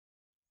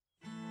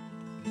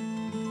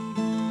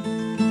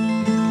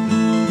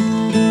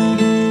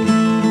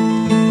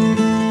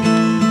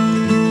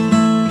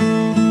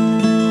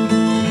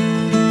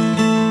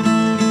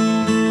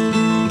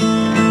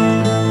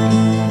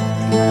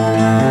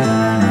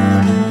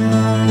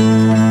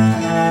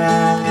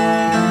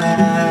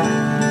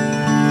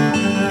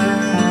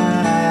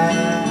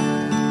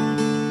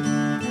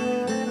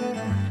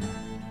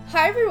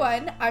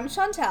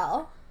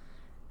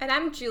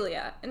And I'm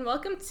Julia, and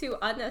welcome to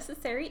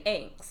Unnecessary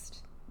Angst.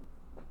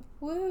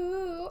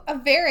 Woo! A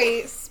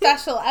very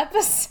special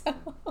episode.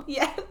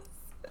 Yes.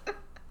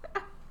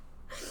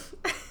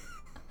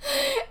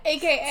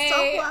 AKA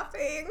Stop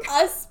laughing.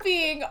 us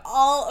being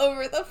all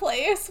over the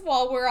place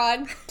while we're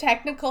on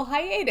technical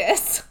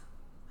hiatus.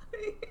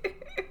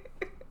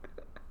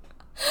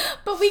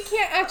 But we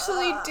can't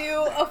actually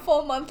do a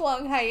full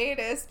month-long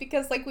hiatus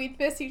because, we'd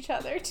miss each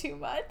other too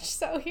much.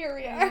 So here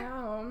we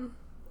are.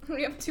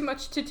 We have too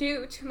much to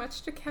do, too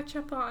much to catch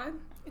up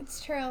on.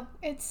 It's true.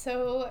 It's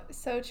so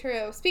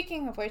true.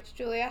 Speaking of which,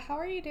 Julia, how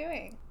are you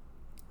doing?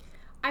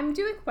 I'm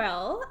doing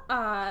well.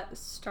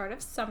 Start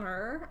of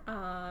summer.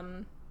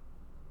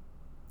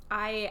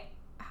 I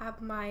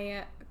have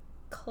my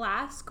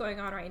class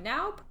going on right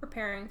now,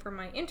 preparing for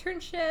my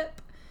internship.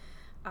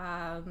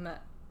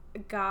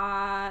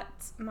 Got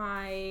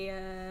my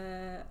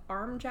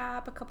arm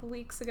jab a couple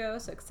weeks ago,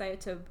 so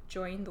excited to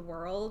join the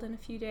world in a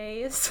few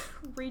days.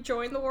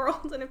 Rejoin the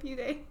world in a few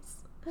days.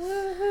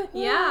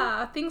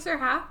 Yeah, things are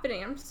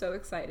happening. I'm so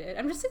excited.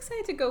 I'm just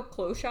excited to go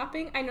clothes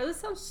shopping. I know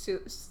this sounds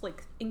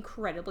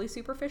incredibly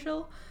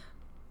superficial,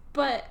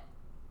 but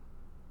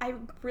I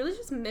really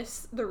just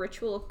miss the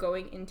ritual of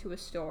going into a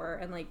store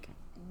and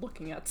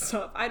looking at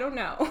stuff. I don't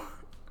know.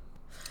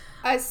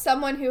 As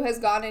someone who has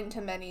gone into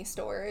many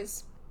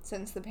stores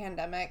since the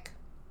pandemic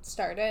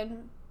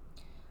started,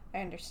 I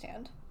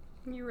understand.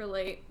 You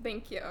relate.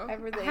 Thank you. I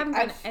relate. I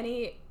haven't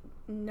been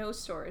no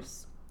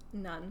stores.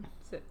 None.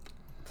 So.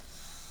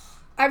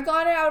 I've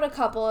gone out a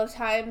couple of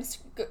times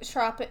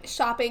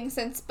shopping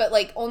since,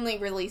 but only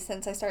really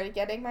since I started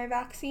getting my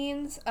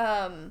vaccines.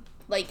 I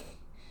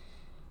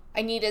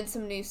needed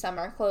some new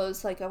summer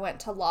clothes. I went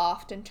to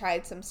Loft and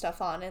tried some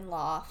stuff on in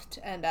Loft,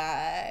 and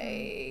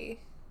I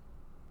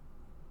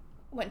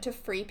went to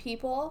Free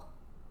People,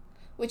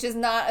 which is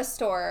not a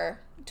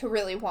store to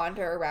really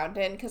wander around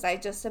in because I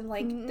just am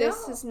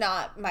this is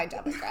not my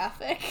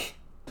demographic.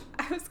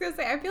 I was going to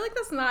say, I feel like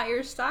that's not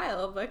your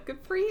style, but good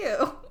for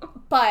you.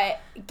 But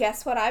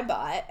guess what I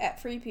bought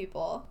at Free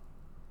People?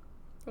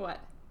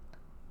 What?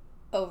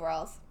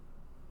 Overalls.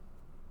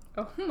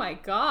 Oh my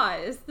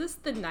god, is this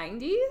the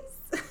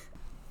 90s?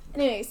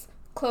 Anyways,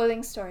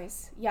 clothing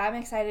stories. Yeah, I'm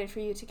excited for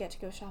you to get to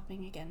go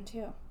shopping again,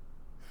 too.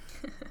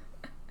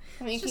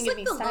 I mean, you can give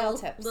me style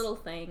tips. Little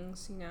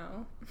things, you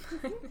know.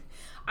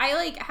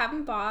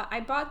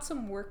 I bought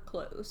some work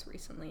clothes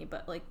recently,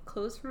 but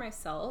clothes for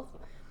myself.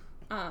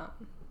 And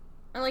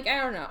I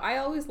don't know. I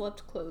always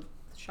loved clothes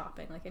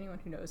shopping. Anyone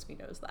who knows me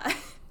knows that.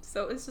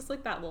 So it's just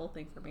that little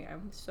thing for me.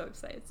 I'm so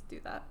excited to do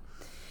that.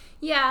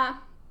 Yeah,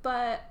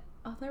 but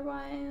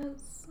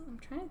otherwise, I'm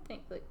trying to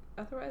think.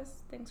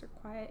 Otherwise, things are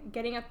quiet.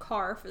 Getting a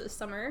car for the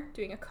summer,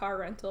 doing a car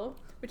rental,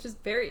 which is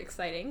very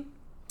exciting.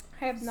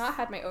 I have not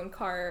had my own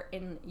car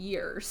in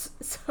years,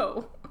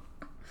 so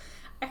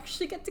I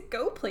actually get to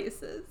go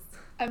places.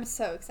 I'm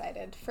so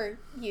excited for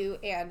you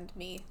and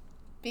me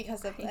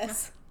because of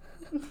this.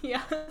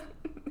 Yeah,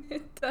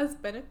 it does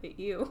benefit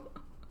you.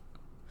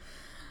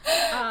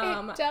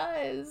 It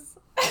does.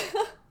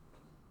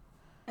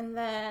 And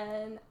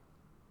then,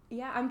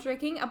 yeah, I'm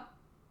drinking a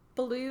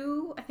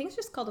blue, I think it's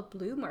just called a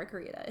blue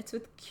margarita. It's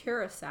with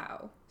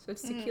Curacao. So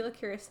it's tequila,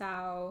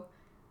 Curacao,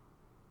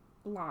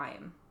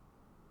 lime.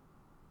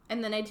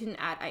 And then I didn't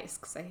add ice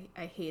because I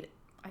hate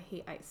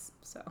ice.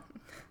 So,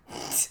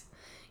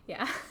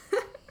 yeah.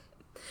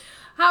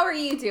 How are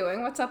you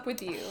doing? What's up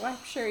with you? I'm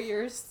sure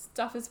your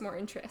stuff is more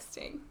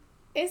interesting.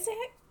 Is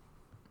it?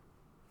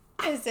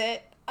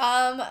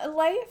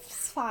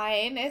 Life's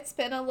fine. It's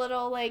been a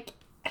little,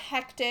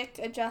 hectic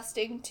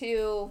adjusting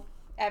to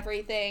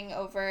everything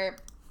over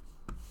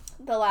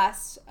the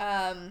last,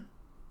 I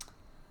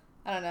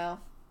don't know,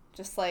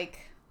 just,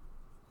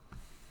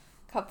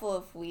 couple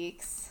of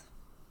weeks.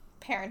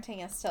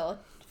 Parenting is still a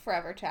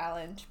forever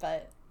challenge,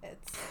 but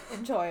it's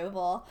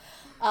enjoyable.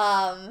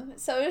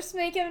 So just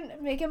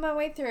making my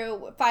way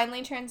through.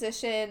 Finally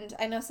transitioned.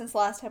 I know since the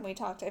last time we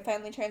talked, I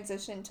finally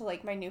transitioned to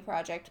my new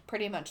project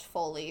pretty much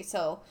fully.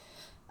 So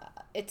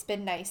it's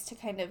been nice to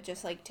kind of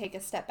just take a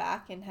step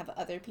back and have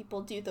other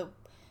people do the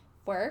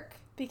work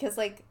because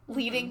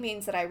leading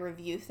means that I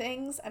review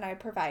things and I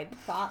provide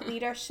thought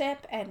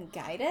leadership and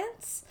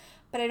guidance,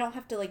 but I don't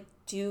have to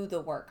do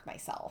the work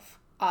myself.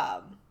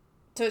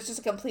 So it's just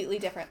a completely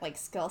different,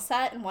 skill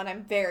set, and one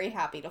I'm very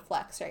happy to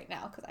flex right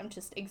now because I'm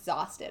just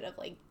exhausted of,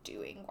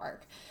 doing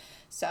work.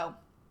 So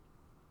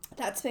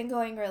that's been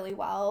going really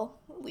well,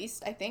 at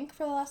least I think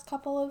for the last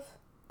couple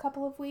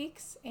of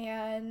weeks.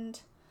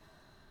 And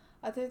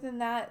other than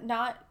that,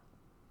 not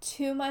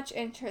too much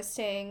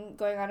interesting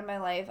going on in my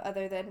life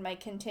other than my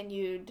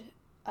continued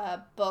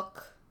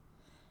book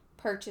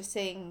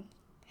purchasing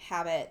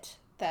habit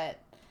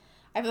that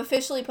I've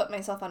officially put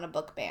myself on a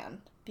book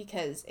ban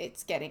because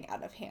it's getting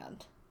out of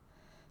hand.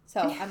 So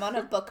I'm on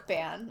a book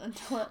ban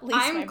until at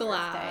least my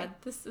birthday.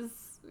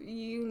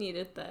 You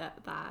needed that.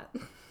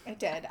 I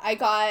did.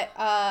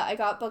 I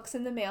got books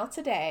in the mail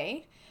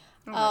today.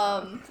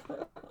 But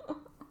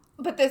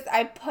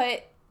I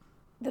put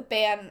the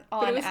ban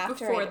But it on was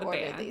after before I the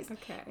ordered ban. these.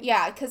 Okay.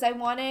 Yeah, because I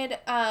wanted,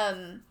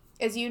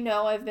 as you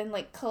know, I've been,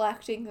 like,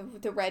 collecting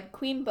the Red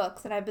Queen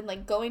books, and I've been,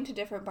 like, going to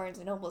different Barnes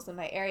 & Nobles in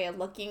my area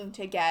looking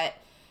to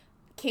get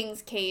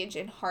King's Cage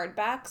in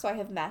hardback, so I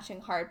have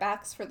matching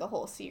hardbacks for the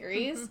whole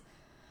series. Mm-hmm.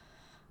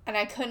 And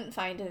I couldn't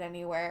find it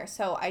anywhere,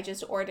 so I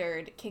just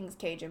ordered King's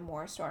Cage and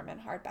Moor Storm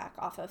in hardback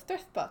off of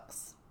Thrift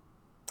Books.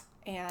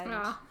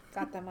 And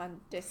got them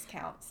on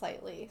discount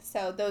slightly.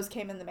 So those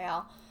came in the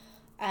mail.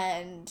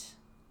 And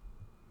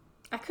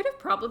I could have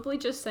probably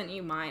just sent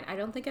you mine. I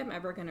don't think I'm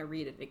ever going to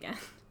read it again.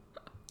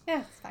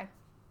 Yeah, it's fine.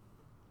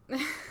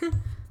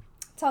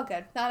 It's all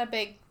good. Not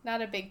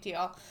a big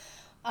deal.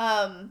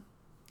 And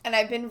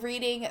I've been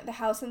reading The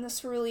House in the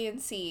Cerulean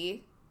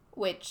Sea,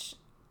 which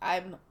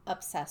I'm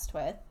obsessed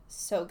with.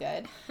 So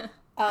good.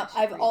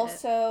 I've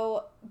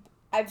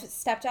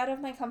stepped out of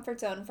my comfort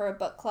zone for a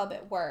book club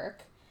at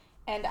work,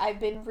 and I've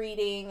been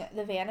reading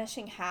The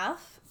Vanishing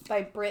Half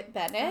by Britt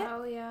Bennett.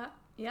 Oh, yeah.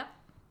 Yep.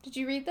 Did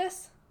you read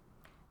this?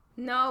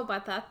 No,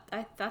 but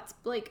that's,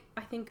 like,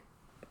 I think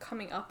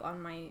coming up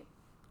on my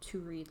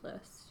to-read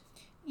list.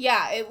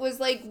 Yeah, it was,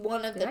 like,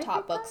 one of the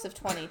top books of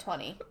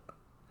 2020.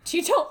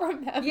 You don't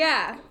remember?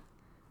 Yeah.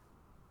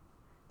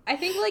 I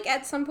think, like,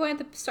 at some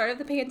point at the start of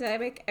the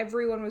pandemic,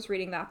 everyone was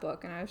reading that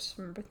book, and I just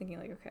remember thinking,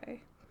 like,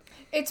 okay.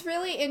 It's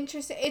really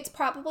interesting. It's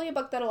probably a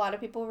book that a lot of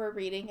people were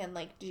reading in,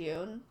 like,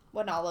 June,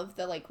 when all of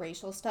the, like,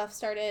 racial stuff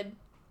started.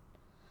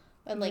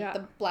 When, like,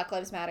 the Black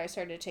Lives Matter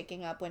started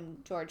ticking up when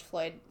George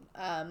Floyd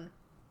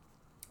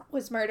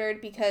was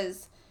murdered,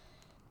 because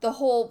the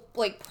whole,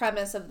 like,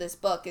 premise of this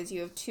book is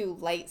you have two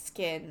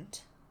light-skinned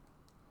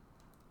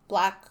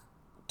black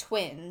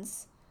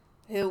twins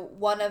who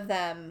one of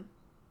them,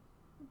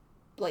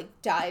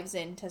 like, dives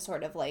into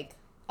sort of, like,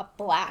 a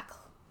black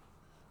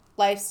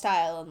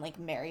lifestyle and, like,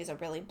 marries a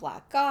really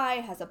black guy,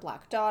 has a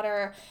black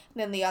daughter,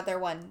 and then the other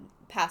one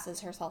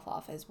passes herself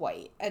off as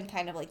white, and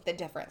kind of, like, the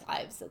different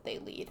lives that they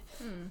lead.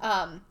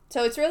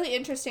 So it's really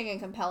interesting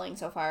and compelling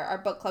so far. Our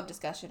book club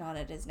discussion on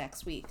it is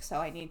next week, so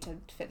I need to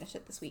finish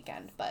it this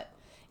weekend, but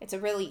it's a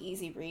really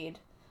easy read.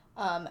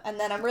 And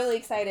then I'm really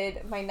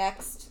excited, my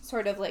next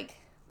sort of, like,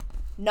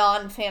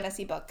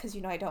 non-fantasy book, because,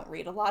 you know, I don't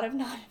read a lot of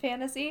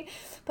non-fantasy,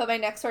 but my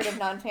next sort of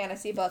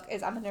non-fantasy book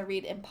is I'm going to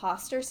read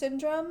Imposter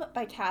Syndrome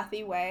by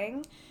Kathy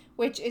Wang,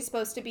 which is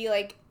supposed to be,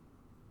 like,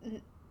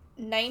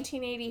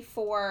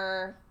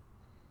 1984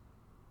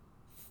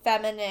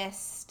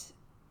 feminist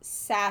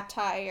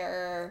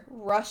satire,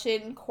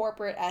 Russian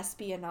corporate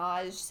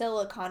espionage,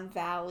 Silicon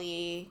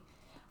Valley.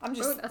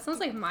 That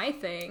sounds like my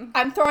thing.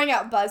 I'm throwing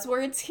out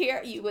buzzwords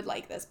here. You would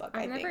like this book,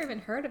 I think. I've never even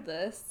heard of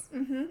this.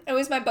 Mm-hmm. It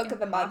was my book of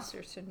the month.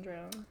 Imposter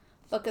Syndrome.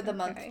 Book of the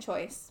month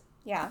choice.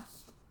 Yeah.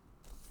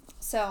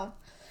 So,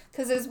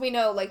 because as we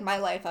know, like, my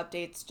life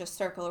updates just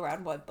circle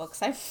around what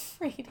books I'm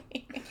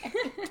reading at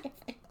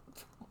any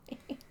given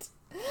point.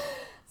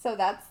 So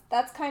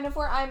that's kind of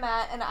where I'm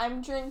at, and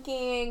I'm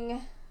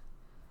drinking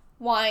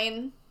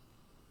wine.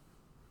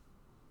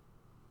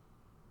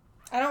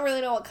 I don't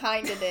really know what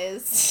kind it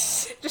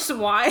is. Just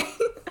wine?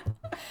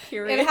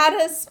 Period. It had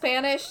a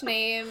Spanish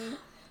name.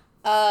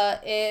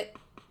 Rioja?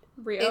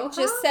 It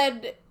just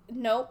said,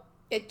 nope.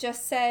 It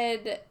just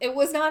said, it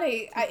was not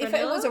a, if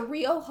it was a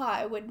Rioja,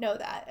 I would know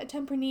that. A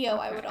Tempranillo,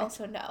 okay. I would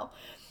also know.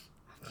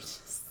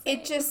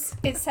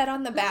 It said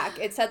on the back,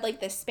 it said, like,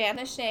 the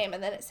Spanish name,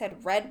 and then it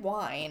said red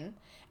wine.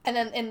 And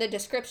then in the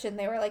description,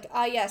 they were like,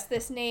 yes,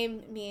 this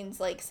name means,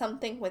 like,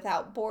 something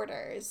without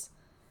borders.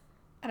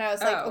 And I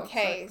was like,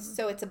 okay,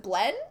 so it's a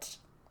blend?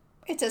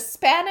 It's a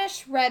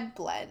Spanish red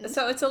blend.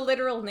 So it's a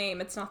literal name.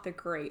 It's not the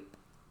grape.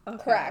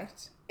 Okay.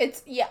 Correct.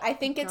 I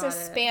think it's a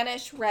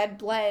Spanish red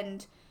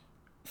blend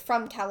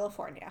from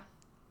California.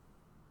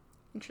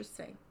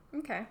 Interesting.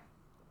 Okay.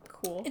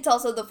 Cool. It's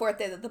also the fourth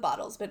day that the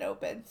bottle's been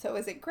open. So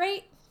is it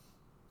great?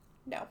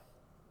 No.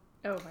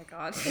 Oh my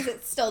god. Is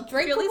it still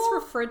drinkable? Did you at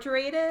least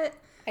refrigerate it?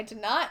 I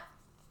did not.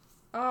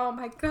 Oh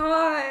my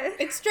god.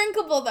 It's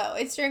drinkable, though.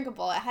 It's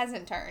drinkable. It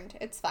hasn't turned.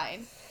 It's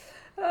fine.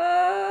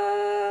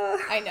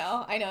 I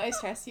know. I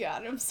stressed you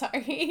out. I'm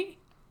sorry.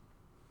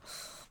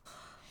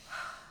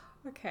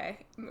 Okay.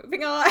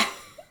 Moving on.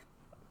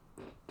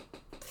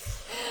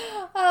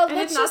 I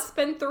did not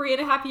spend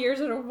 3.5 years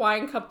in a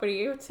wine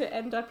company to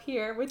end up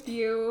here with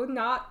you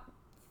not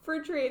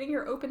refrigerating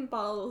your open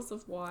bottles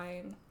of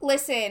wine.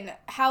 Listen,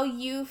 how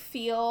you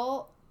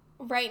feel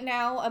right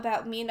now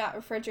about me not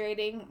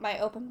refrigerating my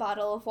open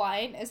bottle of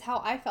wine is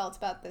how I felt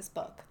about this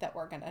book that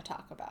we're going to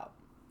talk about.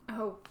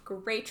 Oh,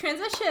 great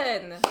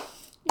transition.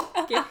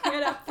 Give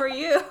it up for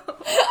you.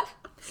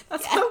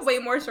 That's way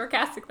more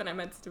sarcastic than I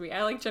meant it to be.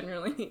 I, like,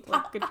 generally need,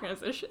 like, good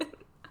transition.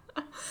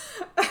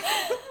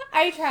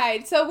 I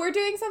tried. So we're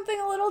doing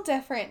something a little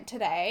different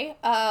today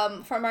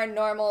from our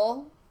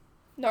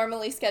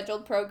normally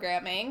scheduled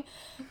programming,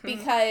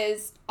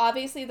 because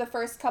obviously the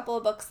first couple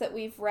of books that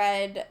we've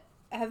read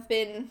have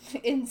been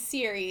in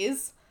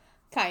series,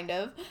 kind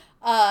of,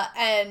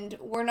 and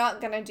we're not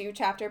gonna do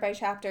chapter by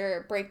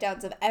chapter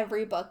breakdowns of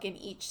every book in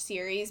each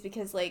series,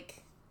 because,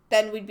 like,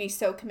 then we'd be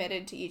so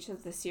committed to each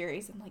of the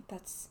series, and, like,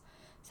 that's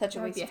such a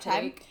That would waste be a of time.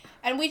 headache.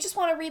 And we just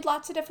want to read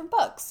lots of different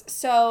books.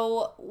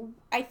 So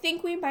I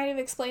think we might have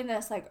explained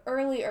this like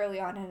early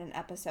on in an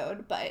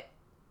episode, but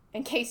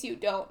in case you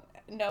don't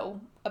know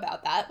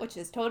about that, which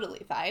is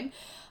totally fine,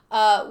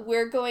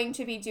 we're going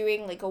to be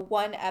doing like a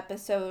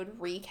 1-episode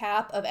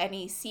recap of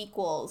any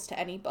sequels to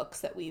any books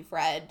that we've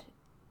read,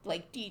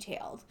 like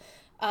detailed.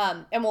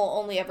 And we'll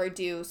only ever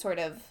do sort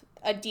of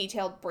a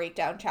detailed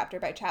breakdown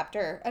chapter by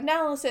chapter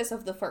analysis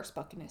of the first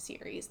book in a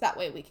series. That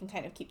way we can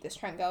kind of keep this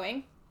trend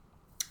going.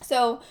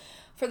 So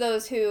for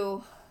those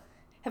who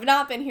have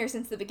not been here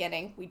since the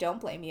beginning, we don't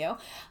blame you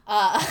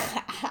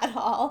at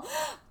all.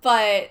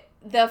 But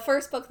the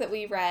first book that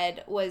we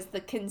read was The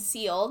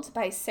Concealed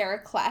by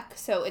Sarah Kleck.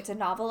 So it's a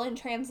novel in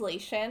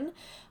translation,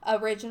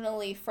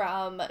 originally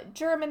from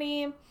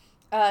Germany,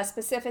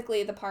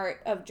 specifically the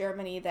part of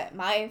Germany that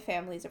my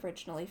family's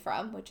originally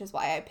from, which is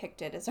why I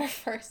picked it as our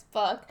first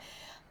book,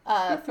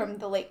 from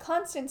the Lake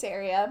Constance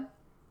area.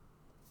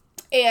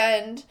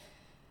 And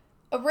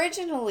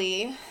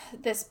originally,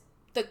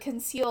 The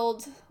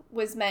Concealed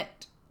was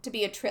meant to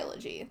be a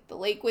trilogy. The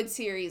Lakewood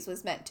series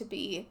was meant to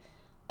be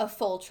a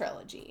full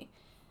trilogy.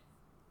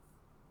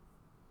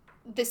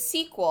 The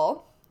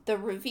sequel, The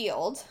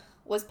Revealed,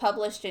 was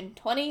published in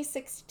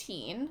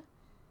 2016,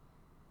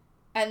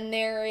 and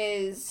there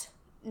is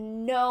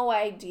no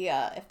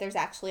idea if there's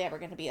actually ever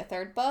going to be a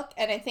third book,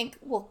 and I think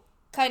we'll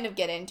kind of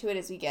get into it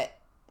as we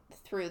get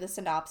through the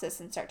synopsis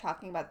and start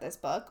talking about this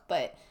book,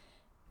 but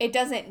it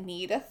doesn't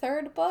need a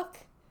third book,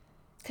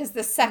 because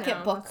the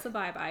second book... That's the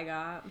vibe I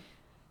got.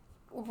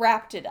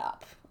 Wrapped it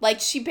up.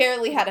 Like, she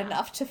barely had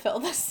enough to fill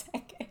the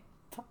second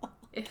book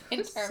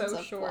in terms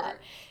of short. plot.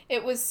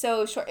 It was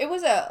so short. It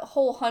was a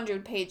whole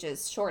 100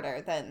 pages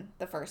shorter than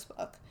the first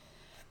book,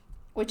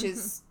 which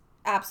is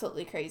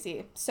absolutely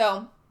crazy.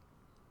 So,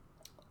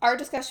 our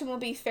discussion will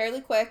be fairly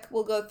quick.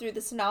 We'll go through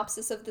the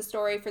synopsis of the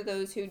story for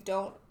those who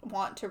don't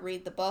want to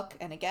read the book.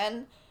 And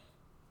again,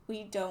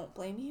 we don't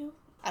blame you.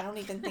 I don't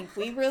even think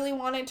we really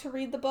wanted to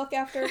read the book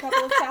after a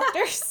couple of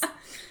chapters.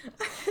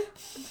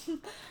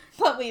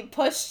 But we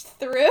pushed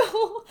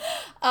through.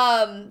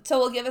 So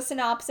we'll give a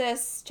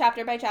synopsis,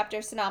 chapter by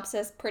chapter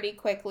synopsis pretty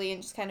quickly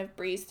and just kind of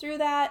breeze through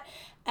that.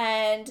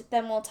 And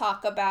then we'll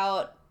talk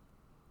about,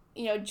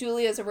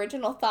 Julia's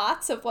original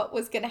thoughts of what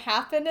was going to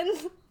happen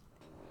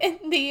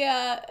in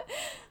the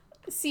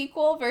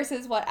sequel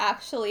versus what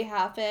actually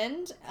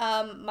happened.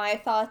 My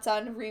thoughts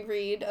on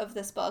reread of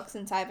this book,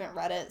 since I haven't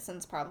read it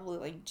since probably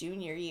like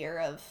junior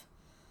or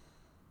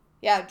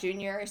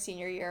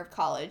senior year of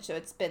college, so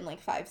it's been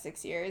like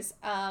 5-6 years.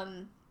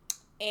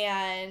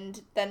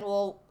 And then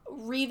we'll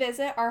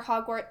revisit our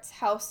Hogwarts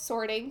house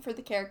sorting for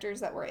the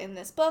characters that were in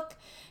this book,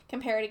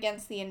 compare it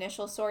against the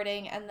initial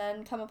sorting, and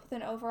then come up with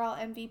an overall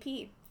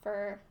MVP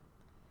for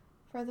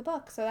the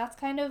book. So that's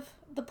kind of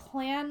the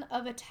plan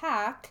of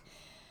attack.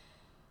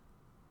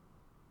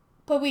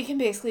 But we can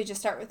basically just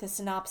start with the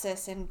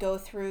synopsis and go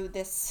through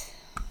this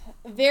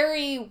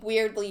very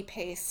weirdly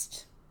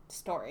paced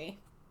story,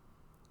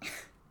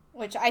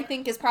 which I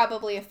think is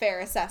probably a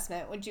fair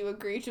assessment. Would you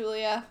agree,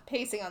 Julia?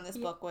 Pacing on this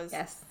book was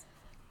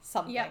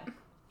something. Yep.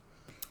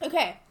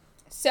 Okay,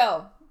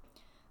 so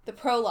the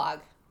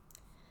prologue.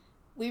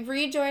 We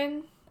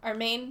rejoin our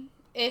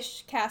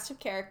main-ish cast of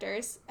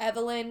characters,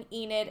 Evelyn,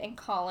 Enid, and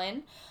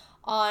Colin,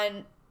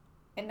 and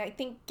I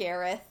think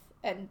Gareth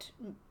and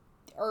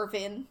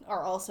Irvin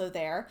are also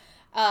there,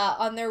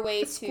 on their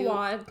way the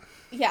squad.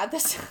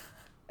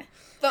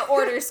 The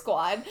Order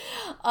Squad,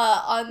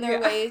 on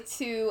their way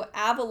to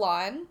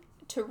Avalon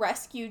to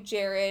rescue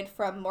Jared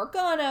from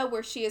Morgana,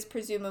 where she has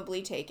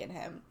presumably taken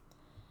him.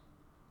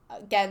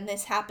 Again,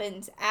 this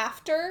happens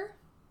after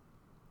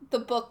the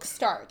book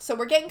starts, so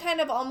we're getting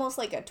kind of almost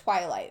like a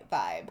Twilight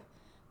vibe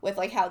with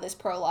like how this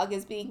prologue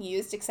is being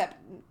used, except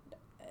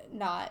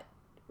not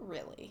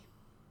really.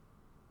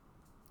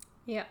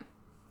 Yeah.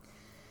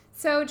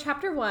 So,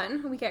 chapter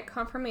 1, we get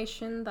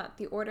confirmation that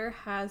the Order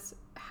has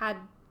had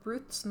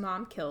Ruth's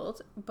mom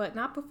killed, but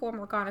not before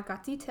Morgana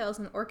got details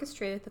and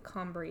orchestrated the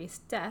Combrie's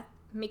death,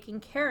 making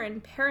Karen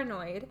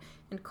paranoid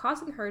and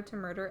causing her to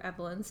murder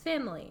Evelyn's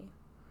family.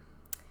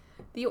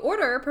 The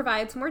Order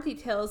provides more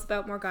details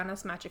about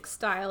Morgana's magic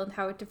style and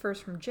how it differs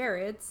from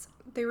Jared's.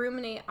 They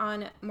ruminate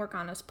on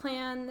Morgana's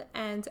plan,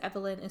 and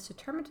Evelyn is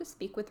determined to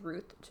speak with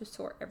Ruth to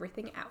sort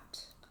everything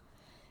out.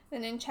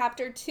 Then in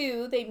chapter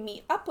 2, they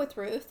meet up with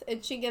Ruth,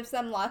 and she gives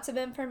them lots of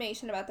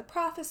information about the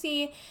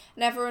prophecy,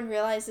 and everyone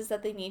realizes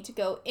that they need to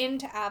go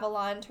into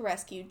Avalon to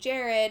rescue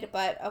Jared,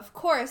 but of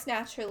course,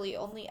 naturally,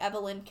 only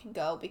Evelyn can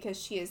go because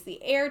she is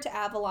the heir to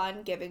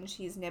Avalon, given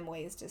she's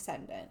Nimwe's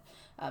descendant.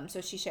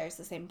 So she shares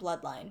the same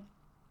bloodline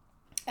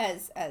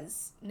as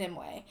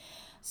Nimue.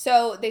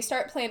 So they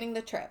start planning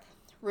the trip.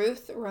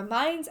 Ruth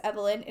reminds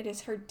Evelyn it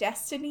is her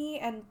destiny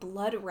and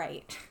blood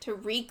right to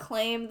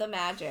reclaim the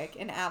magic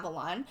in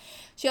Avalon.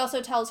 She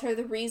also tells her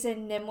the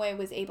reason Nimue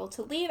was able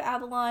to leave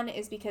Avalon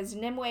is because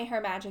Nimue, her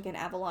magic, and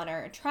Avalon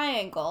are a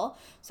triangle,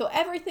 so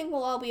everything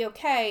will all be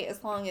okay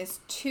as long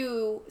as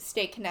two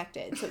stay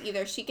connected. So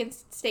either she can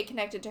stay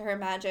connected to her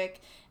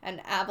magic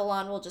and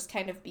Avalon will just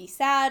kind of be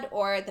sad,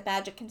 or the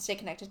magic can stay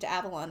connected to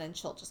Avalon and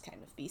she'll just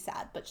kind of be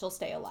sad, but she'll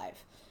stay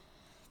alive.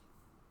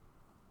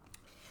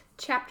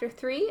 Chapter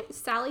 3,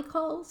 Sally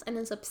calls and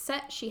is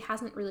upset she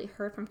hasn't really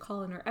heard from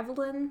Colin or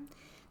Evelyn.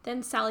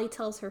 Then Sally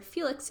tells her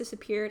Felix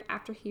disappeared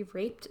after he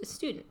raped a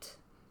student.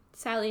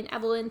 Sally and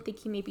Evelyn think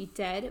he may be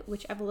dead,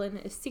 which Evelyn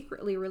is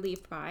secretly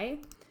relieved by.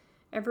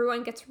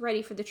 Everyone gets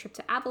ready for the trip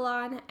to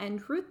Avalon,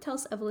 and Ruth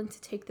tells Evelyn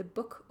to take the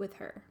book with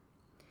her.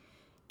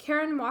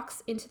 Karen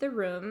walks into the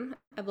room.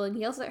 Evelyn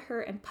yells at her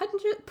and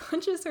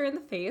punches her in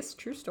the face,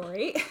 true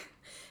story,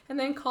 and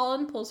then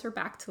Colin pulls her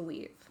back to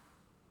leave.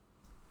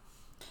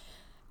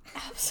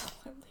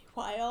 Absolutely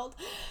wild.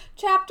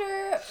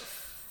 Chapter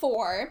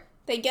 4.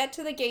 They get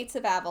to the gates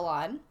of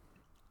Avalon,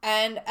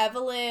 and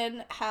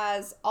Evelyn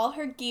has all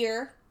her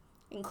gear,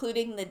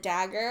 including the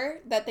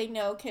dagger that they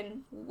know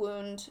can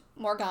wound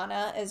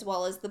Morgana, as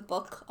well as the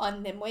book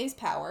on Nimue's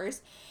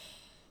powers.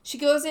 She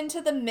goes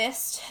into the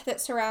mist that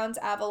surrounds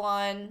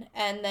Avalon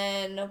and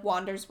then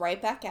wanders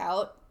right back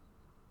out.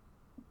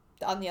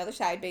 On the other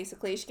side,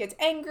 basically. She gets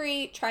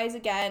angry, tries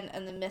again,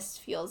 and the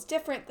mist feels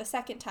different the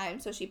second time,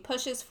 so she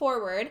pushes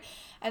forward,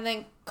 and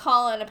then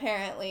Colin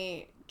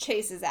apparently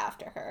chases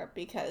after her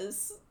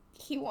because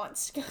he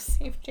wants to go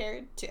save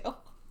Jared too.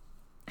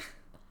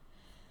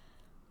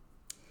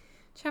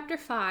 Chapter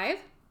 5.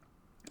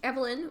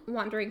 Evelyn,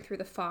 wandering through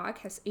the fog,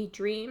 has a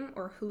dream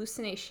or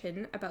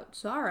hallucination about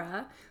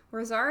Zara,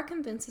 where Zara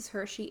convinces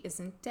her she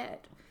isn't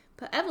dead.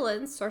 But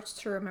Evelyn starts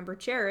to remember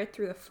Jared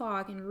through the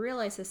fog and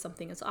realizes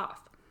something is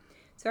off.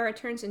 Zara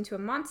turns into a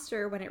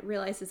monster when it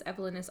realizes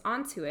Evelyn is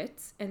onto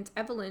it, and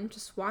Evelyn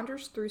just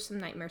wanders through some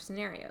nightmare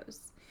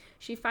scenarios.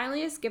 She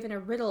finally is given a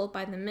riddle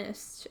by the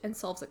mist and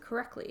solves it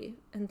correctly,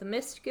 and the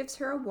mist gives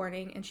her a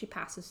warning and she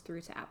passes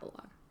through to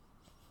Avalon.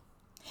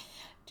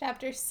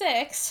 Chapter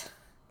 6.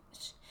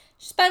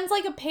 She spends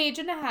like a page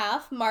and a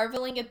half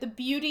marveling at the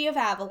beauty of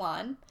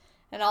Avalon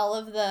and all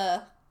of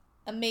the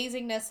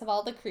amazingness of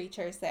all the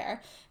creatures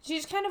there. She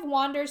just kind of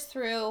wanders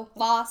through,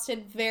 lost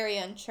and very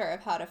unsure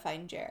of how to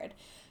find Jared.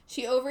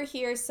 She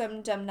overhears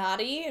some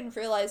Damnati and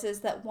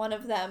realizes that one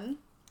of them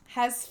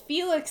has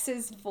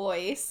Felix's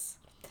voice.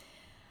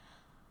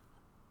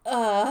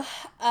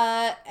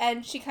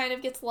 And she kind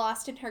of gets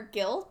lost in her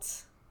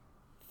guilt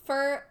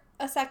for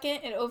a second.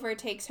 It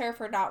overtakes her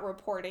for not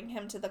reporting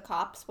him to the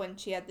cops when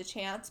she had the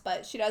chance,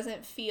 but she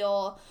doesn't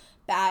feel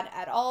bad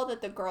at all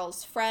that the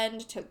girl's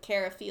friend took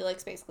care of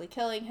Felix, basically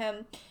killing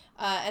him.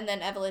 And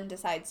then Evelyn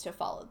decides to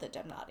follow the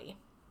Damnati.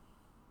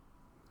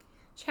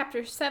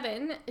 Chapter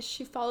 7,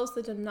 she follows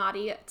the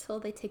Damnati till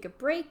they take a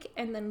break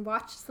and then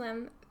watches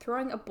them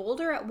throwing a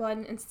boulder at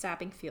one and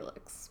stabbing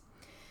Felix.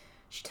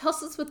 She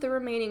tussles with the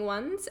remaining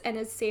ones and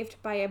is saved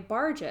by a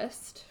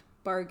Barghest,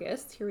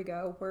 here we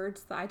go,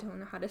 words that I don't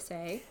know how to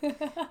say,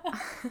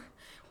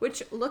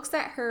 which looks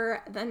at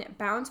her, then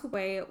bounds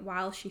away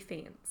while she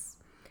faints.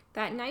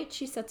 That night,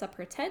 she sets up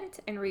her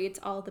tent and reads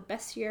all the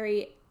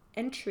bestiary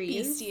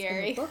entries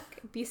in the book.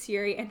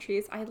 Bestiary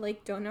entries. I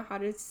don't know how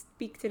to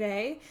speak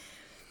today.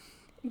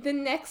 The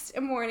next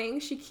morning,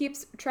 she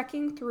keeps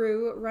trekking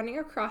through, running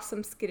across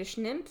some skittish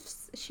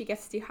nymphs. She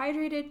gets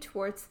dehydrated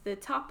towards the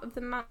top of the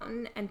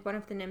mountain, and one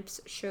of the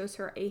nymphs shows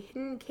her a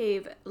hidden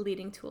cave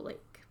leading to a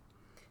lake.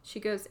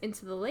 She goes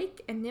into the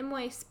lake, and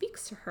Nimue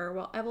speaks to her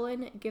while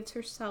Evelyn gives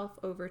herself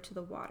over to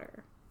the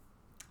water.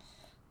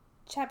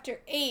 Chapter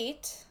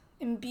 8.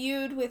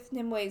 Imbued with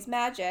Nimue's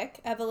magic,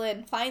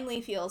 Evelyn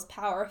finally feels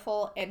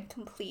powerful and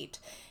complete,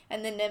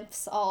 and the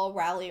nymphs all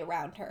rally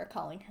around her,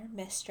 calling her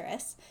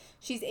mistress.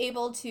 She's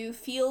able to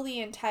feel the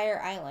entire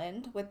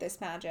island with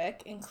this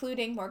magic,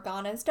 including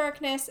Morgana's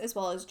darkness as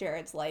well as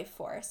Jared's life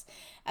force.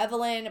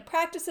 Evelyn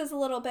practices a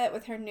little bit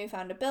with her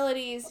newfound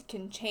abilities,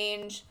 can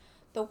change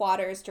the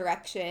water's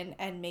direction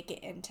and make it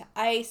into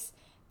ice.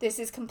 This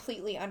is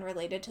completely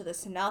unrelated to the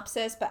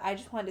synopsis, but I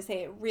just wanted to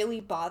say it really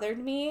bothered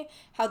me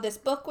how this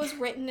book was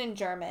written in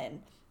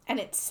German and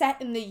it's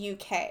set in the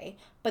UK,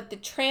 but the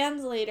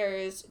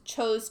translators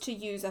chose to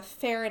use a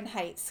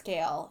Fahrenheit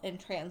scale in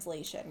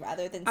translation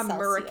rather than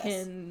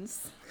Americans.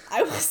 Celsius.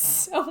 I was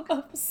so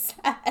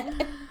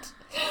upset.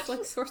 It's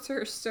like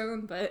Sorcerer's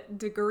Stone, but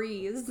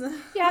degrees.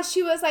 Yeah,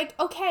 she was like,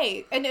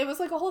 okay, and it was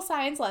like a whole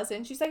science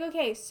lesson. She's like,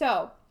 okay,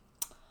 so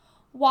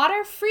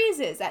water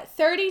freezes at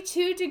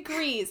 32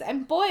 degrees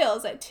and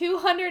boils at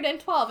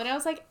 212. And I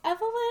was like,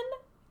 Evelyn,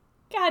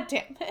 God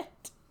damn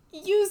it.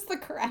 Use the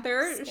correct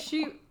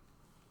scale.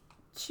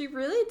 She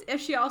really, and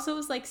she also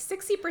was like,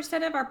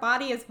 60% of our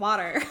body is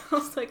water. I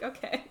was like,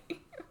 okay.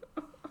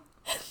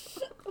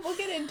 We'll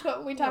get into it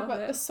when we talk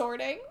about the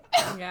sorting.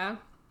 Yeah.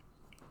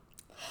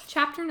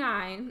 Chapter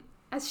 9.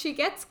 As she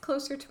gets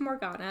closer to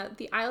Morgana,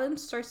 the island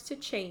starts to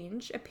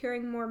change,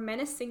 appearing more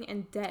menacing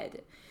and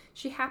dead.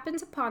 She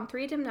happens upon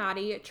 3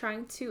 Demnati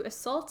trying to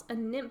assault a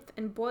nymph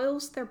and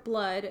boils their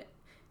blood,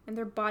 and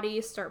their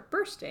bodies start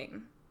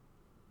bursting.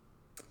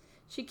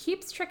 She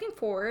keeps trekking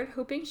forward,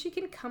 hoping she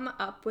can come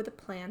up with a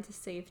plan to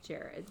save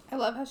Jared. I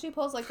love how she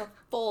pulls, like, a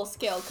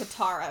full-scale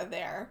Katara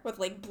there with,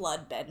 like,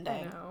 blood bending.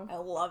 I know. I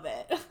love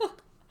it.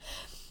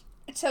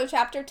 So,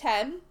 chapter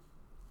 10,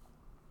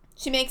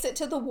 she makes it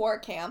to the war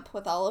camp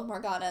with all of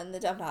Morgana and the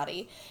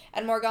Demnati,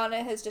 and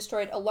Morgana has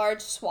destroyed a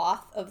large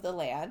swath of the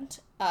land.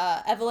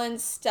 Evelyn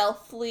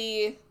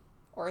stealthily,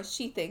 or as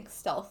she thinks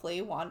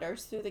stealthily,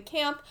 wanders through the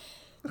camp,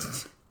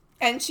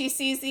 and she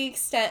sees the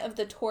extent of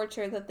the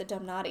torture that the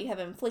Demnati have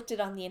inflicted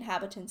on the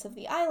inhabitants of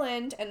the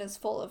island and is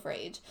full of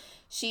rage.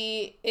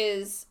 She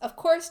is, of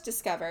course,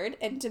 discovered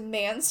and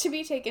demands to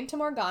be taken to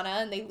Morgana,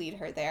 and they lead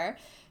her there.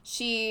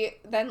 She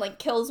then, like,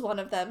 kills one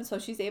of them, so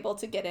she's able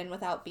to get in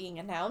without being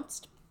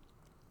announced.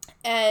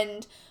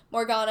 And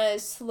Morgana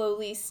is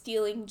slowly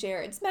stealing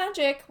Jared's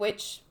magic,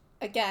 which,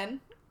 again,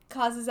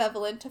 causes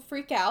Evelyn to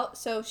freak out,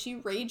 so she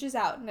rages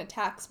out and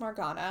attacks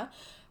Morgana.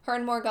 Her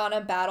and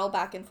Morgana battle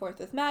back and forth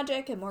with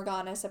magic, and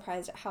Morgana is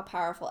surprised at how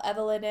powerful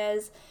Evelyn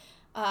is.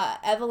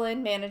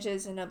 Evelyn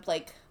manages in a,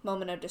 like,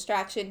 moment of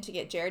distraction to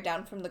get Jared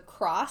down from the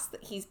cross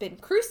that he's been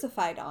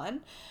crucified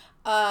on,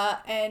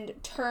 and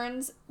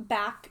turns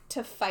back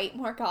to fight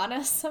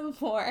Morgana some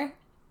more.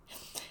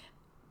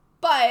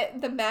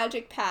 But the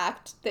magic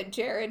pact that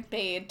Jared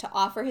made to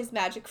offer his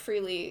magic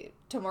freely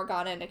to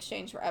Morgana in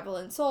exchange for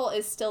Evelyn's soul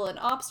is still an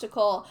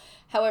obstacle.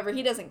 However,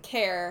 he doesn't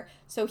care,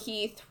 so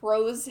he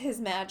throws his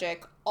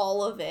magic,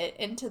 all of it,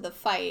 into the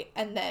fight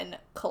and then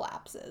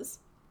collapses.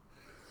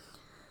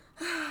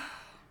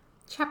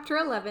 Chapter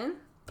 11.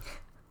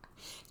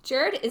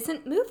 Jared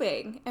isn't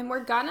moving, and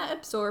Morgana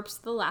absorbs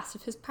the last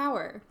of his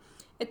power.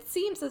 It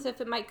seems as if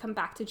it might come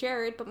back to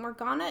Jared, but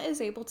Morgana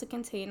is able to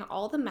contain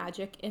all the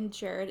magic, and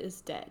Jared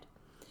is dead.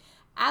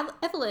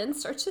 Evelyn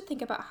starts to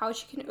think about how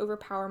she can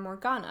overpower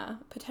Morgana,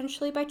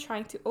 potentially by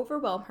trying to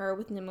overwhelm her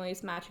with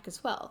Nimoy's magic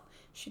as well.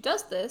 She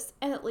does this,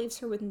 and it leaves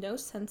her with no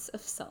sense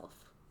of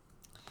self.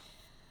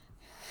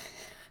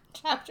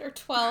 Chapter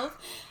 12.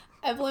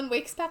 Evelyn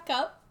wakes back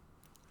up,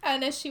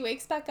 and as she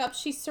wakes back up,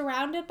 she's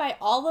surrounded by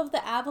all of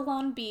the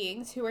Avalon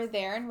beings who are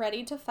there and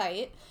ready to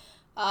fight.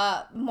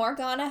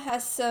 Morgana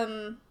has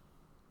some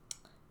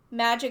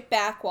magic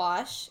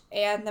backwash,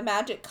 and the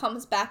magic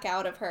comes back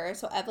out of her,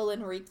 so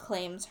Evelyn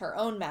reclaims her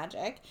own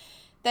magic.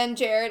 Then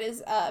Jared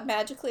is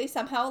magically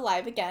somehow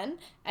alive again,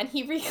 and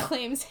he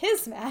reclaims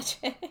his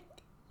magic.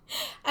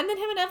 And then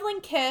him and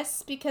Evelyn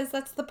kiss, because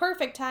that's the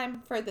perfect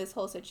time for this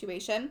whole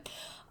situation.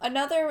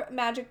 Another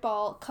magic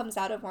ball comes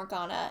out of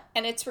Morgana,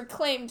 and it's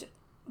reclaimed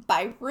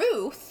by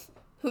Ruth,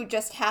 who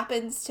just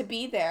happens to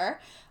be there.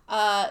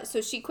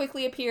 So she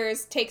quickly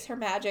appears, takes her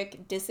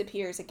magic,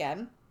 disappears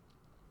again.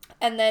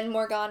 And then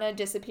Morgana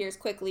disappears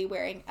quickly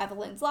wearing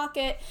Evelyn's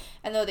locket,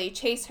 and though they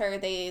chase her,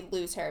 they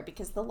lose her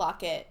because the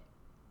locket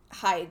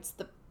hides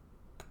the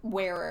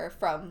wearer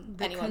from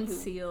anyone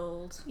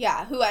concealed.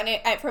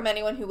 From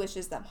anyone who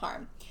wishes them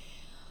harm.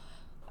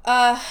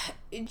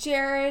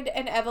 Jared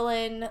and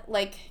Evelyn,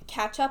 like,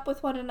 catch up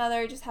with one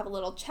another, just have a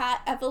little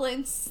chat.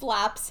 Evelyn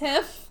slaps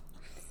him.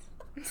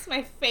 It's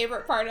my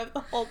favorite part of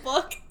the whole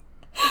book.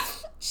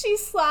 She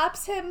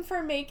slaps him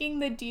for making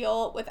the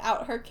deal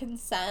without her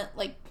consent,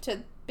 like,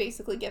 to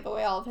basically give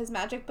away all of his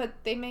magic, but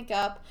they make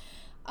up.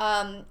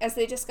 As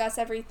they discuss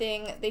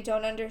everything, they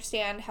don't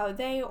understand how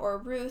they or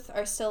Ruth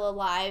are still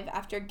alive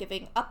after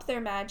giving up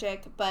their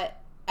magic,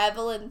 but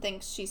Evelyn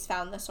thinks she's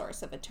found the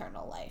source of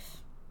eternal life.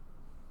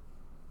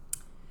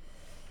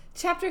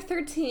 Chapter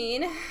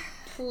 13.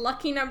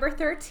 Lucky number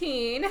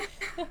 13.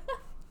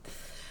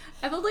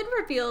 Evelyn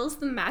reveals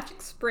the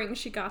magic spring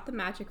she got the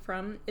magic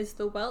from is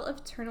the Well of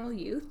Eternal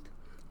Youth,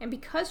 and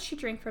because she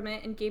drank from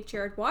it and gave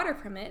Jared water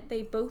from it,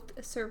 they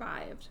both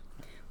survived.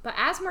 But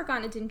as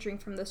Morgana didn't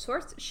drink from the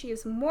source, she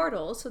is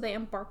mortal, so they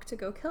embark to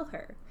go kill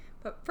her.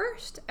 But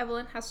first,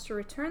 Evelyn has to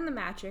return the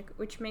magic,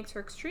 which makes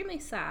her extremely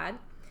sad,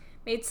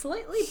 made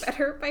slightly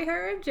better by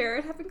her and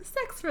Jared having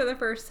sex for the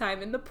first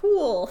time in the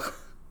pool.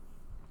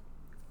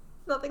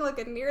 Nothing like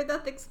a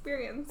near-death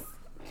experience.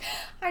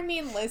 I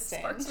mean, listen.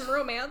 Sparks some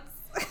romance.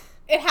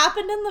 It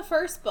happened in the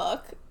first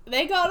book.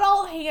 They got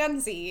all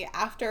handsy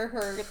after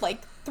her,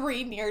 like,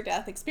 3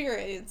 near-death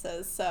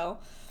experiences, so...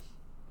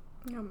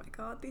 Oh my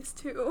god, these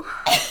two.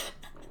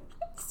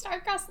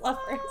 Star-crossed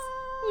lovers.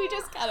 We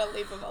just gotta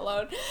leave them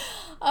alone.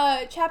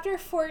 Chapter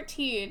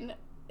 14.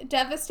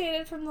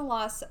 Devastated from the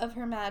loss of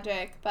her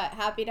magic, but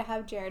happy to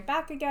have Jared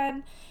back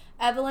again,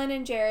 Evelyn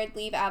and Jared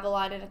leave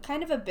Avalon in a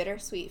kind of a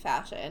bittersweet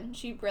fashion.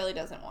 She really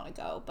doesn't want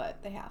to go,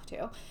 but they have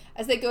to.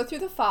 As they go through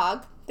the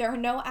fog, there are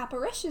no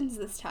apparitions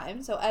this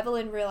time, so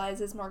Evelyn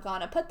realizes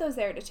Morgana put those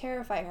there to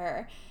terrify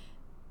her.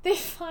 They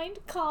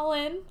find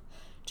Colin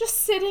just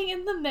sitting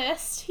in the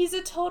mist. He's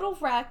a total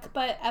wreck,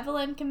 but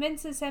Evelyn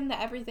convinces him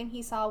that everything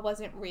he saw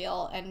wasn't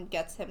real and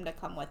gets him to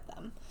come with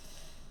them.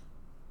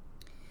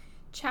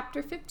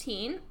 Chapter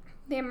 15.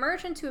 They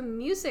emerge into a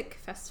music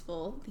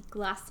festival, the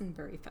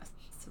Glastonbury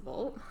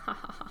Festival,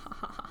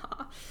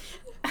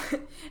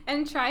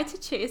 and try to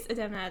chase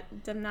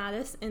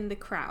Demnatus in the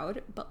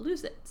crowd, but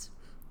lose it.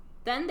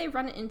 Then they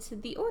run into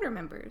the Order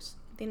members.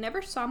 They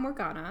never saw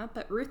Morgana,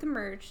 but Ruth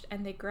emerged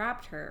and they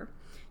grabbed her.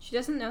 She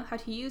doesn't know how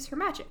to use her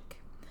magic.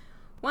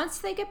 Once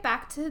they get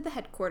back to the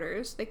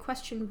headquarters, they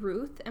question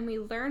Ruth, and we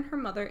learn her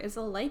mother is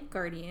a light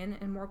guardian,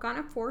 and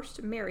Morgana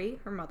forced Mary,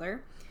 her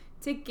mother,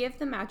 to give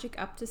the magic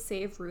up to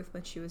save Ruth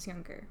when she was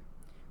younger.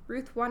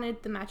 Ruth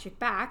wanted the magic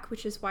back,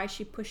 which is why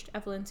she pushed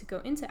Evelyn to go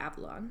into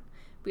Avalon.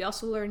 We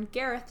also learn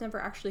Gareth never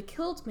actually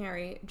killed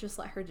Mary, just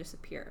let her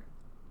disappear.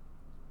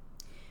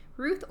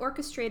 Ruth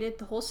orchestrated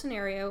the whole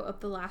scenario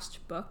of the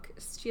last book,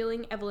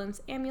 stealing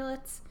Evelyn's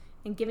amulets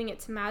and giving it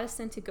to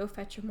Madison to go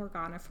fetch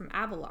Morgana from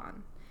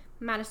Avalon.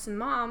 Madison's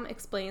mom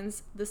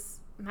explains this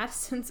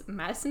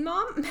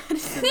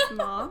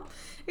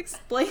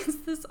explains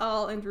this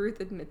all, and Ruth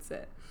admits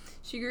it.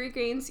 She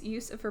regains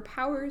use of her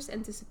powers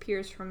and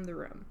disappears from the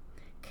room.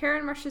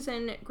 Karen rushes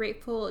in,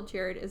 grateful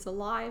Jared is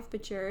alive,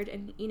 but Jared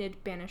and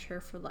Enid banish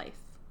her for life.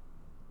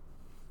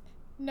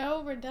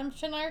 No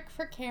redemption arc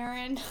for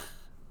Karen.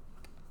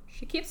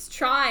 She keeps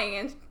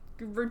trying,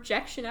 and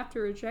rejection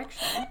after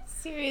rejection.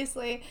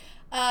 Seriously.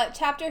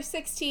 Chapter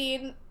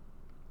 16,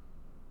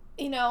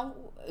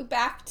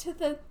 back to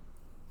the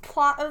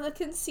plot of The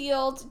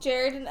Concealed.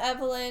 Jared and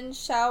Evelyn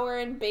shower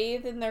and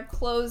bathe in their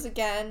clothes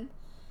again,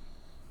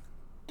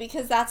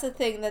 because that's a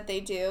thing that they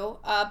do.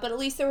 But at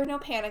least there were no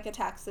panic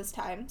attacks this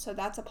time, so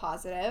that's a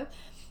positive.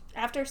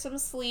 After some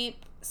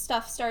sleep,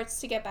 stuff starts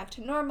to get back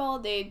to normal.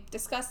 They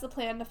discuss the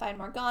plan to find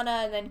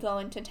Morgana and then go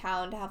into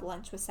town to have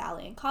lunch with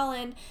Sally and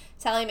Colin.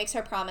 Sally makes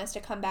her promise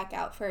to come back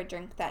out for a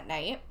drink that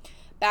night.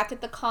 Back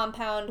at the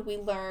compound, we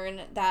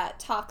learn that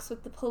talks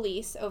with the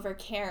police over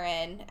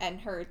Karen and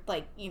her,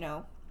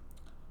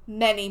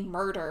 many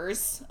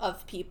murders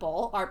of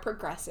people are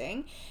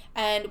progressing.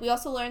 And we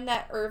also learn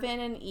that Irvin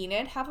and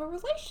Enid have a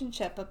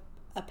relationship,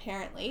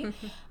 apparently.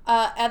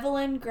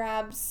 Evelyn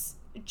grabs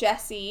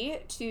Jessie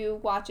to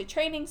watch a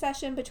training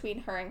session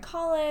between her and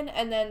Colin,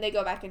 and then they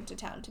go back into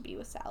town to be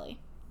with Sally.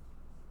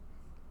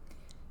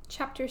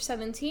 Chapter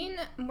 17,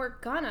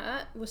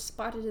 Morgana was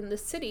spotted in the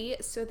city,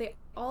 so they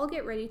all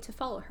get ready to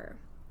follow her.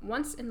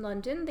 Once in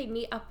London, they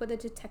meet up with a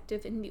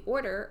detective in the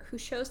Order who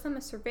shows them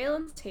a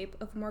surveillance tape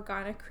of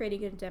Morgana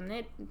creating a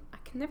Demnatus,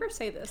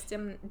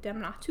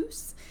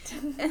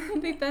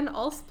 and they then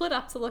all split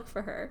up to look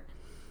for her.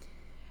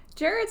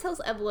 Jared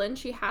tells Evelyn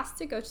she has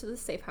to go to the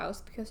safe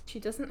house because she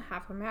doesn't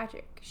have her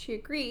magic. She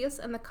agrees,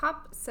 and the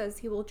cop says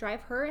he will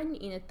drive her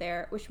and Enid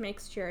there, which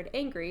makes Jared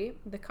angry.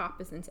 The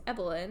cop is into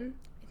Evelyn.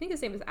 I think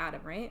his name is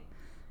Adam, right?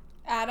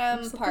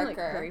 Adam Parker. Like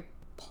very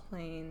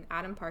plain.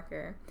 Adam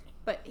Parker.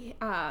 But,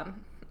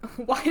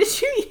 why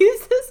did you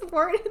use this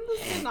word in the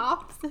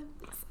synopsis?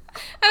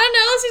 I don't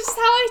know, it's just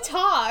how I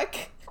talk.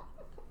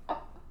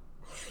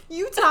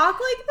 You talk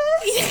like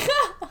this?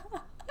 Yeah.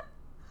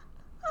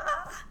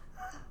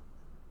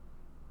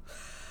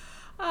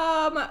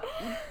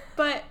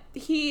 But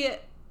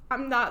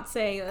I'm not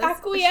saying this.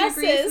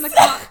 Acquiesces.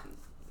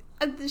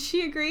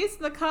 She agrees.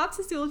 The cop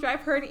says he will drive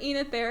her and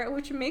Enid there,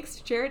 which makes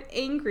Jared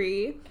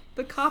angry.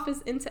 The cop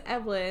is into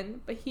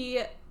Evelyn, but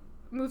he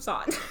moves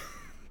on.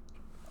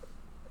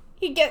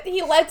 He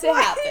lets it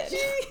happen.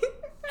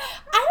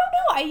 I don't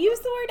know. I use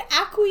the word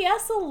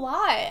acquiesce a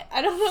lot.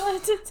 I don't know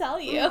what to tell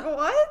you.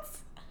 What?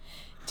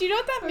 Do you know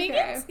what that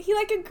means? He,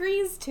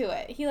 agrees to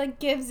it. He,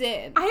 gives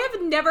in. I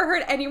have never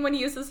heard anyone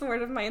use this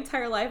word in my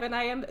entire life, and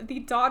I am the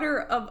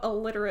daughter of a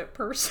literate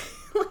person.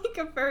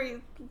 A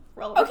very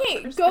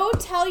relevant person. Go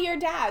tell your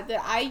dad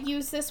that I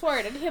use this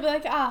word, and he'll be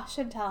like,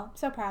 Chantel, I'm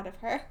so proud of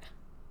her.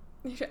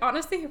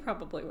 Honestly, he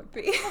probably would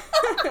be.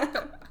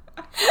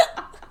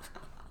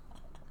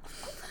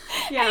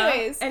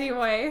 Yeah.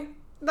 Anyway,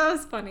 that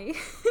was funny.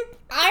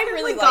 I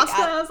really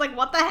I was like,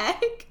 what the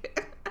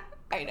heck?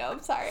 I know,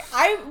 I'm sorry.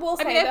 I will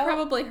say, I've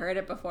probably heard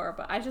it before,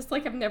 but I just,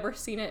 have never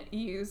seen it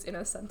used in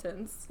a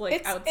sentence,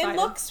 outside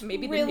of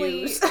maybe the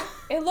news.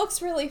 It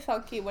looks really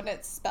funky when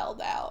it's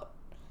spelled out.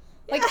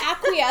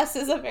 Acquiesce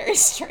is a very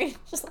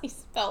strangely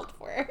spelled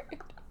word.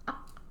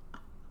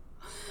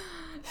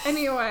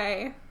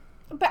 Anyway.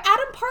 But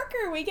Adam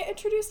Parker, we get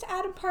introduced to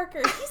Adam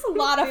Parker. He's a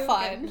lot of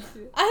fun.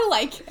 I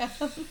like him.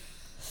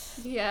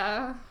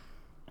 Yeah.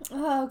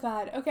 Oh,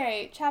 God.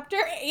 Okay, chapter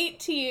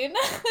 18.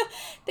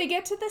 They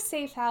get to the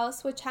safe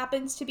house, which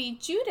happens to be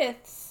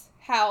Judith's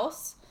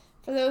house.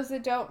 For those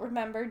that don't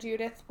remember,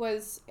 Judith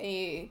was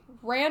a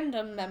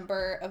random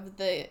member of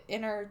the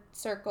Inner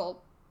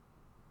Circle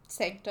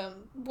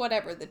Sanctum,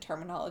 whatever the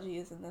terminology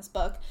is in this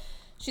book.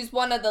 She's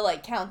one of the,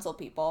 council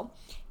people.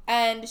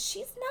 And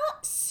she's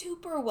not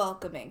super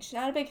welcoming. She's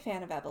not a big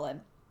fan of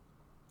Evelyn.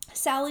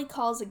 Sally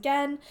calls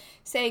again,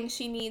 saying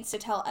she needs to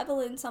tell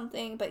Evelyn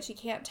something, but she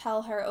can't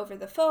tell her over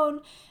the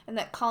phone, and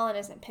that Colin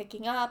isn't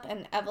picking up,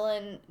 and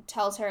Evelyn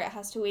tells her it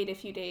has to wait a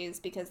few days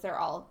because they're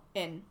all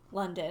in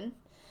London.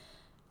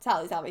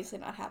 Sally's obviously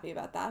not happy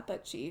about that,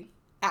 but she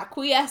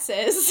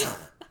acquiesces.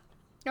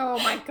 Oh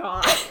my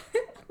god.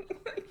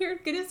 You're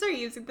gonna start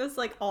using this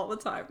like all the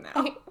time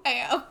now. I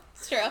am.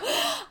 It's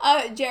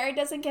true. Jared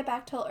doesn't get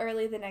back till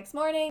early the next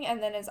morning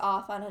and then is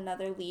off on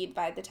another lead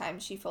by the time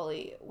she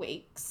fully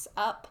wakes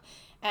up.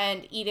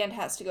 And Eden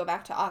has to go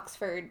back to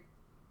Oxford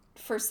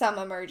for some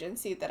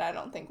emergency that I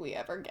don't think we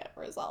ever get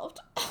resolved.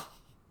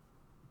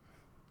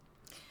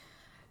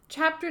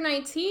 Chapter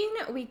 19,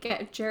 we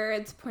get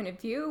Jared's point of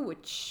view,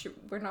 which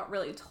we're not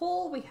really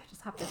told. We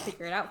just have to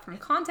figure it out from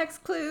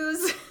context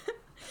clues.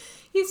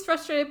 He's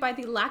frustrated by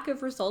the lack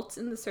of results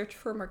in the search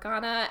for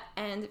Morgana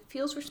and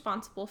feels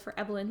responsible for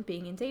Evelyn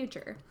being in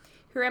danger.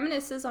 He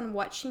reminisces on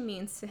what she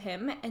means to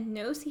him and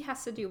knows he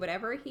has to do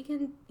whatever he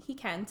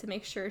can to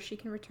make sure she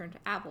can return to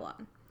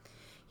Avalon.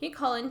 He and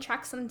Colin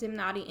track some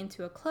Dimnati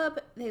into a club.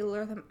 They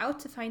lure them out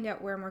to find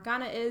out where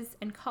Morgana is,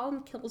 and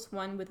Colin kills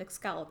one with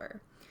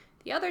Excalibur.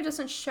 The other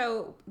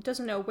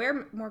doesn't know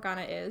where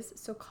Morgana is,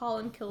 so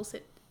Colin kills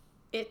it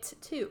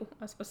too.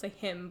 I was supposed to say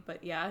him,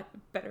 but yeah,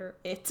 better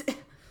it.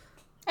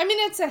 I mean,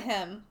 it's a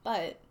him,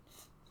 but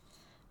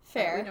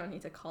fair. We don't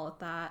need to call it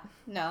that.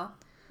 No.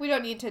 We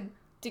don't need to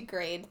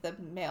degrade the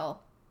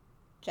male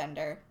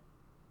gender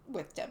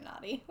with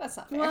Dimnati. That's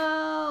not fair.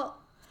 Well,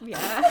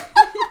 yeah.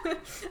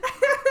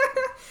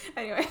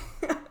 Anyway.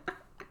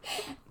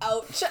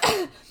 Ouch.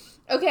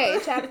 Okay,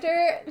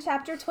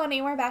 chapter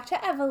 20, we're back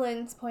to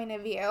Evelyn's point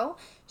of view.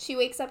 She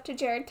wakes up to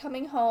Jared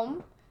coming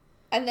home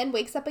and then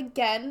wakes up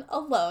again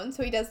alone,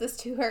 so he does this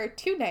to her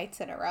 2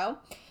 nights in a row.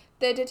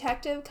 The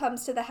detective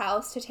comes to the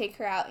house to take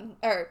her out,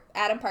 or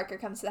Adam Parker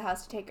comes to the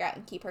house to take her out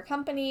and keep her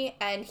company,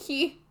 and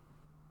he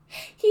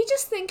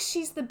just thinks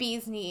she's the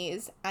bee's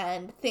knees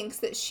and thinks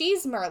that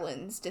she's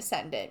Merlin's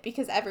descendant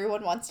because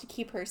everyone wants to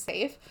keep her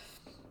safe.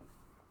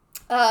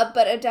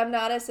 But a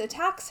Demnatus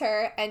attacks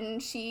her,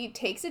 and she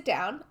takes it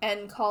down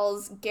and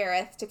calls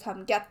Gareth to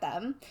come get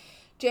them.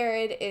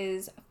 Jared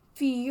is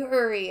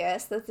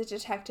furious that the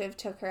detective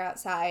took her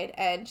outside,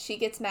 and she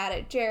gets mad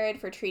at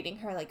Jared for treating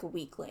her like a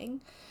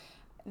weakling.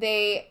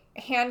 They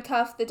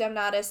handcuff the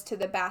Demnatus to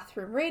the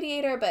bathroom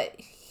radiator, but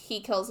he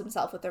kills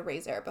himself with a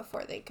razor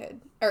before they could,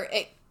 or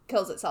it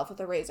kills itself with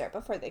a razor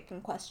before they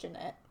can question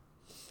it.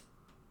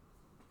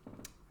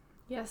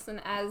 Yes,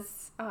 and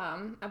as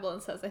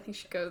Evelyn says, I think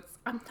she goes,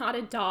 "I'm not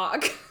a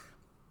dog."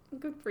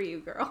 Good for you,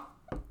 girl.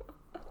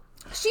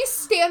 She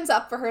stands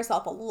up for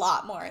herself a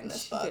lot more in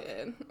this book.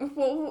 Did.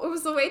 Well, it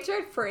was the way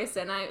Jared phrased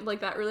it, and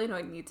that really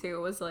annoyed me too.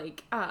 It was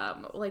like,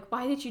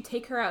 why did you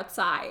take her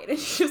outside? And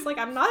she was like,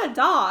 "I'm not a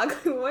dog.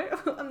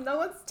 No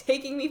one's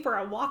taking me for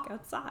a walk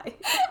outside.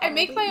 I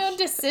make my own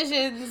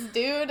decisions,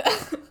 dude."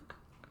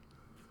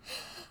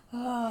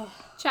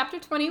 Chapter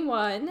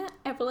 21,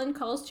 Evelyn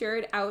calls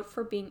Jared out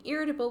for being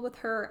irritable with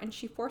her, and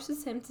she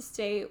forces him to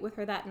stay with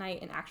her that night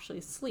and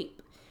actually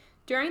sleep.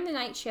 During the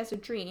night, she has a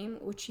dream,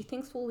 which she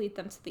thinks will lead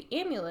them to the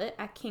amulet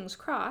at King's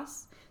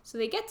Cross. So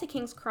they get to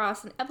King's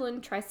Cross, and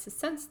Evelyn tries to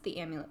sense the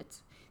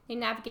amulet. They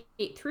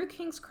navigate through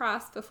King's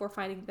Cross before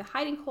finding the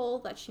hiding hole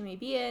that she may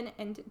be in,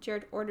 and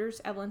Jared orders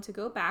Evelyn to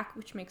go back,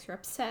 which makes her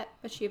upset,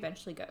 but she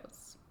eventually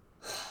goes.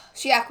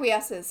 She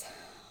acquiesces.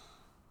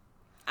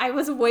 I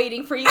was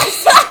waiting for you to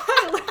say that.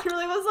 I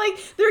literally was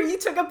like, there, you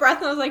took a breath,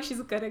 and I was like,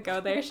 she's gonna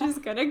go there. She's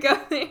gonna go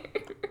there.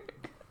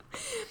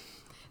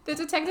 The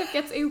detective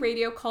gets a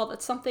radio call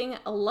that something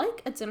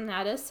like a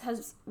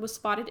Demnatus was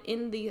spotted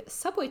in the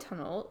subway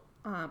tunnel,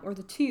 or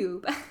the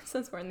tube,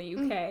 since we're in the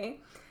UK.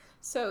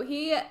 So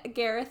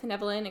Gareth, and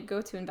Evelyn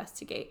go to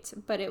investigate,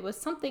 but it was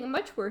something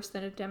much worse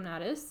than a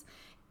Demnatus.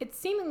 It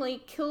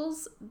seemingly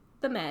kills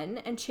the men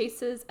and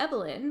chases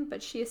Evelyn,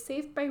 but she is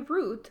saved by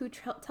Ruth, who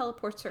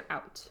teleports her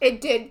out.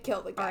 It did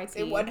kill the guys.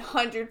 It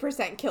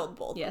 100% killed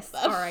both of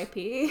them.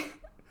 R.I.P.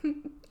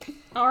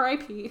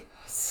 R.I.P.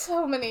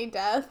 So many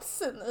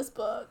deaths in this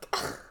book.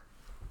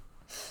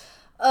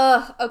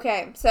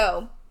 Okay,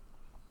 so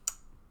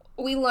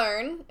we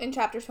learn in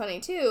chapter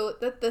 22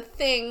 that the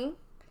Thing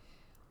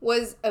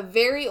was a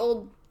very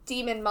old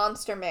demon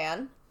monster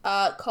man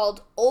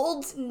called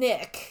Old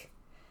Nick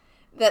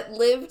that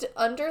lived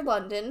under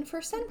London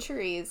for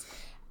centuries.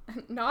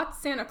 Not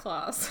Santa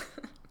Claus.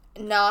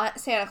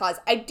 Not Santa Claus.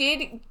 I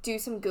did do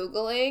some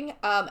Googling,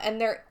 and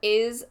there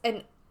is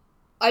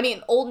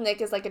Old Nick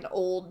is like an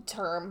old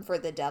term for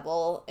the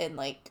devil in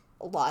like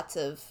lots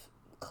of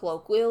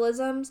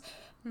colloquialisms,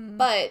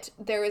 but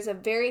there is a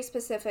very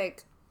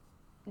specific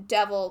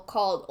devil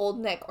called Old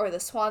Nick, or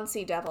the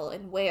Swansea Devil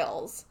in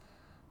Wales,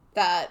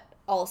 that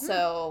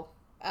also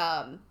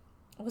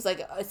was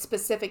like a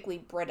specifically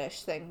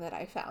British thing that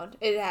I found.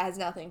 It has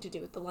nothing to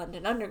do with the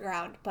London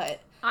Underground, but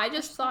I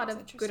just thought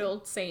of good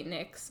old Saint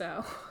Nick,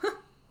 so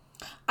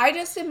I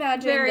just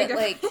imagine that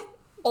like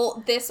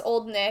this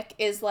Old Nick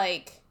is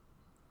like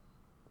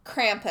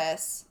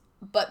Krampus,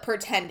 but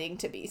pretending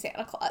to be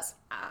Santa Claus.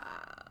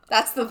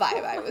 That's the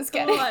vibe I was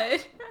getting.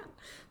 What?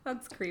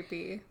 That's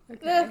creepy.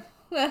 Okay.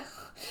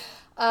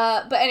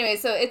 But anyway,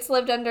 so it's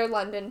lived under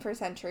London for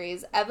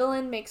centuries.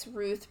 Evelyn makes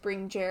Ruth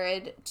bring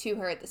Jared to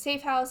her at the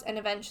safe house, and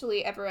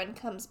eventually everyone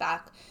comes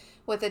back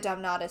with a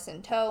Demnatus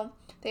in tow.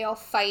 They all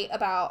fight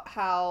about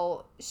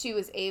how she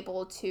was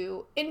able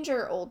to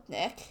injure old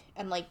Nick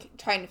and, like,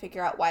 trying to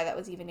figure out why that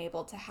was even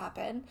able to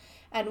happen.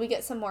 And we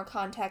get some more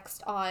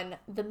context on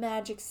the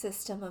magic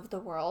system of the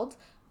world.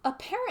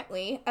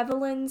 Apparently,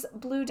 Evelyn's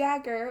blue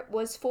dagger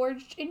was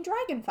forged in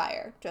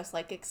dragonfire, just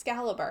like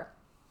Excalibur.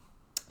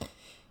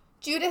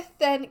 Judith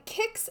then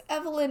kicks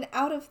Evelyn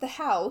out of the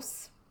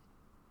house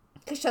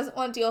because she doesn't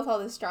want to deal with all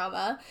this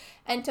drama.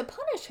 And to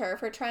punish her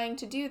for trying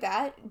to do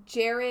that,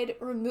 Jared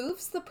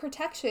removes the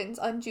protections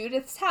on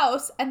Judith's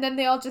house, and then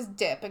they all just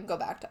dip and go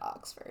back to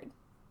Oxford.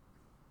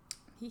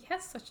 He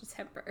has such a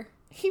temper.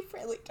 He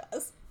really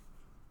does.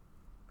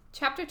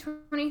 Chapter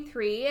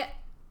 23,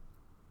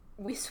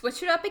 we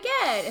switch it up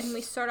again, and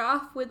we start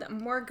off with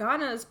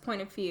Morgana's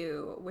point of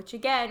view, which,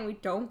 again, we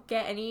don't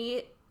get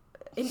any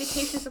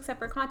indications except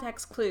for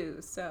context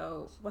clues,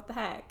 so what the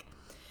heck.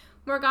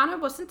 Morgana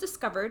wasn't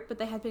discovered, but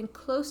they had been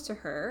close to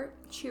her.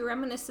 She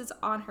reminisces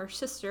on her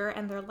sister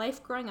and their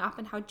life growing up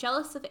and how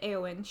jealous of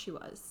Éowyn she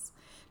was.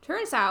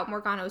 Turns out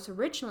Morgana was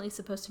originally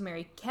supposed to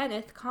marry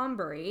Kenneth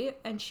Combury,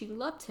 and she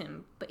loved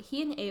him, but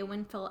he and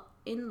Éowyn fell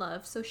in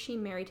love, so she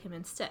married him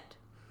instead.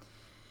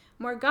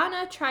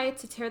 Morgana tried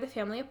to tear the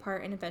family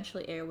apart, and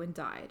eventually Éowyn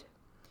died.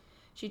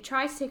 She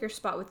tried to take her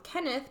spot with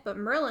Kenneth, but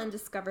Merlin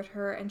discovered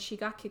her, and she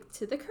got kicked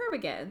to the curb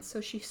again, so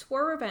she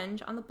swore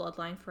revenge on the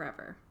bloodline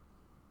forever.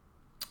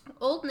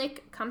 Old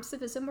Nick comes to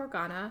visit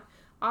Morgana,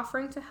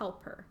 offering to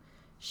help her.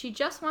 She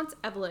just wants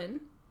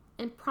Evelyn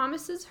and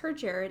promises her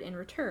Jared in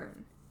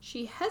return.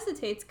 She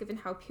hesitates given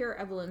how pure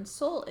Evelyn's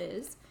soul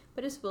is,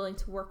 but is willing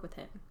to work with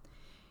him.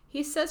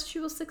 He says she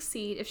will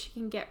succeed if she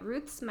can get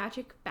Ruth's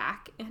magic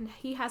back, and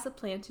he has a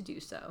plan to do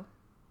so.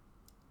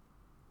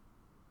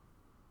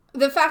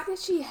 The fact that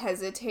she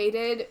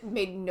hesitated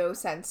made no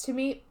sense to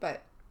me,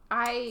 but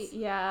I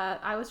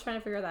was trying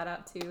to figure that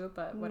out too,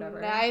 but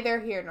whatever. Neither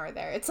here nor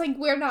there. It's like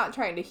we're not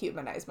trying to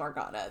humanize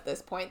Morgana at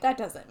this point. That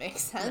doesn't make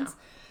sense.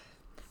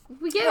 No.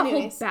 We get a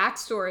whole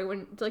backstory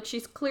when, like,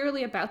 she's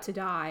clearly about to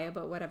die,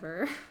 but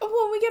whatever.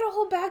 Well, we get a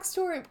whole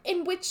backstory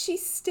in which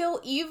she's still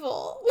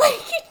evil.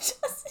 Like, it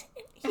doesn't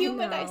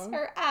humanize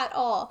her at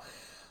all.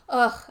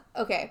 Ugh.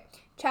 Okay.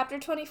 Chapter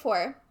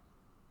 24.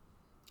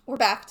 We're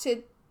back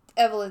to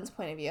Evelyn's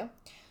point of view.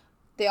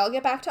 They all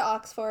get back to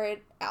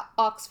Oxford,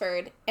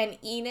 and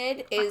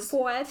Enid is...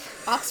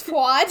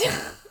 Oxford.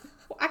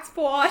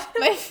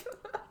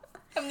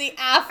 I'm the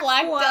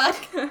Aflac duck.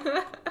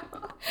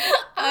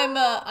 I'm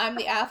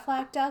the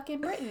Aflac duck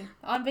in Britain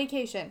on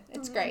vacation.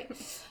 It's great.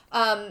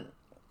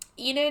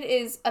 Enid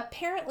is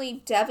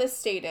apparently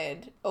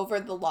devastated over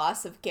the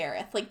loss of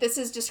Gareth. Like, this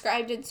is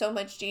described in so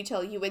much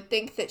detail. You would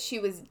think that she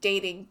was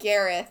dating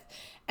Gareth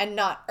and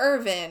not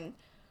Irvin.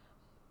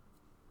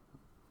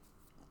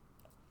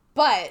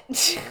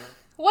 But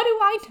what do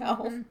I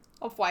know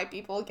of why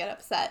people get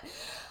upset?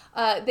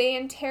 They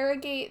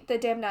interrogate the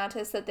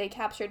Damnatus that they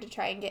captured to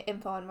try and get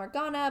info on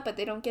Morgana, but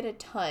they don't get a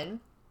ton.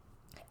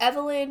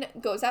 Evelyn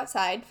goes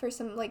outside for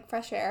some, like,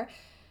 fresh air,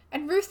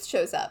 and Ruth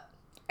shows up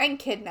and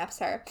kidnaps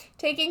her,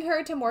 taking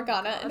her to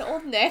Morgana and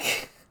Old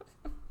Nick.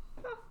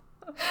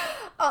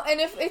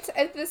 And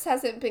if this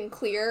hasn't been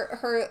clear,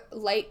 her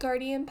light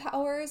guardian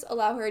powers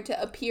allow her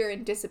to appear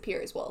and disappear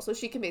as well, so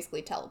she can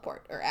basically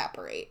teleport or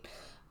apparate.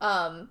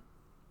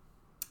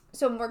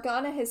 So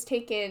Morgana has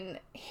taken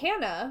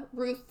Hannah,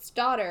 Ruth's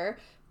daughter,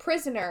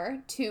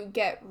 prisoner to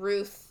get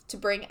Ruth to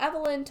bring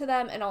Evelyn to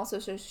them, and also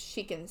so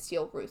she can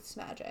steal Ruth's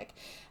magic.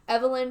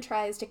 Evelyn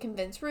tries to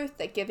convince Ruth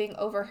that giving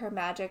over her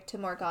magic to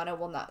Morgana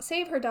will not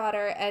save her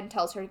daughter, and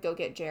tells her to go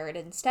get Jared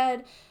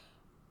instead,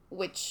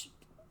 which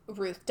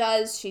Ruth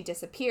does. She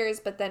disappears,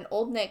 but then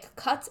Old Nick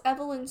cuts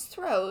Evelyn's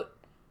throat,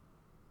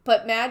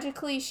 but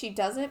magically she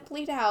doesn't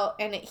bleed out,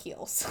 and it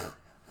heals.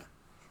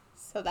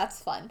 So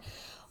that's fun.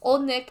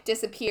 Old Nick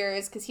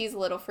disappears because he's a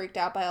little freaked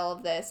out by all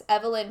of this.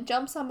 Evelyn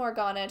jumps on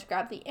Morgana to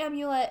grab the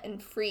amulet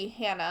and free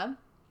Hannah.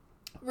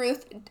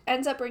 Ruth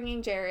ends up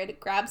bringing Jared,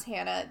 grabs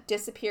Hannah,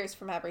 disappears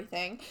from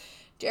everything.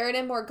 Jared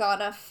and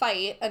Morgana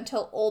fight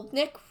until Old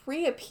Nick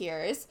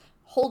reappears,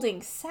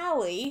 holding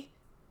Sally,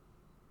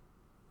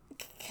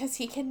 because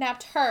he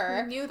kidnapped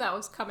her. I knew that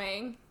was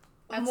coming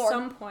at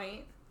some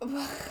point.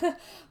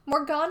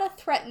 Morgana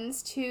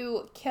threatens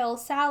to kill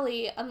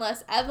Sally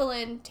unless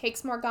Evelyn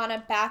takes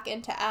Morgana back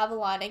into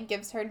Avalon and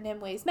gives her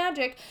Nimwe's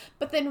magic,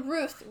 but then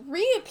Ruth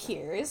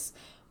reappears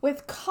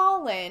with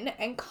Colin,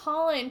 and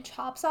Colin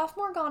chops off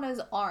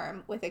Morgana's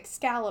arm with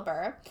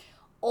Excalibur.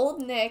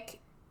 Old Nick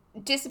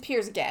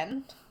disappears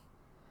again,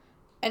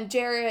 and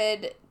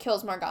Jared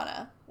kills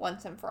Morgana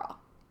once and for all.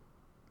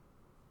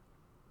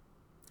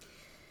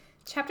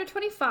 Chapter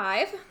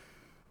 25.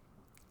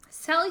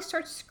 Sally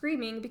starts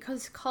screaming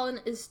because Colin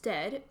is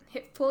dead,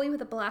 hit fully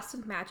with a blast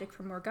of magic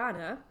from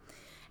Morgana.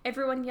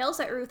 Everyone yells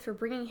at Ruth for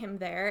bringing him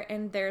there,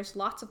 and there's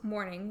lots of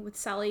mourning, with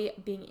Sally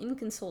being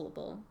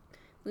inconsolable.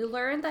 We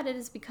learn that it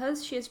is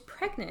because she is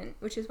pregnant,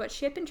 which is what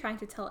she had been trying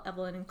to tell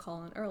Evelyn and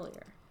Colin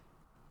earlier.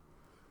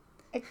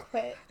 I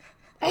quit.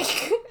 I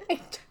just...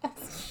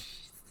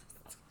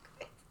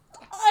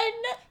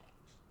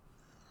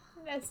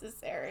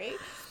 Unnecessary.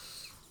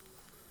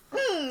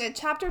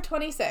 Chapter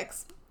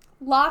 26.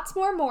 Lots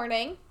more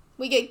mourning.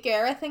 We get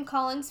Gareth and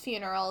Colin's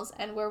funerals,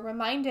 and we're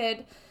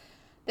reminded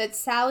that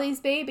Sally's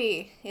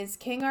baby is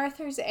King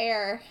Arthur's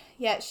heir,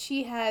 yet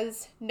she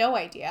has no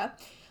idea.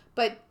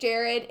 But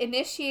Jared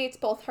initiates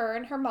both her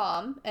and her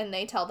mom, and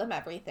they tell them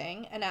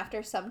everything. And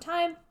after some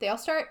time, they all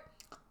start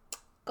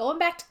going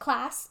back to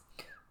class.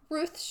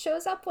 Ruth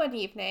shows up one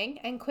evening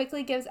and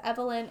quickly gives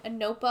Evelyn a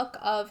notebook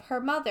of her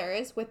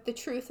mother's with the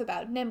truth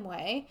about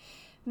Nimue.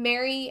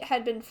 Mary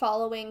had been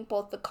following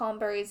both the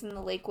Conburys and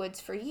the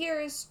Lakewoods for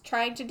years,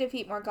 trying to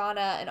defeat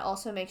Morgana and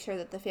also make sure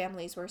that the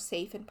families were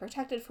safe and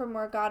protected from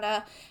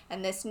Morgana.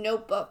 And this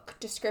notebook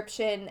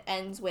description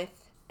ends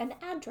with an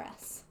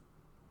address.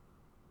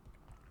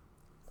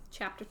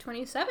 Chapter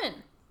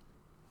 27.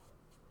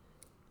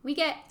 We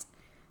get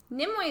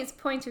Nimue's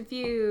point of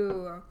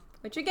view,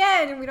 which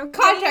again, we don't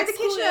get any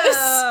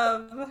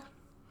indication of.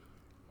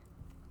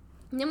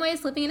 Nimue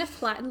is living in a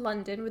flat in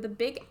London with a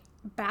big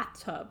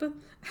bathtub.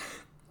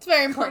 It's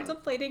very important.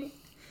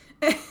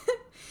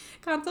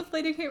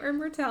 Contemplating her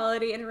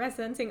immortality and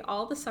resenting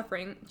all the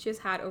suffering she has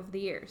had over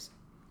the years.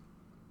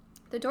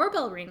 The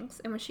doorbell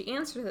rings, and when she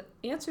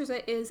answers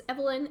it is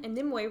Evelyn, and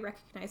Nimue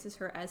recognizes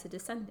her as a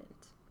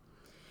descendant.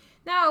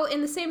 Now,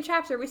 in the same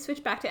chapter, we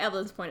switch back to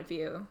Evelyn's point of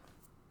view.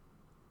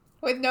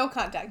 With no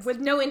context. With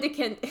no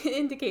indicators.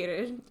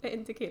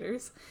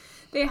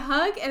 They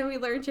hug, and we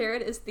learn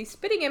Jared is the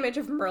spitting image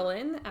of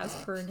Merlin, as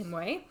per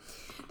Nimue.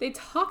 They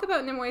talk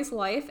about Nimue's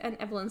life and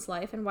Evelyn's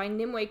life, and why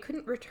Nimue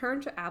couldn't return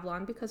to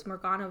Avalon because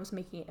Morgana was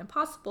making it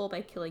impossible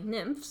by killing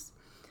nymphs.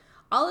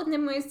 All of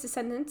Nimue's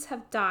descendants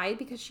have died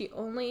because she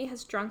only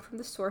has drunk from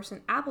the source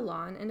in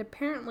Avalon, and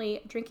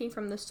apparently drinking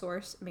from the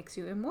source makes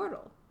you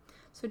immortal.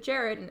 So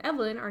Jared and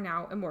Evelyn are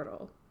now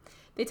immortal.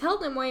 They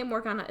tell Nimue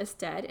Morgana is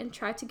dead and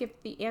try to give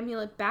the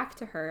amulet back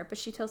to her, but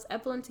she tells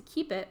Evelyn to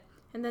keep it,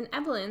 and then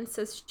Evelyn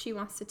says she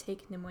wants to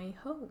take Nimue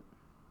home.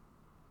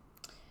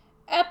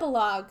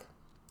 Epilogue.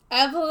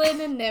 Evelyn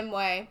and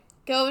Nimue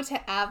go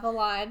to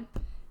Avalon.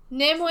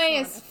 Nimue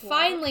is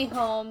finally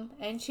home,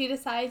 and she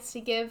decides to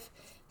give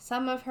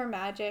some of her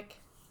magic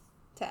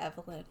to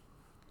Evelyn.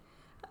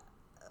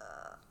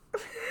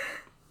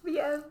 The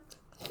end.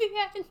 The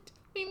end.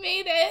 We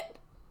made it.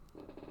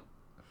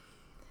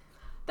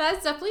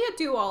 That's definitely a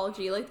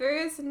duology. Like, there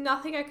is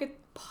nothing I could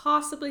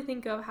possibly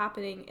think of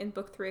happening in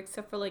book 3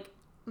 except for, like,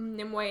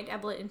 Nimue and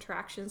Evelyn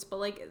interactions, but,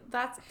 like,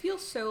 that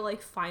feels so,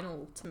 like,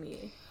 final to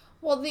me.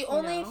 Well, the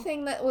only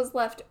thing that was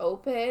left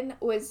open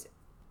was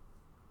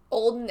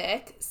old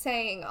Nick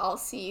saying, "I'll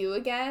see you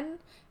again,"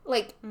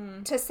 like,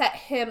 to set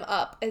him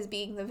up as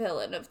being the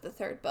villain of the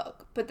third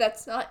book. But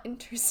that's not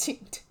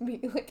interesting to me.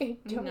 Like, I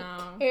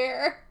don't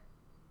care.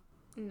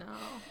 No.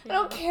 Yeah. I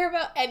don't care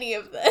about any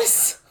of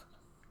this.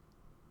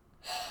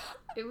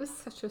 It was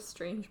such a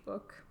strange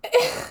book.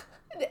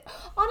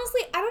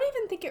 Honestly, I don't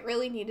even think it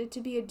really needed to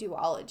be a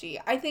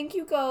duology. I think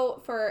you go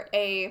for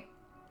a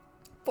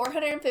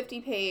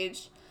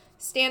 450-page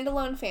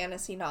standalone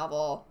fantasy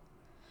novel.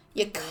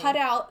 You cut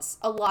out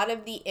a lot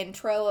of the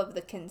intro of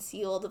the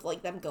concealed of,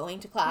 like, them going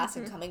to class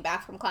and coming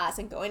back from class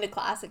and going to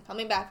class and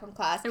coming back from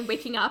class. And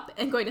waking up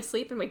and going to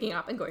sleep and waking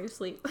up and going to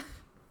sleep.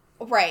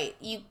 Right.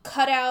 You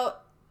cut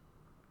out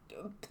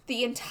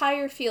the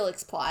entire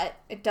Felix plot.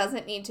 It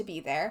doesn't need to be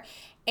there.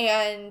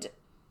 And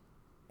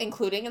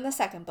including in the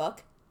second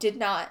book, did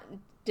not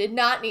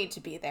need to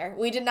be there.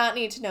 We did not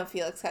need to know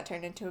Felix got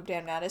turned into a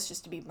Damnatus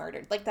just to be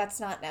murdered. Like, that's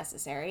not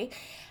necessary.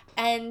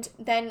 And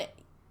then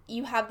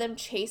you have them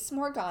chase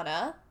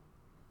Morgana,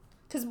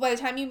 because by the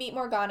time you meet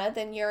Morgana,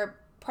 then you're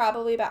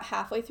probably about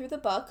halfway through the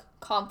book.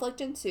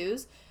 Conflict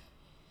ensues.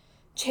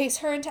 Chase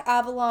her into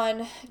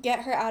Avalon,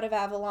 get her out of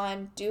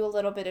Avalon, do a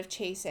little bit of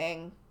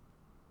chasing,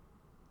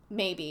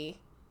 maybe,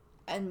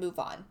 and move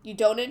on. You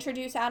don't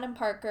introduce Adam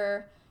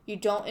Parker. You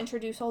don't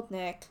introduce old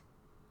Nick.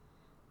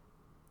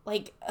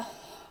 Like,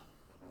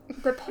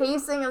 the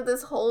pacing of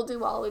this whole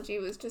duology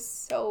was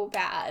just so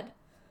bad.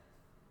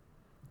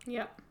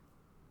 Yep.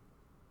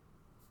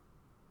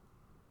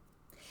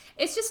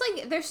 It's just,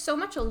 like, there's so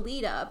much a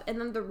lead up, and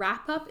then the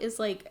wrap up is,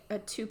 like,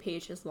 2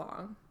 pages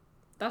long.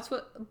 That's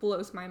what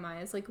blows my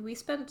mind. It's like, we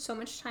spent so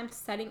much time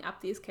setting up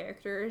these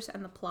characters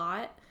and the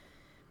plot,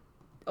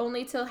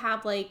 only to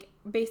have, like,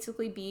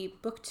 basically be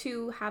book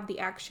 2, have the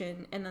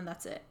action, and then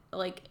that's it.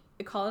 Like,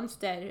 Colin's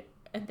dead,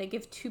 and they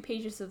give 2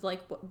 pages of,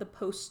 like, the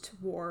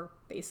post-war,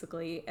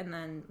 basically, and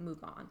then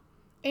move on.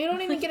 And you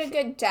don't even get a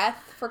good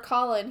death for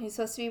Colin, who's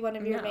supposed to be one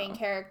of your main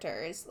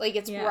characters. Like,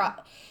 it's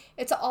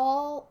it's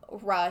all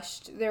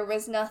rushed. There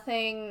was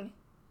nothing...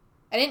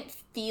 I didn't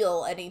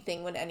feel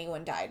anything when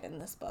anyone died in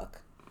this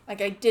book.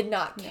 Like, I did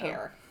not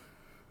care.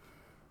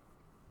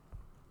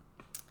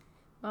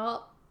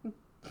 Well,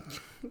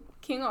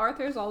 King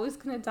Arthur's always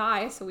gonna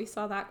die, so we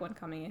saw that one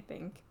coming, I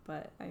think.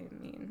 But, I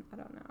mean, I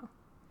don't know.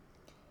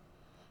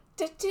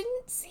 That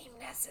didn't seem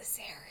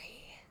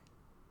necessary.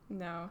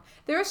 No.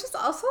 There was just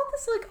also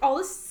this, like, all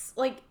this,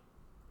 like,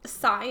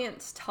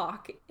 science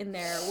talk in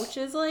there, which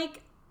is,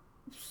 like,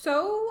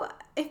 so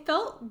it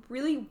felt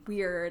really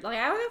weird. Like,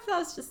 I don't know if that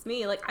was just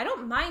me. Like, I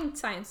don't mind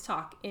science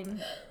talk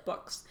in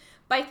books,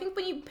 but I think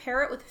when you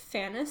pair it with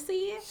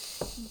fantasy,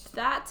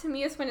 that to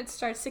me is when it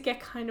starts to get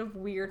kind of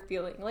weird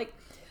feeling. Like,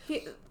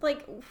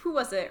 who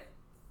was it?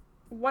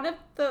 One of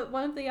the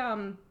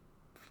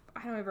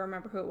I don't even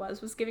remember who it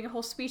was giving a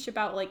whole speech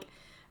about like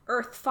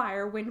earth,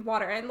 fire, wind,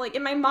 water, and like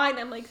in my mind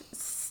I'm like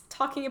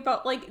talking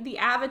about like the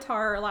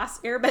Avatar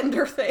Last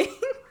Airbender thing.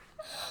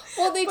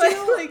 Well, they But,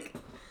 do like,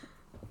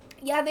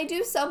 yeah, they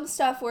do some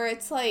stuff where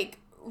it's like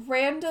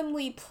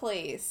randomly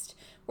placed,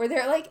 where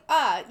they're like,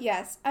 ah,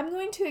 yes, I'm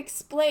going to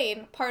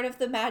explain part of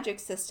the magic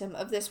system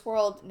of this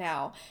world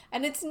now,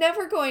 and it's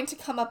never going to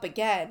come up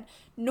again,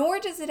 nor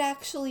does it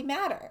actually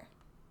matter.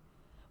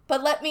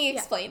 But let me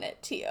explain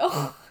it to you.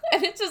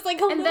 And it's just like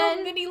a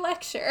little mini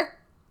lecture.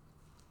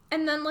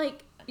 And then,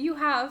 like, you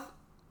have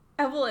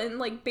Evelyn,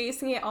 like,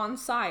 basing it on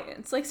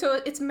science. Like,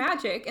 so it's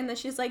magic, and then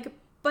she's like,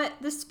 but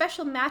the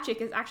special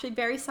magic is actually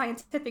very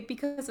scientific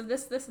because of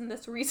this, and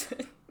this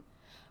reason.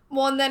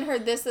 Well, and then her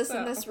and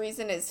this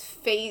reason is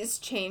phase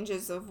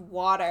changes of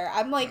water.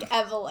 I'm like,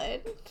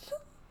 Evelyn.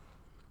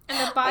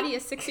 And the body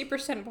is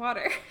 60%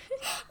 water.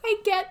 I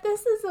get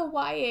this is a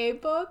YA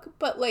book,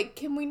 but, like,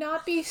 can we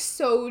not be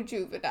so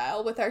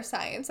juvenile with our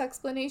science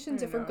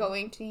explanations if we're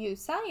going to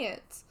use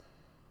science?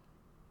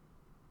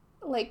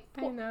 Like,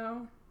 I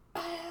know.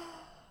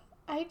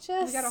 I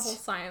just... We got a whole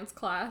science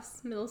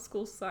class, middle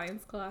school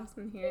science class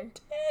in here.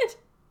 Did.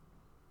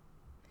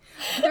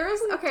 There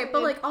was, okay,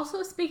 but, like,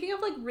 also, speaking of,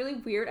 like, really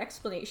weird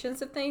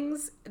explanations of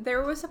things,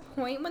 there was a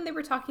point when they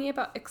were talking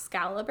about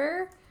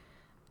Excalibur,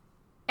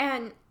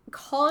 and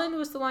Colin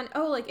was the one,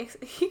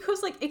 he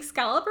goes, like,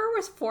 Excalibur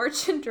was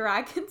forged in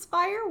dragon's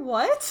fire?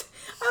 What?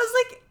 I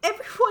was like,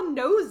 everyone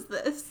knows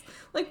this.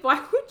 Like,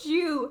 why would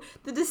you,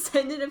 the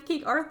descendant of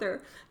King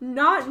Arthur,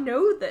 not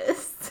know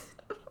this?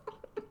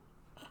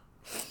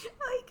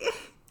 Like,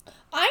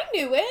 I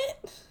knew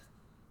it.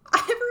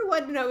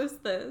 Everyone knows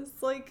this.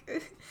 Like,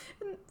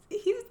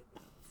 he's,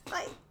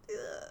 like,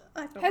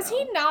 I don't know. Has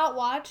he not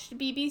watched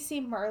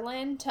BBC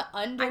Merlin to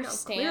understand?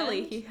 I know,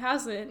 clearly he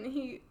hasn't.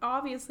 He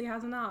obviously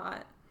has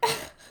not.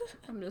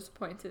 I'm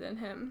disappointed in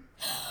him.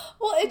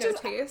 Well,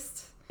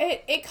 Taste.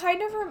 It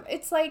kind of,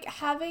 it's like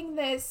having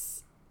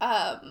this,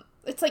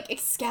 it's like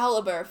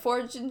Excalibur,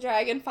 forged in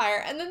dragon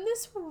fire, and then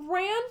this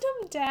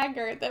random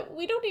dagger that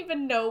we don't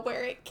even know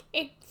where it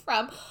came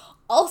from.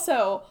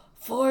 Also,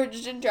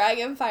 forged in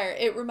dragon fire.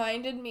 It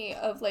reminded me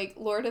of, like,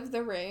 Lord of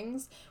the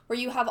Rings, where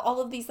you have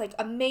all of these, like,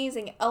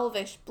 amazing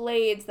elvish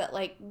blades that,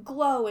 like,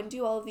 glow and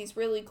do all of these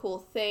really cool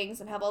things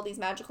and have all these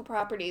magical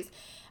properties.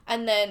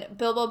 And then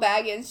Bilbo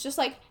Baggins just,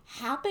 like,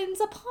 happens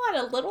upon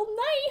a little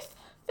knife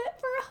fit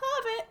for a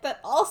hobbit that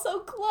also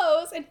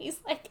glows, and he's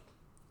like,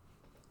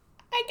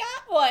 I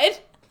got one.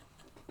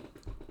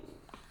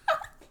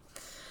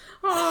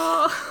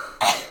 Oh.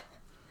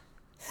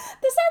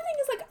 The sad thing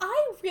is, like,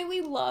 I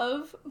really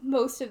love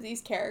most of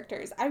these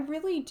characters. I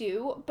really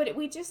do, but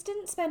we just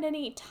didn't spend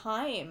any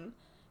time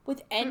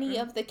with any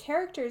of the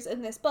characters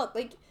in this book.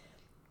 Like,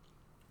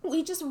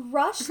 we just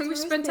rushed through We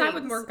spent time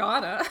with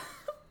Morgana.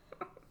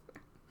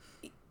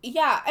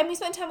 Yeah, and we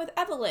spent time with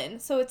Evelyn.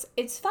 So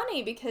it's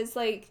funny because,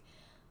 like,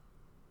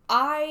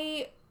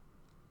 I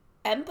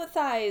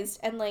empathized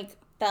and, like,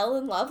 fell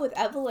in love with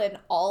Evelyn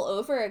all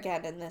over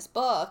again in this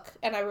book,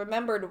 and I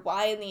remembered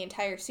why in the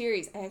entire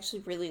series I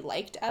actually really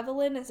liked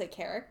Evelyn as a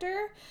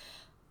character,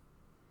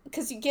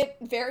 because you get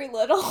very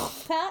little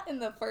of that in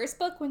the first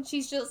book when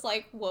she's just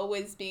like, woe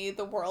is me,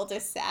 the world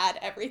is sad,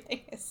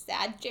 everything is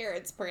sad,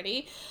 Jared's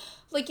pretty.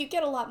 Like, you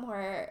get a lot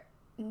more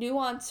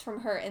nuance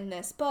from her in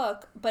this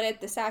book, but at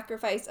the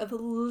sacrifice of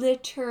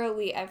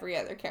literally every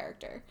other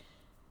character.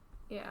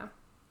 Yeah.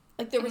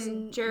 Like, there was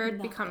Jared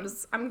nothing.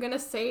 becomes, I'm gonna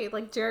say,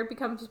 like, Jared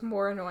becomes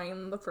more annoying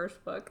in the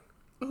first book.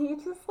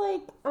 He's just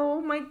like, oh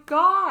my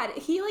god.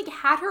 He, like,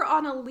 had her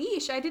on a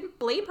leash. I didn't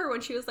blame her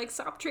when she was like,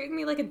 stop treating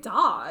me like a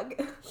dog.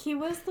 He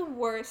was the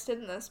worst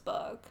in this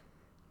book.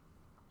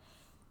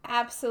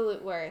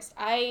 Absolute worst.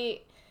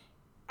 I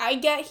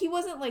get he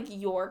wasn't, like,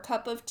 your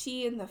cup of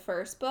tea in the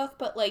first book,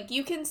 but, like,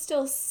 you can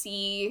still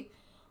see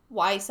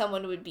why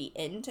someone would be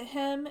into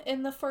him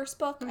in the first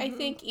book, I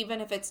think,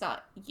 even if it's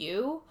not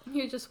you.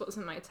 He just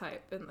wasn't my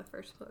type in the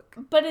first book.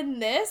 But in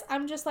this,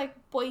 I'm just like,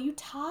 boy, you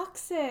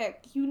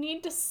toxic. You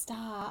need to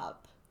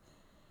stop.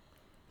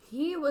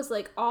 He was,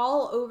 like,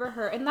 all over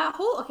her. And the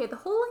whole, like,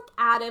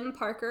 Adam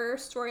Parker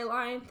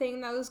storyline thing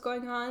that was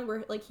going on,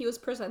 where, like, he was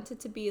presented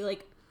to be,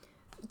 like,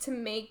 to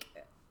make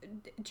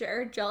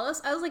Jared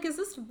jealous. I was like, is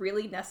this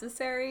really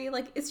necessary?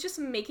 Like, it's just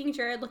making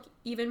Jared look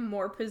even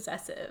more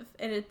possessive.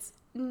 And it's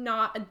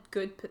not a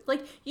good,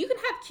 like, you can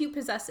have cute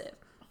possessive.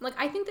 Like,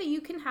 I think that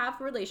you can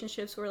have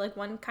relationships where, like,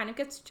 one kind of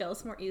gets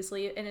jealous more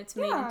easily and it's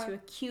made into a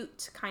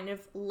cute kind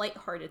of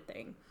lighthearted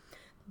thing.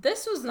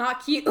 This was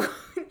not cute.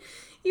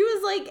 He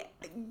was, like,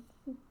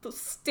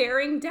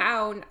 staring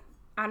down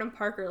Adam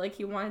Parker like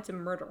he wanted to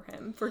murder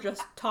him for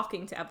just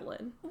talking to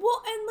Evelyn.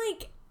 Well, and,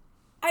 like,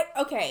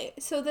 okay,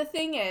 so the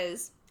thing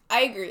is,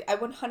 I agree. I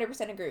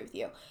 100% agree with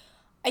you.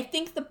 I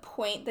think the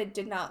point that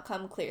did not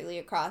come clearly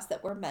across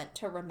that we're meant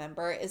to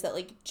remember is that,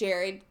 like,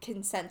 Jared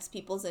can sense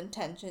people's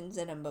intentions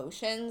and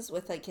emotions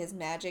with, like, his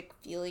magic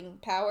feeling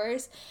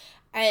powers.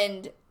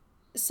 And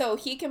so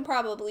he can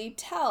probably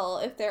tell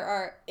if there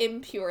are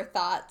impure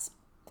thoughts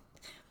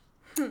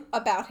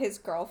about his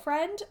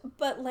girlfriend.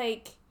 But,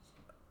 like,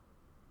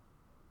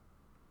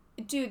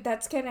 dude,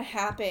 that's gonna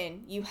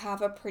happen. You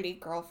have a pretty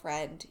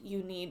girlfriend.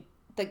 You need...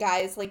 The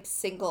guy's, like,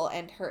 single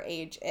and her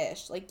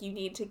age-ish. Like, you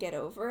need to get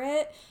over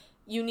it.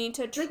 You need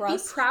to trust... Like,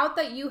 be proud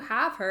that you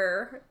have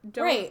her.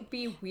 Don't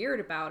be weird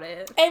about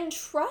it. And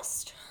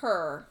trust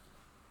her.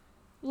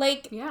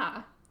 Like,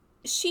 yeah.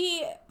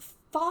 She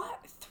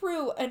fought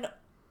through an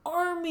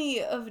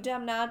army of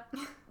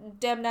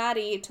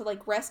Damnati to,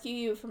 like, rescue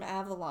you from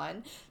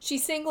Avalon. She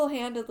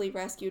single-handedly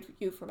rescued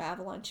you from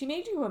Avalon. She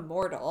made you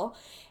immortal.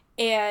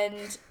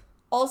 And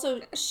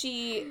also,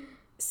 she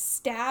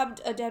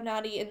stabbed a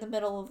Damnati in the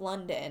middle of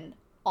London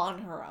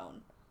on her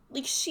own.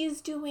 Like,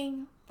 she's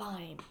doing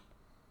fine.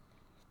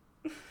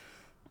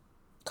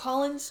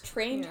 Collins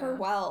trained her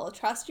well.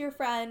 Trust your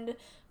friend,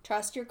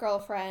 trust your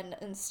girlfriend,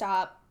 and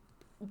stop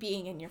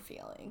being in your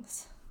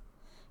feelings.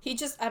 He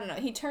just, I don't know,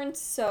 he turned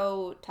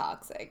so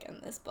toxic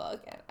in this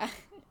book, and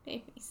it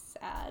made me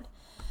sad.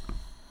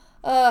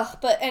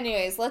 But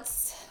anyways,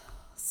 let's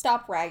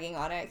stop ragging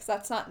on it, because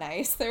that's not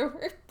nice. There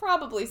were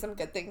probably some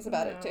good things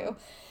about it, too.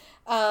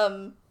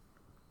 I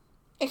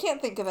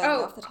can't think of any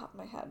off the top of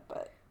my head,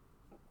 but...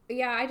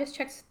 Yeah, I just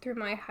checked through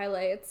my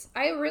highlights.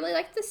 I really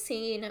liked the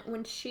scene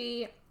when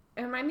she...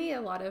 It reminded me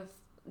a lot of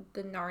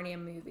the Narnia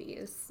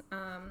movies,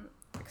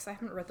 because I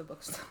haven't read the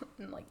books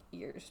in, like,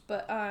 years,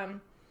 but,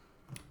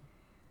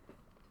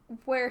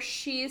 where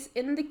she's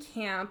in the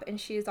camp, and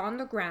she's on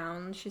the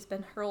ground, she's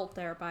been hurled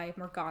there by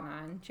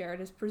Morgana, and Jared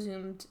is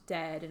presumed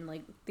dead, and,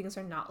 like, things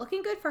are not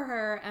looking good for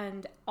her,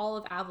 and all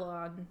of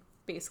Avalon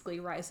basically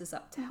rises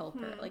up to help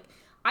her. Like,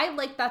 I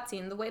liked that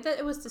scene. The way that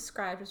it was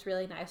described was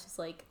really nice. It's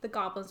like the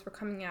goblins were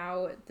coming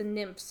out, the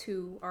nymphs,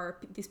 who are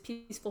these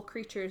peaceful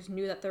creatures,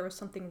 knew that there was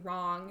something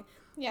wrong,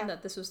 and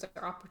that this was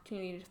their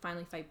opportunity to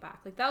finally fight back.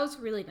 Like, that was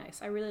really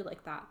nice. I really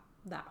liked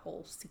that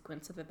whole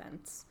sequence of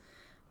events.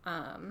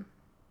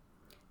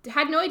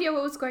 Had no idea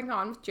what was going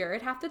on with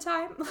Jared half the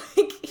time.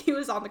 Like, he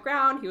was on the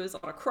ground, he was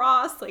on a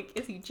cross. Like,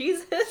 is he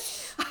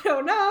Jesus? I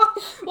don't know.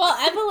 Well,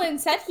 Evelyn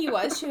said he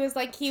was. She was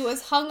like, he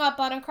was hung up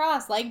on a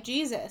cross like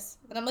Jesus.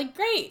 And I'm like,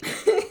 great.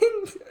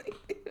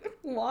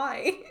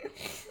 Why?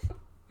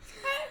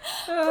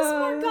 Because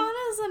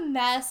Morgana's a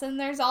mess, and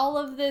there's all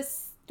of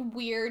this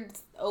weird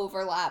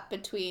overlap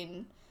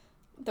between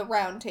the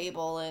Round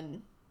Table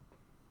and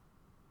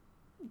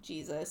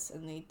Jesus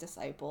and the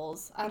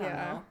disciples. I don't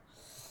know.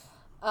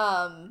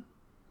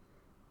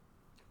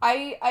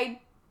 I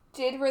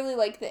did really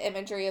like the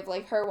imagery of,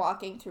 like, her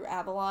walking through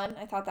Avalon.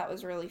 I thought that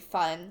was really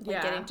fun,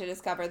 like, getting to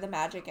discover the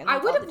magic and, like,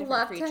 I would all the have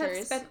loved creatures. to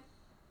have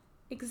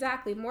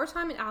spent more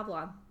time in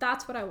Avalon.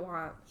 That's what I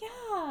want.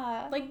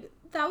 Yeah. Like,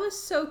 that was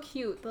so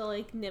cute, the,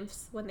 like,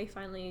 nymphs, when they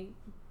finally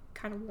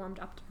kind of warmed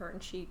up to her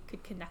and she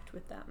could connect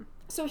with them.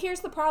 So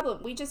here's the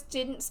problem. We just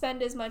didn't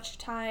spend as much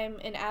time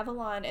in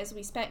Avalon as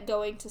we spent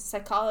going to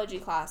psychology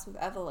class with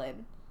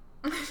Evelyn.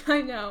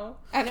 I know.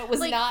 And it was,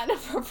 like, not an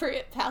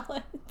appropriate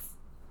balance.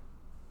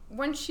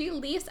 When she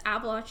leaves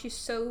Avalon, she's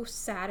so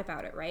sad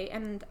about it, right?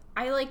 And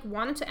I, like,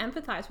 wanted to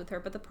empathize with her,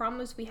 but the problem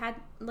was we had,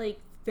 like,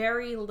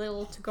 very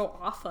little to go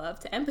off of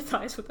to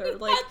empathize with her.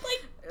 Like,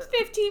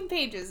 15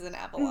 pages in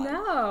Avalon.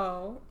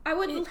 No. I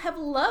would have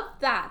loved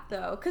that,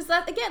 though. Because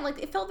that, again,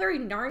 like, it felt very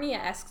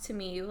Narnia-esque to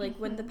me. Like,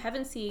 when the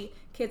Pevensey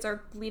kids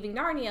are leaving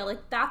Narnia,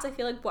 like, that's, I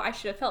feel like, what I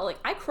should have felt. Like,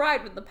 I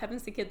cried when the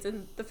Pevensey kids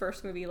in the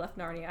first movie left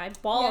Narnia. I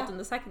bawled in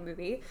the second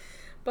movie.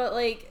 But,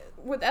 like,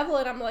 with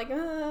Evelyn, I'm like,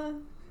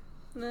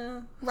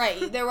 no.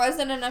 Right. There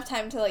wasn't enough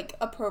time to, like,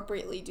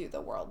 appropriately do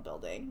the world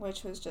building,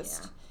 which was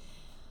just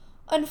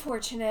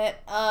unfortunate.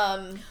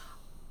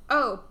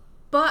 Oh,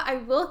 but I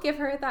will give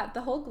her that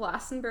the whole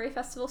Glastonbury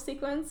Festival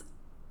sequence,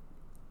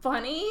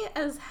 funny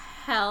as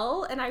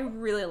hell, and I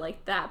really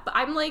liked that. But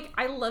I'm like,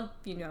 I love,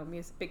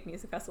 big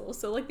music festivals,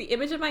 so, like, the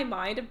image in my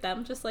mind of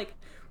them just, like,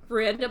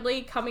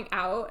 randomly coming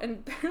out,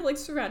 and they're, like,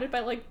 surrounded by,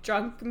 like,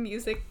 drunk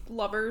music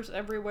lovers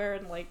everywhere,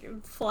 and,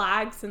 like,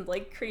 flags and,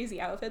 like, crazy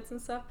outfits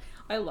and stuff.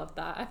 I love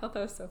that. I thought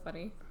that was so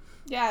funny.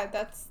 Yeah,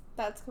 that's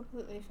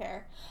completely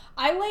fair.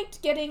 I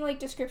liked getting, like,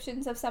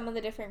 descriptions of some of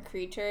the different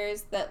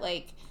creatures that,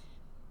 like,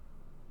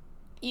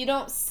 you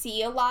don't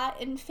see a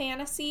lot in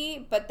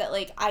fantasy, but that,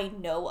 like, I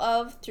know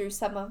of through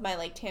some of my,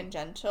 like,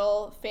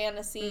 tangential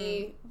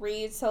fantasy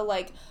reads. So,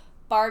 like,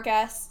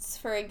 Barghests,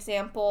 for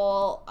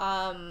example,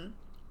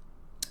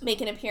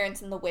 make an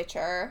appearance in The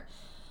Witcher.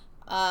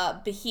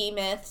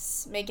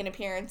 Behemoths make an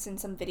appearance in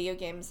some video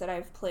games that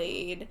I've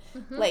played.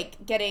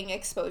 Like, getting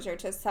exposure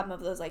to some of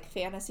those, like,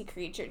 fantasy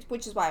creatures,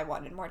 which is why I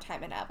wanted more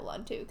time in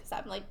Avalon, too, because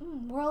I'm like,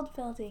 world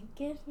building,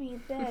 give me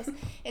this.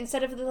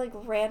 Instead of the, like,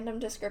 random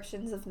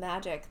descriptions of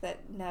magic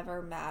that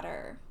never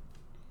matter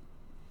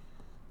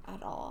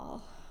at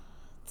all.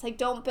 It's like,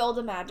 don't build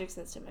a magic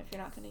system if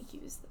you're not going to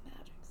use the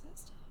magic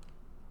system.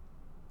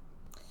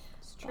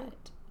 It's true.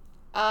 But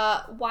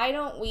Why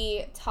don't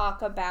we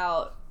talk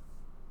about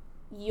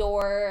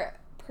your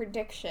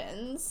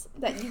predictions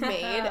that you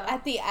made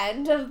at the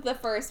end of the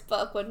first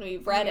book when we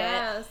read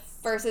it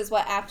versus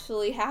what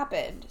actually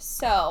happened.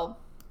 So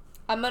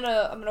I'm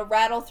gonna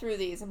rattle through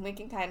these and we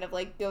can kind of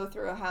like go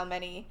through how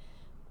many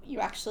you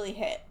actually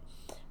hit.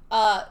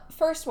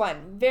 First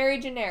one, very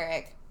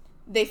generic.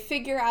 They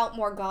figure out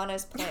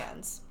Morgana's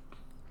plans.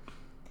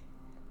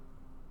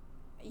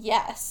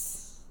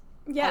 Yes.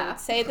 Yeah. I would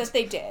say that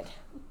they did.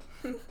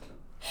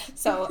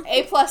 So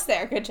A+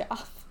 there, good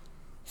job.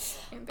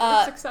 And they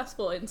were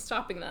successful in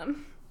stopping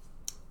them.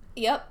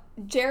 Yep.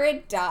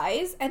 Jared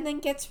dies and then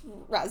gets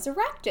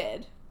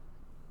resurrected.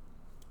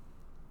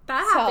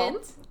 That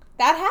happened.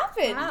 That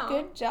happened. Wow.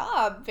 Good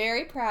job.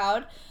 Very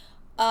proud.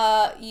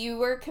 You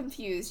were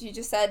confused. You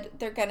just said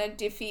they're gonna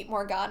defeat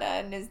Morgana,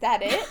 and is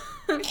that it?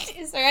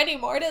 Is there any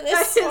more to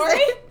this story?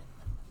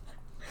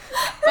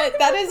 But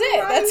that is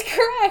it. Right. That's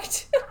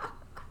correct.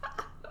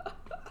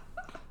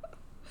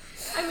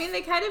 I mean,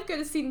 they kind of go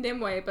to see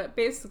Nimue, but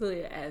basically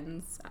it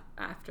ends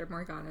after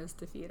Morgana is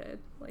defeated.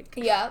 Like.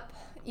 Yep.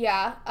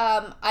 Yeah.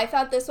 I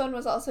thought this one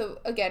was also,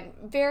 again,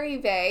 very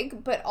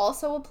vague, but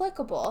also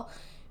applicable.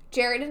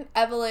 Jared and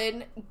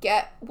Evelyn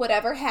get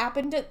whatever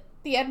happened at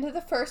the end of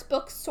the first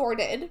book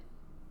sorted.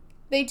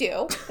 They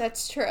do.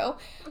 That's true.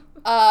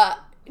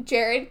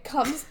 Jared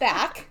comes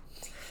back.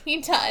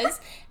 He does.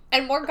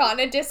 And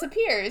Morgana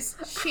disappears.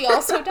 She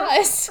also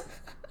does.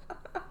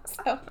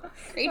 So,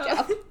 great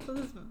job. This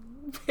is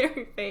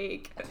very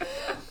vague.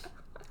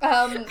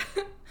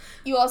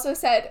 You also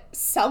said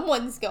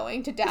someone's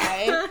going to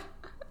die.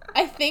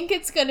 I think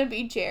it's going to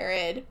be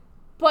Jared.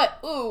 But,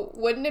 ooh,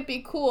 wouldn't it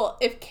be cool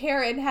if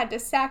Karen had to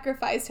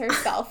sacrifice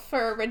herself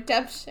for a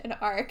redemption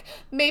arc?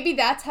 Maybe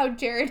that's how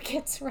Jared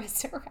gets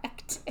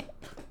resurrected.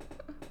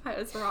 I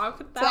was wrong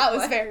with that. So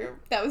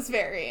that was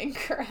very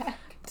incorrect.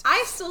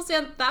 I still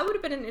stand. That would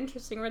have been an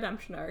interesting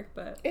redemption arc,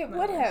 but it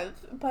would have.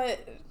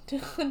 But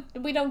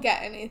we don't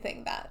get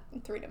anything that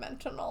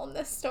 3-dimensional in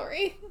this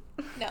story.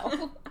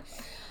 No.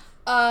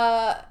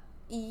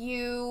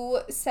 You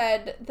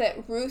said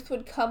that Ruth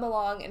would come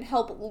along and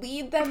help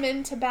lead them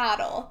into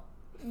battle.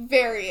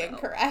 Very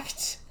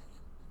incorrect.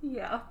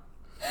 Yeah.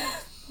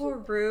 Poor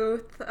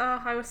Ruth.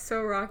 I was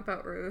so wrong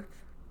about Ruth.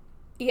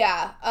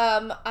 Yeah.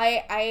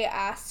 I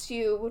asked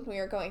you when we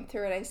were going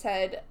through it, I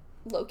said,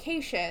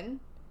 location.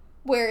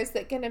 Where is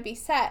it going to be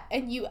set?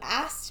 And you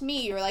asked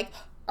me, you were like,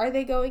 are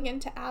they going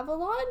into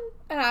Avalon?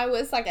 And I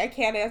was like, I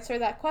can't answer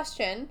that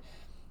question.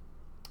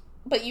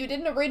 But you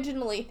didn't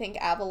originally think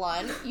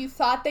Avalon. You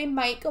thought they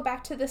might go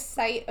back to the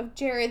site of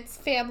Jared's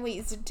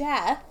family's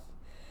death.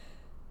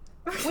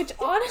 Which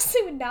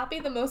honestly would not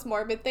be the most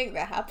morbid thing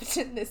that happened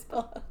in this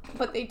book.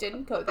 But they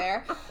didn't go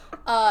there.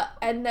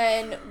 And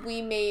then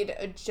we made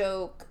a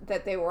joke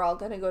that they were all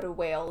going to go to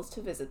Wales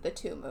to visit the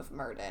tomb of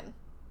Myrddin.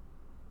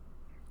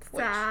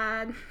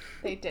 Sad.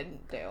 They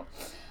didn't do.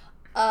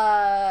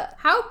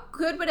 How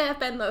good would it have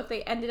been, though, if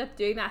they ended up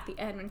doing that at the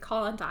end when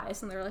Colin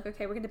dies and they're like,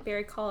 okay, we're going to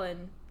bury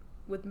Colin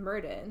with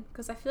Myrddin?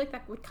 Because I feel like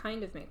that would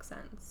kind of make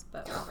sense.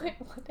 But it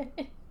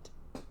wouldn't.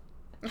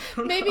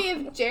 Maybe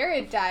if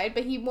Jared died,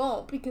 but he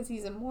won't because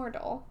he's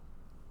immortal.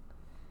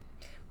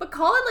 But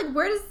Colin, like,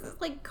 where does,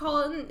 like,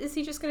 Colin, is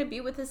he just going to be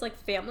with his, like,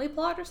 family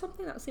plot or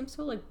something? That seems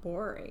so, like,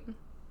 boring.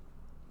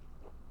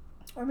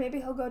 Or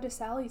maybe he'll go to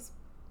Sally's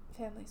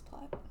family's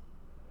plot.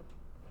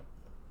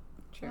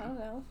 True. I don't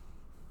know.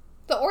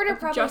 The Order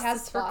probably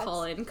has for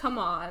Colin. Come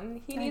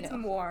on. He needs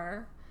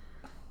more.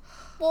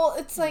 Well,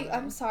 it's like,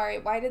 I'm sorry,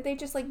 why did they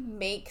just, like,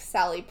 make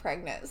Sally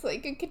pregnant so they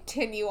could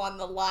continue on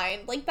the line?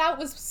 Like, that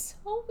was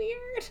so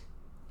weird.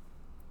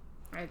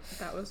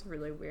 That was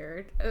really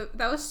weird.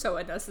 That was so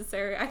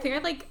unnecessary. I think I,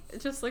 like,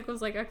 just, like,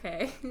 was like,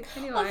 okay.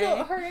 Anyway.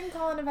 Also, her and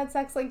Colin have had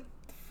sex, like,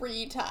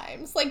 3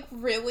 times. Like,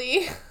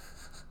 really?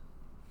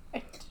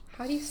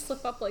 How do you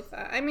slip up like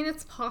that? I mean,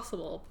 it's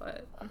possible,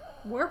 but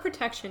wear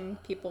protection,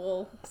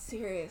 people.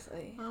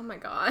 Seriously. Oh my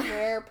god.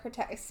 Wear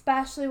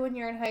especially when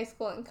you're in high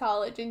school and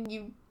college and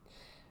you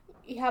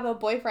have a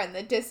boyfriend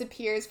that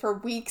disappears for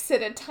weeks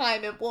at a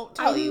time and won't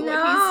tell you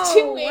what he's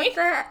doing.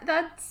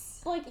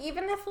 That's, like,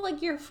 even if,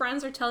 like, your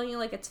friends are telling you,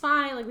 like, it's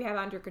fine, like, we have it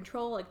under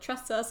control, like,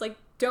 trust us, like,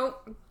 don't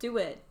do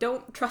it.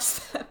 Don't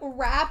trust them.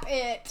 Wrap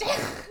it.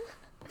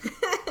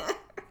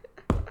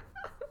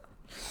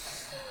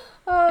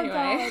 Oh,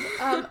 anyway.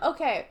 God.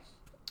 Okay.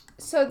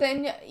 So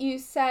then you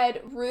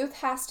said Ruth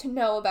has to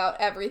know about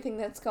everything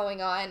that's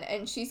going on,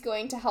 and she's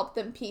going to help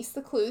them piece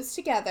the clues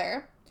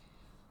together.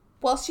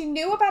 Well, she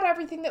knew about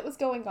everything that was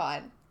going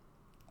on.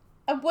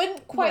 I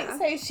wouldn't quite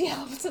say she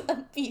helped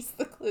them piece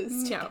the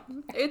clues together.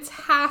 No, it's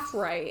half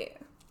right.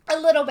 A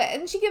little bit.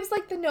 And she gives,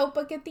 like, the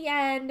notebook at the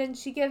end, and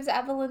she gives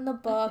Evelyn the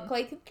book,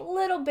 like,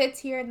 little bits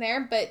here and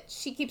there, but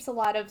she keeps a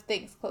lot of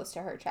things close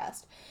to her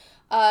chest.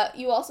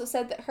 You also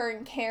said that her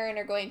and Karen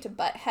are going to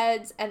butt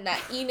heads and that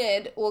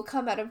Enid will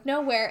come out of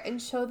nowhere and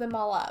show them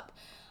all up.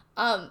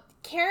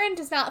 Karen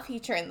does not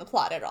feature in the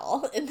plot at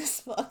all in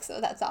this book,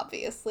 so that's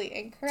obviously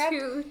incorrect.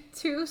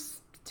 Two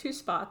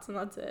spots and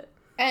that's it.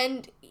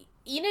 And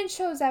Enid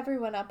shows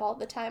everyone up all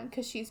the time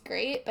because she's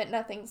great, but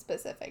nothing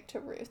specific to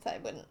Ruth, I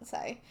wouldn't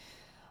say.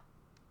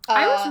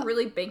 I was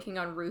really banking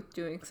on Ruth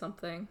doing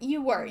something.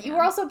 You were. Yeah. You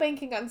were also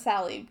banking on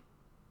Sally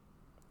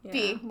Yeah.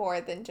 being more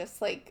than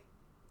just, like,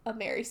 a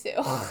Mary Sue.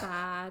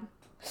 Sad.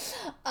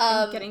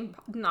 And getting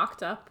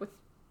knocked up with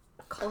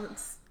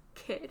Colin's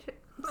kid.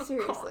 Oh,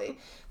 seriously. God.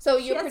 So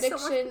She your had prediction,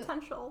 so much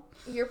potential.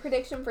 your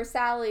prediction for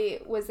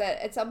Sally was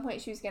that at some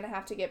point she was going to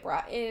have to get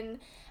brought in,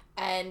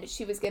 and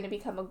she was going to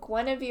become a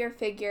Guinevere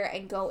figure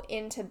and go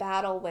into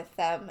battle with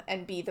them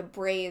and be the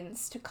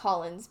brains to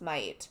Colin's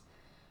might.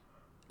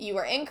 You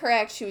were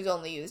incorrect. She was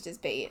only used as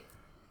bait.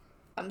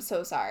 I'm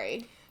so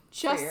sorry.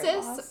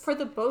 Justice for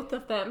the both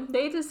of them.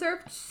 They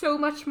deserved so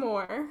much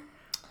more.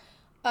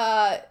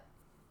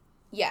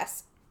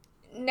 Yes.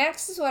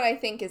 Next is what I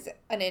think is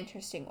an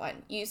interesting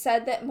one. You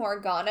said that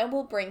Morgana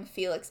will bring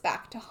Felix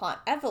back to haunt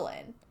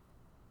Evelyn.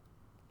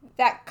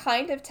 That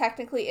kind of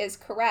technically is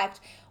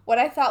correct. What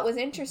I thought was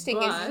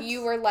interesting is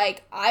you were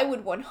like, I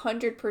would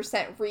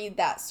 100% read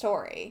that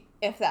story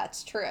if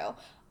that's true.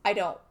 I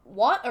don't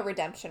want a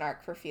redemption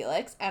arc for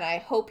Felix, and I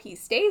hope he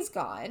stays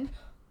gone,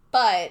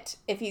 but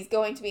if he's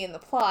going to be in the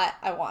plot,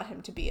 I want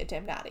him to be a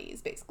Damnati,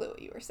 is basically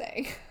what you were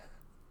saying.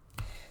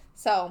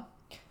 So,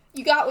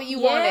 you got what you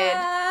wanted.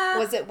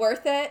 Was it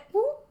worth it?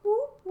 Whoop,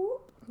 whoop,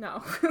 whoop.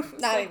 No.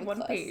 Not like even one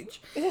close.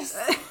 page.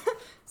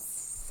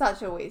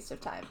 Such a waste of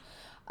time.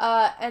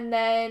 And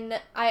then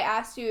I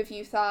asked you if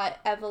you thought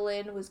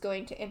Evelyn was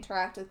going to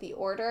interact with the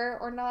Order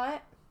or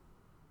not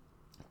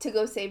to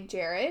go save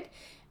Jared.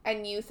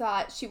 And you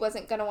thought she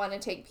wasn't going to want to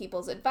take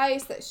people's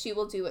advice, that she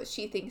will do what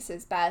she thinks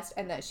is best,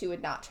 and that she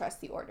would not trust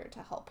the Order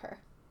to help her.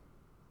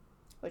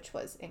 Which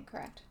was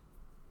incorrect.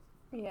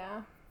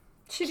 Yeah.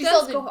 She She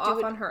does still go did do off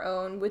it- on her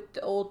own with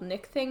the old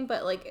Nick thing,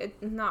 but, like,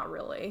 not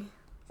really.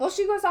 Well,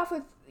 she goes off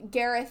with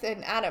Gareth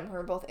and Adam, who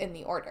are both in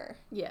the Order.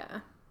 Yeah.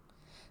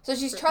 So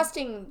she's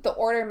trusting the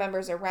Order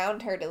members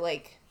around her to,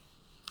 like,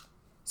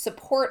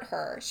 support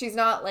her. She's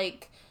not,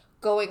 like,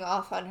 going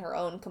off on her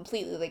own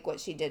completely, like what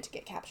she did to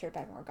get captured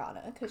by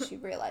Morgana, because she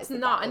realized It's that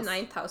not that a was...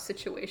 Ninth House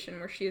situation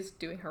where she is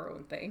doing her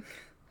own thing.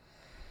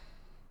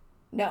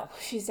 No,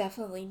 she's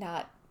definitely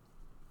not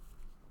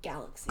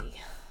Galaxy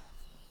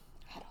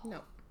at all.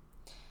 No.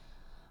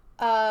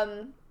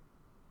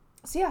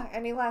 So yeah,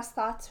 any last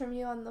thoughts from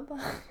you on the book?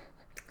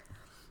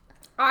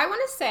 I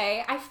want to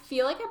say, I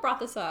feel like I brought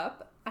this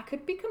up. I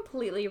could be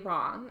completely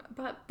wrong,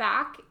 but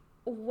back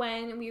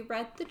when we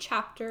read the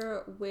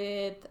chapter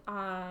with,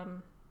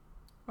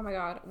 oh my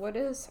god, what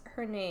is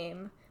her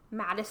name?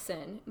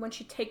 Madison, when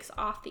she takes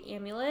off the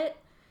amulet,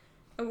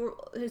 and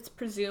it's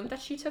presumed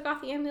that she took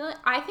off the amulet.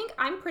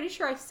 I'm pretty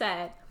sure I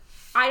said,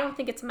 I don't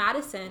think it's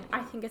Madison.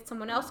 I think it's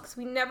someone else, because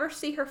we never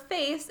see her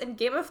face. In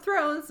Game of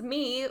Thrones,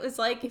 it was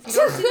like, if you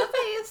don't see the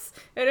face,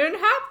 it didn't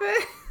happen.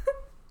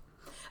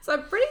 So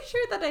I'm pretty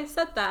sure that I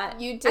said that.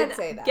 You did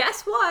say that.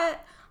 Guess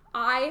what?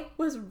 I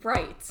was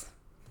right.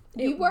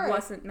 You were. It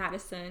wasn't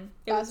Madison.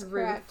 It That's was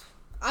Ruth. correct.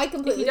 I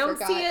completely If you don't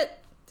forgot. see it,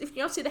 if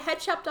you don't see the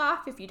head chopped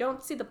off, if you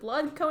don't see the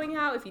blood going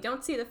out, if you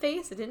don't see the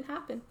face, it didn't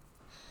happen.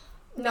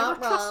 Not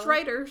Never trust wrong.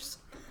 writers.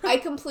 I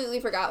completely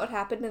forgot what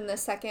happened in the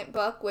second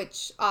book,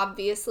 which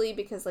obviously,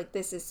 because like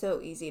this is so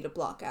easy to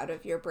block out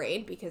of your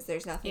brain because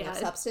there's nothing of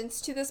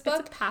substance to this book.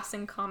 It's a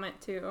passing comment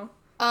too.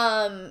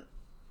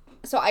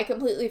 So I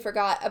completely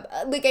forgot.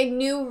 Like, I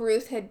knew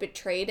Ruth had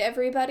betrayed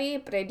everybody,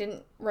 but I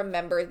didn't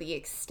remember the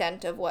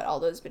extent of what all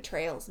those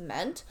betrayals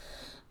meant.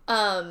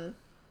 But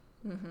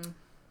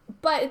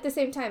at the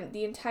same time,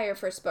 the entire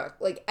first book,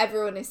 like,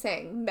 everyone is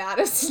saying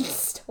Madison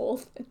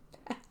stole the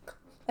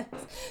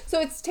necklace. So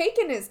it's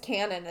taken as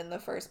canon in the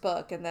first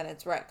book, and then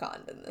it's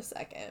retconned in the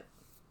second.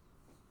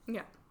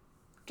 Yeah.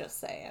 Just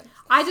saying.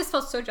 I just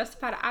felt so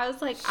justified. I was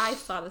like, I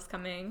saw this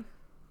coming.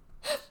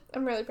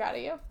 I'm really proud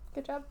of you.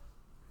 Good job.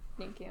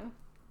 Thank you.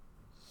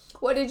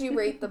 What did you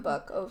rate the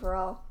book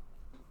overall?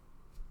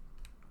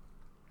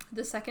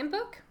 The second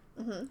book?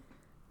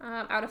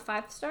 Out of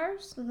 5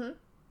 stars?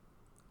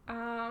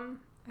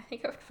 I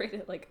think I would rate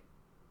it like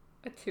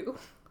a 2.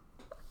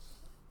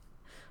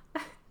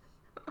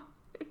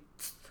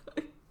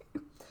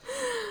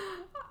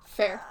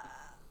 Fair.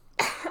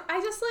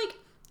 I just like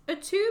a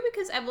 2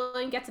 because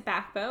Evelyn gets a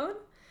backbone,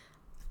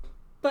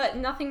 but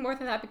nothing more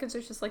than that because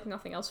there's just like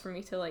nothing else for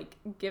me to like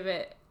give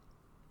it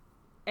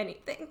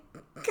anything.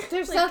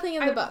 There's like, nothing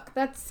in the book.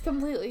 That's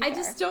completely fair. I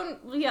just don't,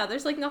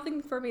 there's like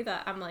nothing for me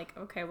that I'm like,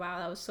 okay, wow,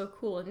 that was so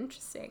cool and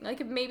interesting.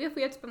 Like maybe if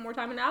we had spent more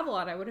time in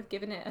Avalon, I would have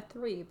given it a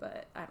 3,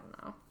 but I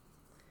don't know.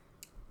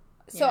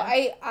 So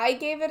I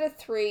gave it a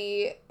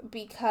 3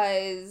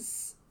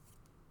 because,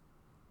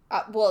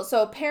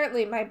 so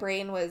apparently my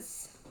brain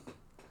was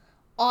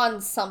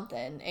on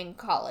something in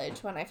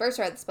college when I first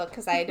read this book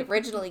because I had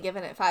originally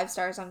given it 5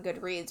 stars on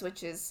Goodreads,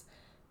 which is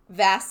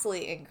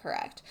vastly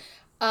incorrect.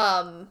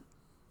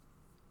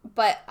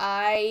 But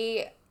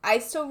I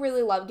still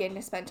really love getting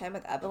to spend time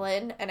with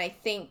Evelyn, and I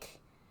think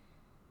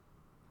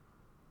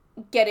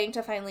getting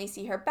to finally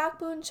see her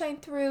backbone shine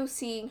through,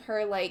 seeing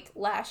her, like,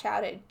 lash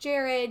out at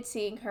Jared,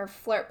 seeing her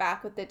flirt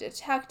back with the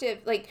detective,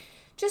 like,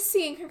 just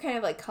seeing her kind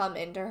of like come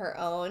into her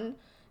own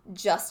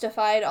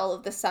justified all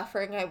of the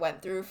suffering I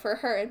went through for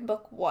her in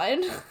book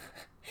 1.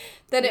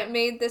 That it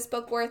made this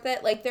book worth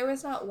it. Like, there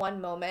was not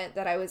one moment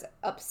that I was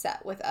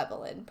upset with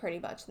Evelyn pretty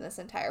much in this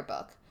entire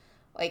book.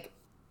 Like,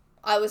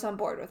 I was on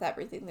board with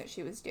everything that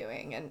she was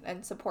doing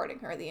and supporting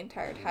her the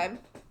entire time.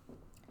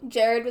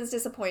 Jared was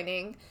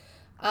disappointing.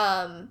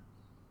 The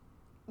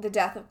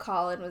death of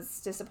Colin was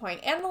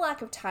disappointing. And the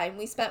lack of time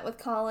we spent with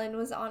Colin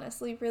was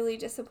honestly really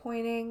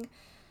disappointing.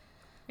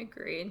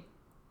 Agreed.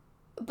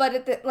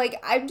 But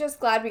I'm just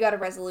glad we got a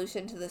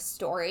resolution to this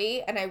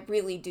story, and I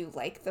really do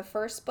like the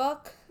first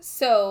book.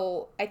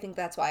 So I think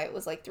that's why it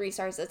was like 3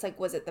 stars. It's like,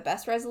 was it the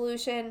best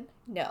resolution?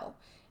 No.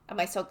 Am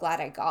I so glad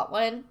I got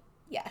one?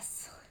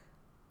 Yes.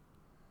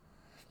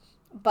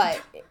 But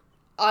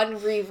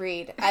on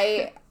reread,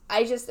 I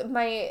was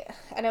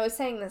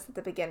saying this at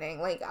the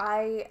beginning, like,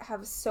 I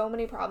have so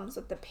many problems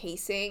with the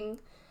pacing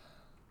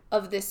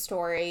of this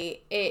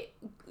story.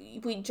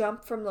 We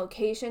jump from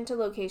location to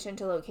location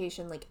to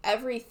location, like,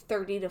 every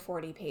 30 to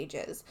 40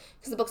 pages,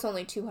 because the book's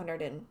only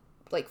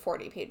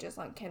 240 pages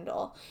on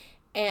Kindle,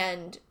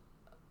 and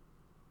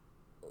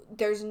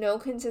there's no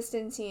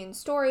consistency in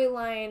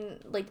storyline.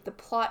 Like, the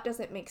plot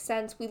doesn't make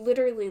sense. We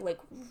literally, like,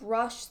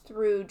 rush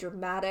through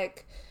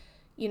dramatic,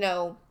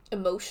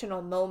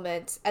 emotional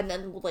moments, and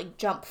then we'll, like,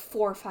 jump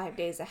 4 or 5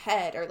 days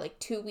ahead, or, like,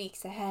 2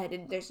 weeks ahead,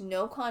 and there's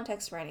no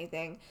context for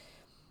anything.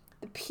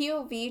 The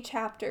POV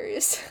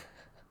chapters,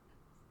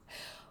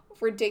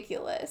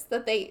 ridiculous.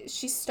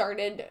 She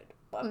started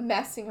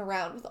messing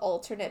around with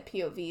alternate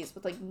POVs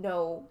with, like,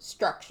 no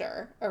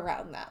structure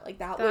around that. Like,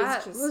 that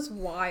was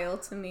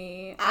wild to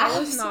me. I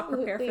was not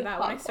prepared for that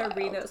when I started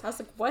reading those. I was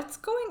like, what's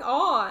going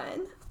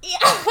on? Yeah,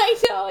 I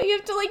know. You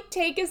have to, like,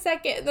 take a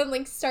second and then,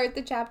 like, start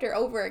the chapter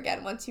over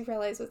again once you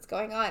realize what's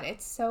going on.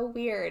 It's so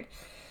weird.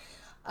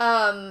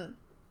 But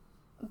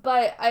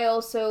I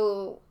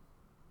also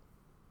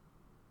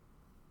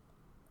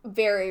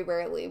very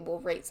rarely will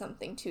rate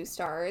something 2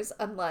 stars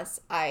unless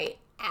I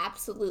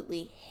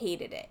absolutely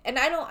hated it. And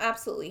I don't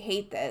absolutely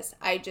hate this.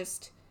 I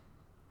just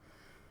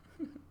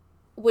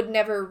would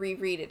never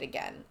reread it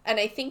again. And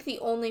I think the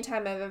only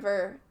time I've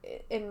ever,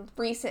 in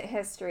recent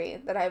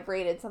history, that I've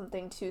rated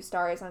something 2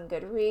 stars on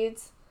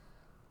Goodreads,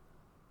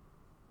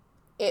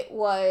 it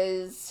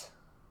was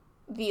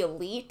The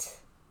Elite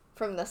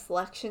from the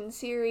Selection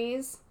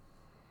series.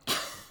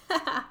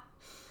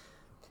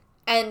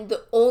 And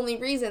the only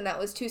reason that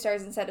was 2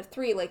 stars instead of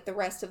 3, like the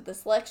rest of the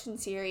Selection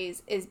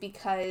series, is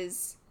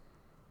because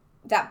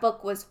that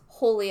book was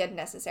wholly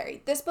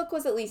unnecessary. This book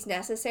was at least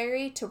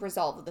necessary to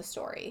resolve the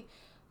story.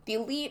 The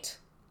Elite,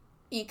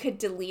 you could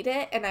delete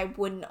it, and I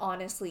wouldn't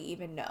honestly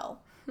even know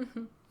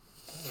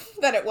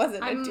that it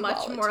wasn't I'm a duology.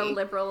 much more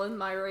liberal in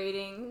my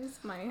ratings,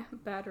 my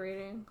bad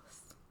ratings.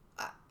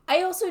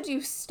 I also do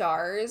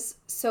stars,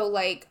 so,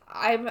 like,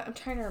 I'm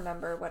trying to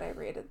remember what I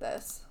rated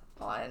this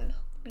on.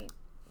 Let me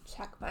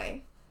check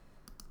my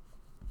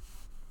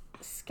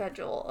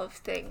schedule of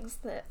things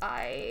that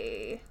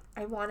I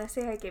want to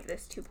say I gave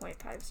this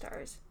 2.5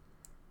 stars.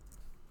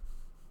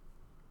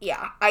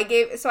 Yeah, I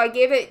gave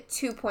it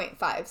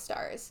 2.5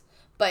 stars.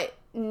 But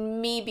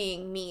me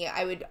being me,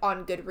 I would,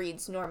 on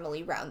Goodreads,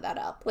 normally round that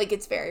up. Like,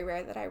 it's very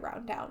rare that I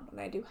round down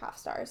when I do half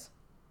stars.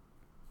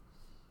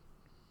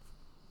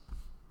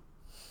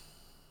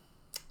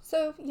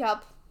 So,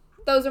 yep.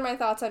 Those are my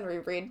thoughts on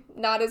reread.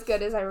 Not as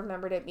good as I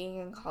remembered it being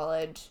in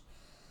college.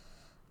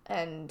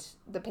 And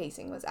the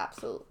pacing was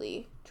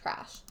absolutely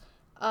trash.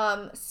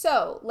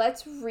 So,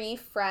 let's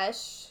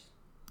refresh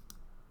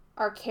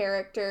our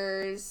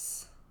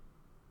characters'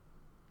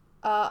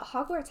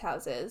 Hogwarts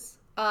houses.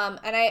 And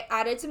I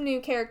added some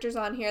new characters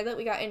on here that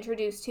we got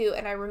introduced to,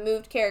 and I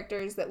removed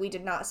characters that we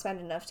did not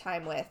spend enough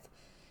time with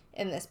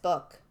in this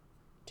book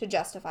to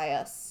justify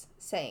us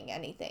saying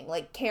anything.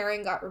 Like,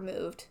 Karen got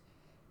removed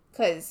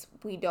because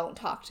we don't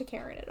talk to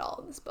Karen at all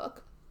in this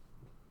book.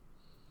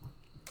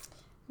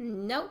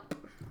 Nope.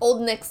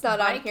 Old Nick's not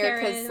on here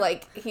because,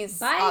 like,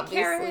 he's obviously...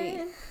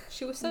 Karen.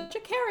 She was such a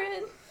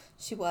Karen.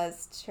 She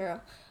was, true.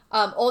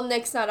 Old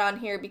Nick's not on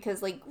here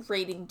because, like,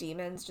 raiding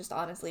demons just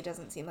honestly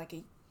doesn't seem like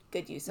a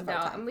good use of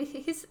our time. No,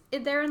 he's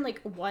there in,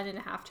 like,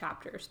 1.5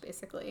 chapters,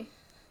 basically.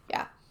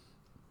 Yeah.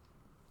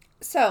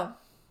 So,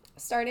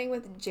 starting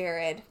with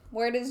Jared.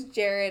 Where does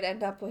Jared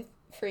end up with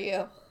for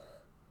you?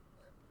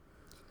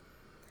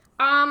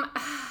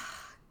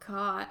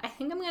 God, I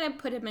think I'm gonna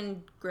put him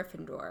in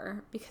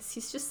Gryffindor because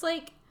he's just,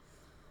 like,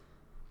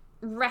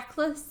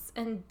 reckless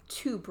and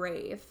too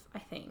brave, I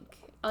think.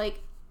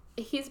 Like,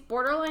 he's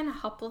borderline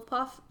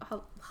Hufflepuff.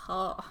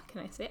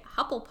 Can I say it?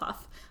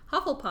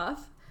 Hufflepuff,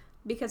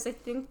 because I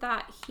think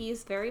that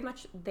he's very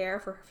much there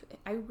for...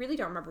 I really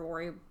don't remember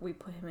where we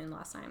put him in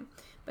last time,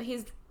 but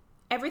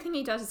everything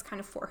he does is kind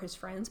of for his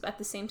friends, but at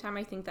the same time,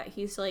 I think that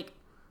he's, like,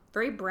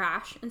 very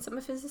brash in some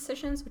of his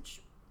decisions,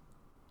 which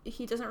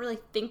he doesn't really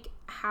think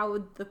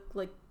how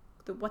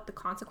what the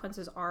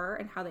consequences are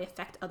and how they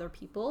affect other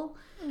people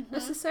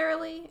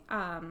necessarily.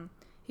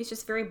 He's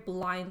just very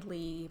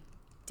blindly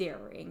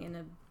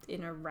daring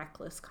in a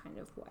reckless kind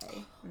of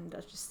way. And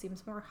that just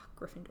seems more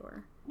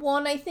Gryffindor. Well,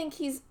 and I think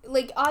he's,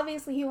 like,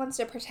 obviously he wants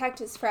to protect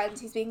his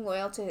friends. He's being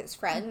loyal to his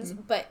friends.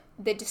 Mm-hmm. But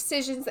the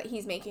decisions that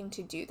he's making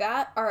to do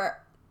that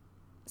are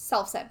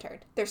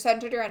self-centered. They're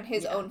centered around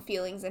his own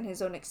feelings and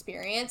his own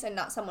experience and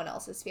not someone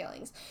else's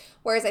feelings.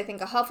 Whereas I think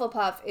a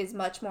Hufflepuff is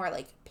much more,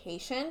 like,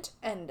 patient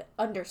and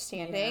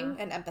understanding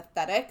and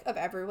empathetic of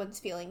everyone's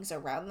feelings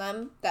around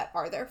them that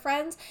are their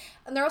friends.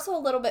 And they're also a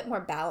little bit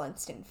more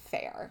balanced and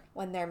fair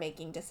when they're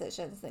making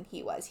decisions than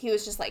he was. He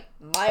was just like,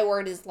 my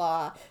word is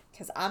law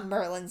because I'm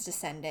Merlin's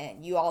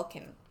descendant. You all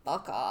can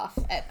fuck off.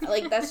 And,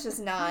 like, that's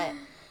just not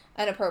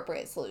an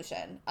appropriate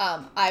solution.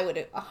 I would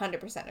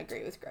 100%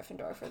 agree with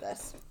Gryffindor for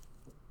this.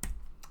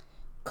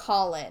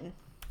 Colin,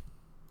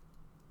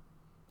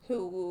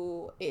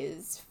 who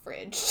is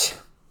Fridge.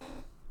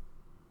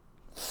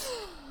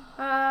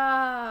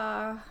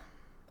 I'm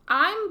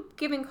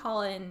giving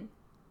Colin.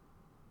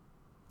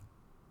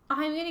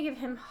 I'm gonna give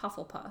him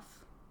Hufflepuff.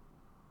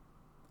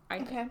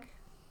 I think.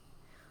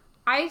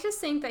 I just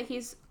think that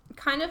he's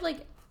kind of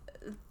like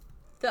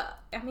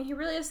he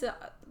really is the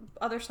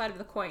other side of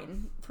the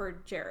coin for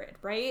Jared,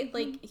 right? Mm-hmm.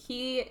 Like,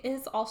 he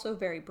is also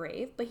very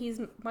brave, but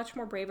he's much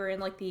more braver in,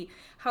 like, the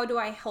how do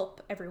I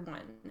help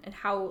everyone, and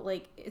how,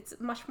 like, it's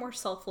much more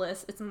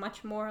selfless. It's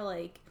much more,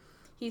 like,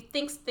 he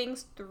thinks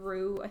things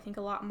through, I think,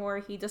 a lot more.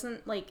 He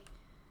doesn't, like,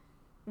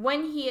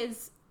 when he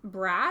is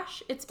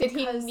brash, it's because...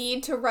 Did he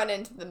need to run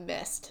into the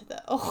mist,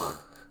 though?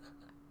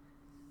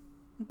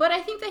 But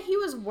I think that he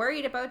was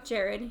worried about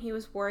Jared, and he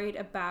was worried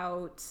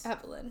about...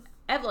 Evelyn.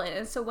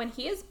 And so when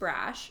he is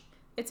brash,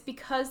 it's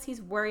because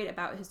he's worried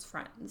about his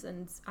friends,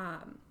 and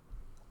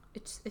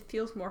it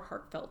feels more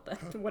heartfelt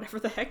than whatever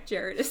the heck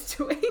Jared is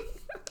doing.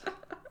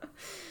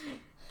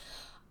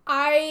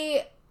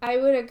 I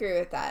would agree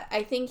with that.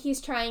 I think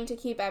he's trying to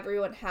keep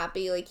everyone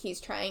happy. Like,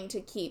 he's trying to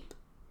keep,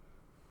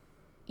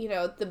 you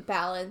know, the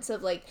balance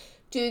of, like,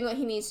 doing what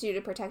he needs to do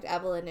to protect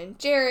Evelyn and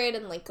Jared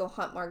and, like, go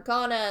hunt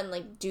Morgana and,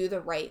 like, do the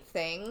right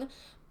thing,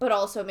 but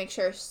also make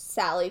sure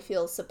Sally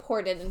feels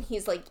supported. And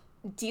he's, like,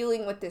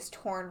 dealing with this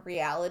torn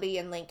reality,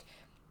 and, like,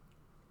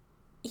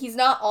 he's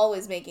not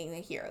always making the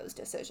hero's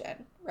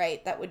decision,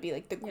 right? That would be,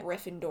 like, the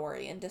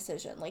Gryffindorian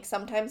decision. Like,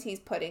 sometimes he's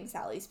putting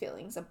Sally's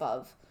feelings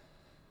above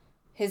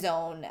his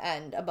own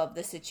and above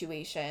the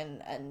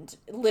situation, and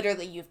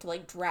literally you have to,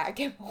 like, drag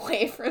him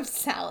away from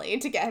Sally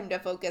to get him to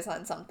focus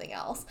on something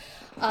else.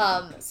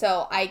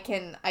 So I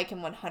can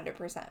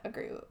 100%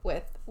 agree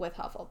with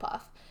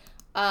Hufflepuff.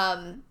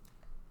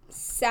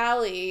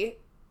 Sally,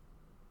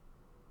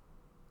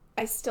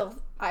 I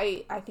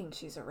think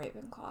she's a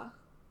Ravenclaw.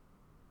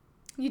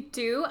 You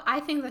do? I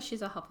think that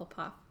she's a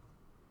Hufflepuff.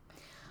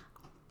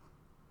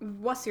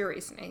 What's your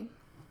reasoning?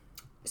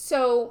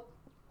 So,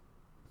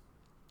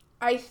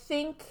 I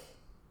think...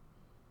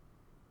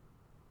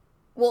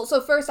 Well,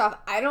 so first off,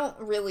 I don't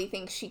really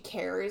think she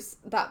cares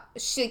that...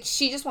 She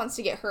just wants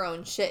to get her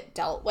own shit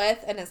dealt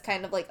with, and is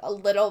kind of, like, a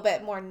little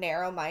bit more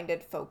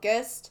narrow-minded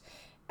focused.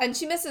 And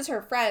she misses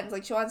her friends.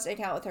 Like, she wants to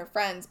hang out with her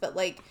friends, but,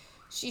 like,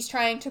 she's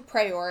trying to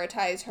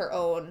prioritize her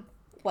own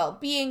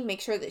well-being,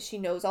 make sure that she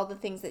knows all the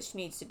things that she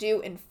needs to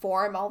do,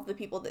 inform all of the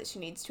people that she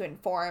needs to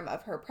inform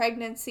of her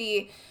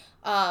pregnancy,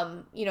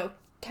 you know,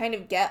 kind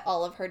of get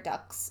all of her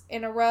ducks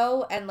in a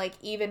row. And, like,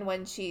 even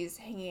when she's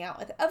hanging out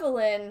with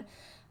Evelyn,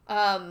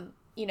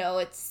 you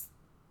know,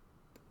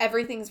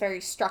 everything's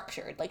very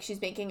structured. Like, she's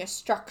making a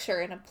structure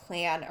and a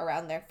plan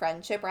around their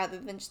friendship rather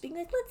than just being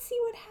like, let's see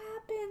what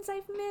happens,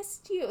 I've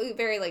missed you.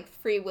 Very, like,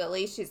 Free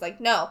Willy. She's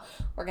like, no,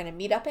 we're gonna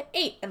meet up at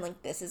 8, and,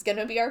 like, this is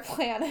gonna be our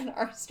plan and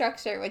our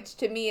structure, which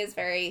to me is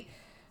very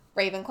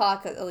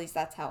Ravenclaw, because at least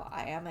that's how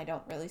I am. I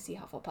don't really see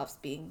Hufflepuffs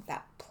being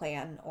that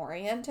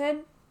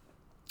plan-oriented.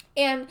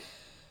 And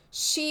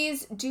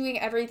she's doing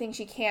everything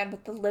she can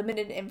with the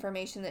limited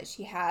information that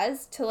she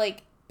has to,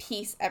 like,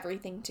 piece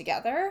everything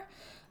together.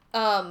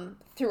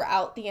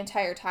 Throughout the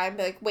entire time,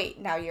 be like, wait,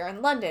 now you're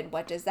in London,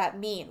 what does that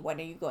mean? When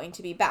are you going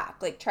to be back?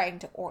 Like, trying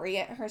to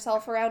orient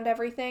herself around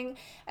everything.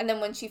 And then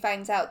when she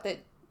finds out that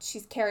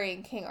she's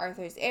carrying King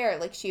Arthur's heir,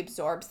 like, she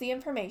absorbs the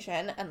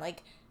information and,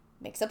 like,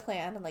 makes a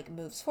plan and, like,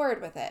 moves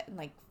forward with it and,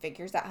 like,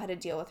 figures out how to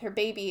deal with her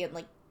baby and,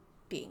 like,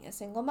 being a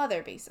single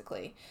mother,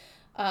 basically.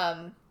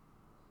 So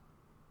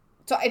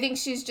I think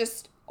she's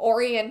just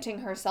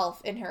orienting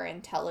herself in her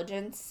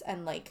intelligence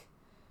and, like,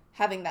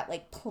 having that,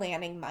 like,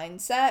 planning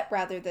mindset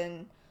rather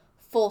than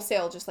full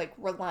sail just, like,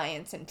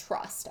 reliance and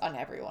trust on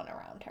everyone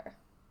around her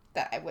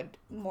that I would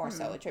more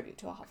so attribute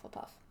to a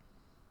Hufflepuff.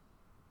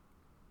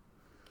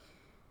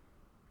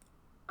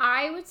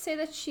 I would say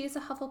that she's a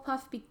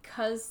Hufflepuff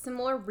because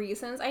similar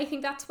reasons. I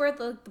think that's where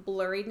the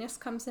blurriness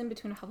comes in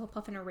between a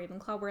Hufflepuff and a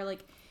Ravenclaw, where,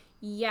 like,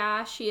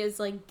 yeah, she is,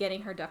 like,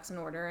 getting her ducks in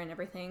order and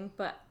everything,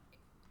 but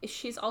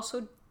she's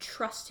also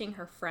trusting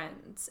her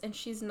friends, and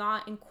she's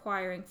not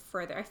inquiring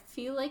further. I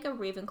feel like a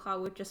Ravenclaw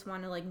would just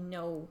want to, like,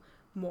 know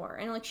more,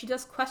 and, like, she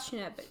does question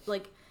it, but,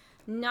 like,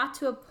 not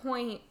to a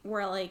point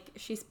where, like,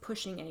 she's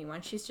pushing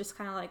anyone. She's just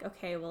kind of like,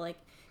 okay, well, like,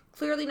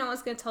 clearly no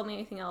one's gonna tell me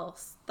anything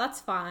else. That's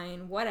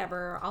fine,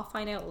 whatever, I'll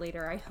find out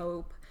later, I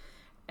hope.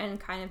 and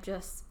kind of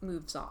just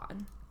moves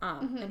on,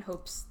 and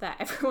hopes that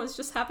everyone's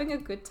just having a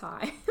good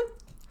time.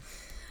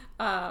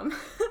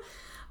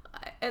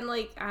 And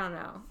like, I don't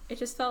know, it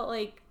just felt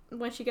like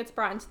when she gets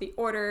brought into the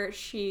order,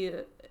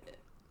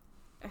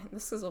 and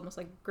this is almost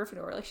like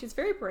Gryffindor, like she's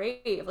very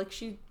brave, like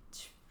she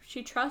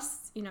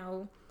trusts, you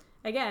know,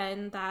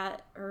 again,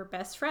 that her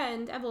best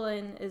friend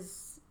Evelyn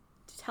is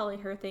telling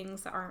her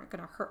things that aren't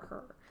gonna hurt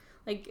her.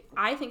 Like,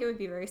 I think it would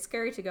be very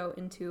scary to go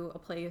into a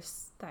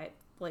place that,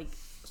 like,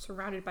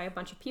 surrounded by a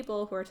bunch of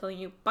people who are telling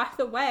you, by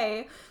the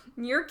way,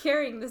 you're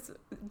carrying this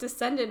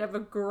descendant of a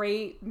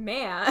great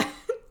man.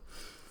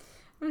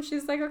 And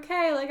she's like,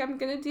 okay, like, I'm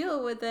gonna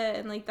deal with it.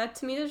 And, like, that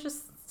to me, that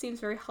just seems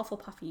very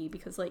Hufflepuffy,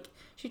 because, like,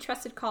 she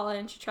trusted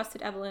Colin, she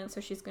trusted Evelyn,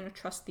 so she's gonna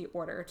trust the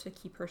order to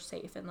keep her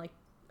safe and, like,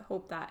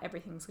 hope that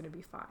everything's gonna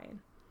be fine.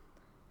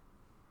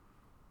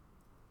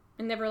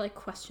 And never, like,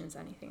 questions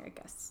anything, I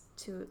guess,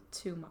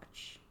 too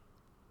much.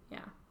 Yeah.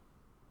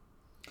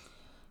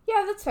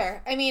 Yeah, that's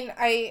fair. I mean,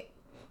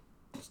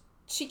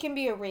 she can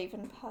be a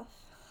Ravenpuff.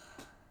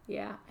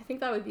 Yeah, I think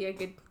that would be a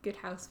good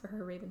house for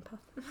her, Ravenpuff.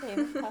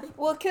 Ravenpuff.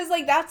 Well, because,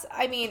 like, that's,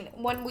 I mean,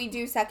 when we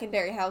do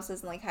secondary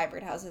houses and, like,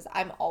 hybrid houses,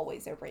 I'm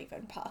always a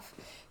Ravenpuff.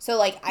 So,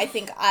 like, I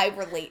think I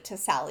relate to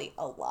Sally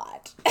a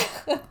lot.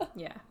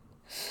 Yeah.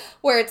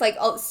 Where it's like,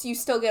 oh, so you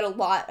still get a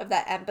lot of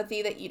that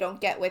empathy that you don't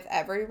get with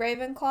every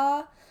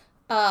Ravenclaw.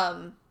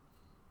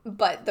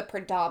 But the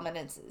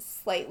predominance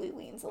slightly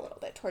leans a little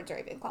bit towards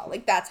Ravenclaw.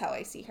 Like, that's how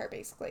I see her,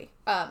 basically.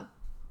 But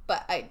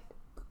I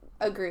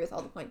agree with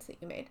all the points that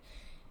you made.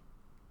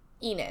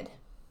 Enid.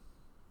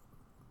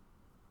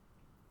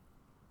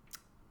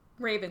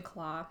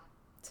 Ravenclaw,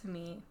 to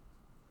me.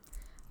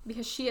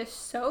 Because she is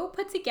so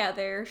put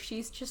together.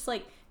 She's just,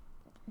 like,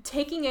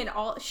 taking in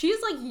all...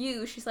 She's like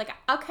you. She's like,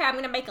 okay, I'm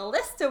going to make a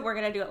list, and we're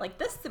going to do it like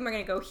this, and we're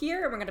going to go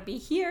here, and we're going to be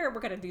here, and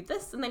we're going to do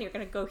this, and then you're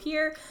going to go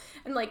here.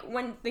 And, like,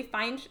 when they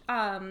find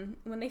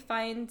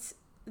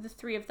the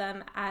three of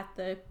them at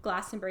the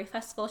Glastonbury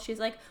Festival, she's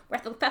like, we're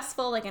at the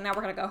festival, like, and now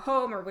we're going to go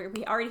home, or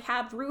we already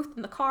have Ruth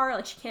in the car,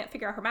 like, she can't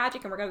figure out her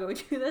magic, and we're going to go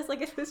do this.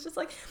 Like, it was just,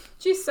 like,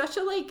 she's such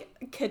a,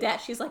 like, cadet.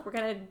 She's like, we're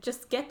going to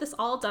just get this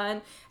all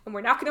done, and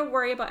we're not going to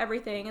worry about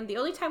everything. And the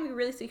only time we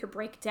really see her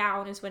break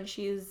down is when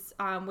she's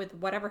with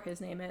whatever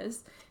his name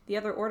is, the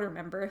other order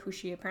member, who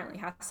she apparently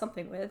has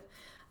something with.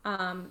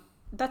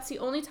 That's the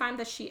only time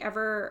that she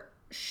ever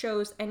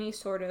shows any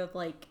sort of,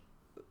 like,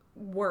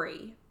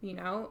 worry, you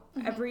know.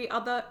 Every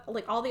other,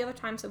 like, all the other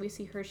times that we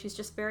see her, she's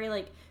just very,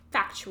 like,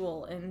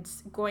 factual and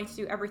going to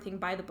do everything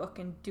by the book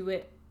and do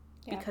it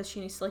because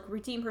she needs to, like,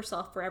 redeem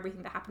herself for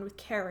everything that happened with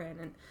Karen.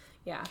 And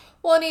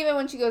well, and even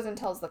when she goes and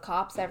tells the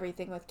cops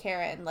everything with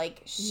Karen,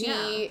 like,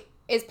 she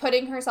is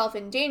putting herself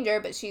in danger,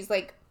 but she's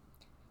like,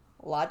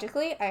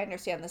 logically, I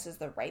understand this is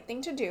the right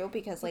thing to do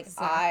because, like,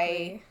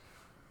 I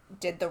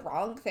did the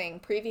wrong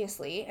thing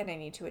previously and I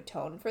need to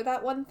atone for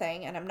that one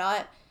thing, and I'm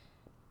not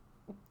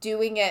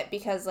doing it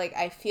because, like,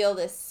 I feel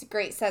this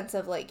great sense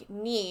of, like,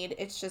 need.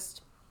 It's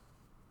just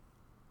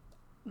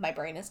my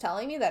brain is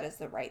telling me that is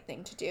the right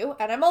thing to do,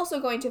 and I'm also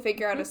going to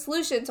figure out a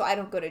solution so I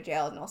don't go to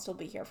jail and I'll still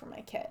be here for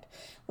my kid.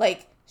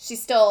 Like, she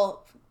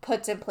still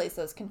puts in place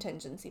those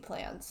contingency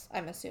plans,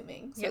 I'm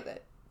assuming, so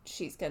that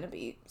she's gonna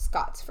be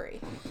Scots-free.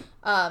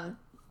 I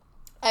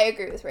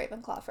agree with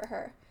Ravenclaw for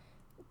her.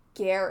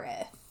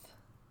 Gareth.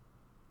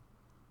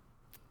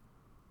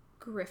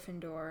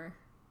 Gryffindor.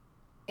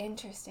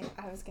 Interesting.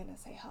 I was gonna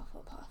say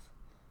Hufflepuff.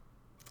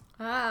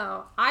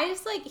 Oh, I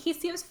just, like, he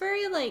seems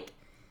very, like,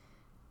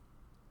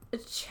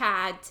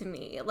 Chad to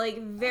me.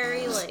 Like,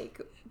 very, like,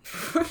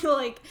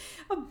 like,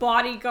 a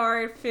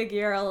bodyguard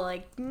figure.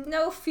 Like,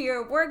 no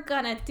fear, we're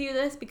gonna do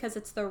this because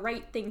it's the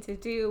right thing to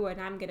do,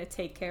 and I'm gonna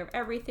take care of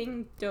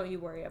everything. Don't you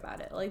worry about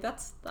it. Like,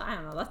 that's, I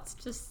don't know, that's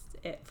just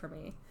it for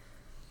me.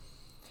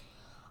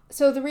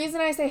 So the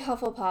reason I say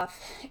Hufflepuff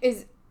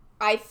is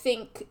I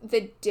think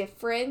the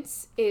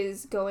difference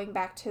is going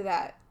back to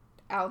that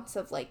ounce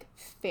of, like,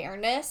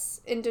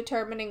 fairness in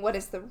determining what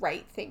is the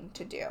right thing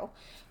to do.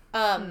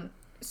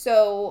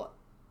 So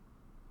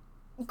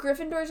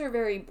Gryffindors are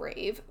very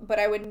brave, but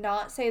I would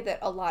not say that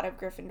a lot of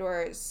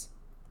Gryffindors...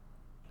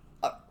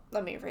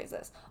 let me rephrase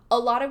this. A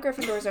lot of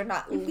Gryffindors are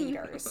not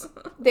leaders.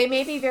 They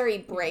may be very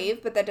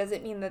brave, but that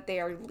doesn't mean that they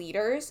are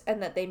leaders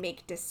and that they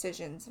make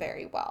decisions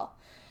very well.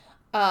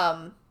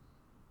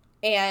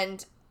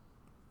 And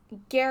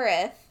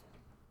Gareth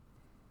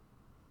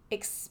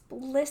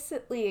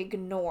explicitly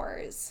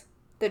ignores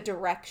the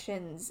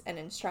directions and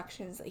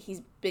instructions that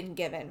he's been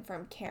given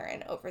from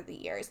Karen over the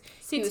years.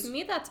 See, to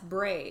me, that's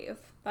brave.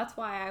 That's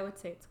why I would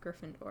say it's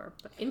Gryffindor,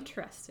 but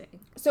interesting.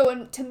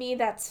 So, to me,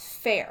 that's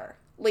fair.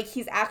 Like,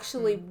 he's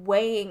actually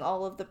weighing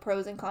all of the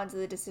pros and cons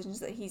of the decisions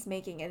that he's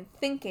making and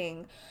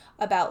thinking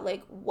about,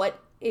 like,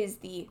 what is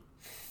the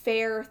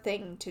fair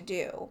thing to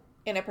do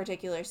in a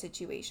particular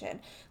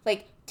situation.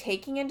 Like,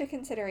 taking into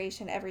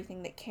consideration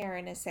everything that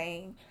Karen is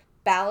saying,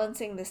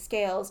 balancing the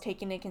scales,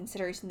 taking into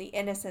consideration the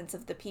innocence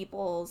of the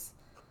peoples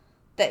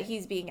that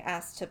he's being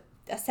asked to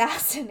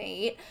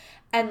assassinate,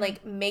 and,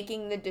 like,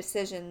 making the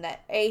decision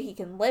that, A, he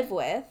can live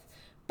with,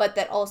 but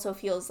that also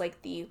feels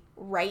like the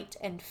right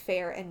and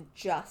fair and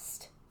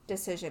just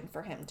decision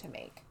for him to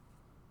make.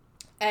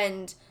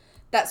 And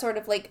that sort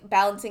of like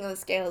balancing of the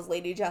scales,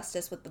 Lady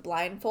Justice with the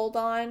blindfold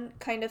on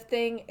kind of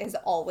thing has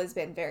always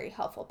been very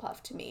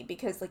Hufflepuff to me,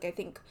 because like I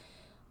think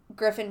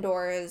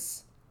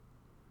Gryffindors,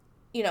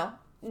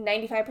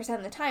 95%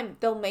 of the time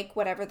they'll make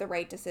whatever the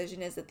right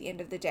decision is at the end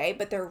of the day,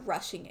 but they're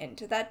rushing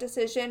into that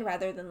decision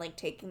rather than like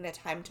taking the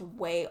time to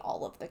weigh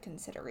all of the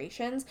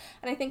considerations.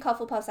 And I think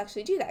Hufflepuffs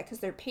actually do that because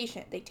they're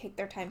patient. They take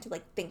their time to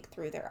like think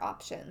through their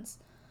options.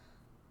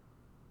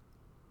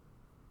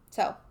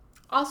 So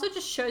also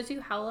just shows you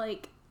how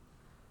like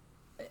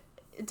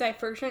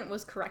Divergent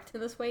was correct in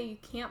this way. You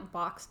can't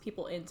box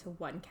people into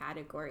one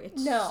category.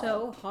 It's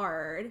so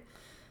hard.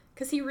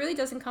 Because he really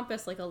does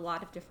encompass, like, a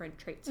lot of different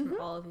traits from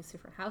all of these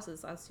different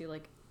houses as to,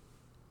 like,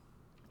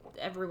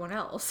 everyone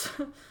else.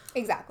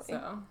 Exactly.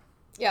 So.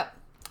 Yep.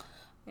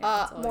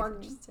 Yeah,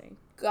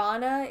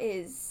 Morgana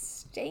is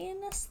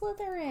staying a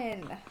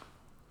Slytherin.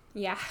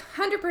 Yeah,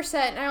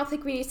 100%. I don't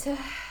think we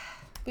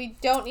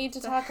don't need to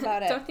talk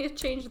about it. Don't need to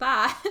change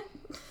that.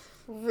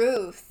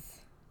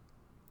 Ruth.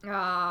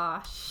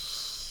 Ah,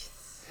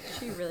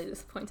 she really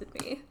disappointed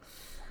me.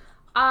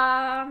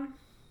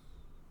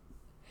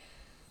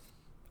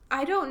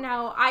 I don't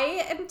know.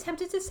 I am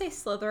tempted to say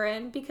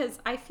Slytherin because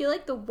I feel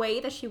like the way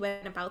that she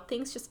went about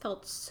things just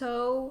felt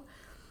so,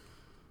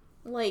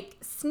 like,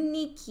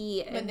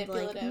 sneaky and,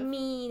 like,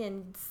 mean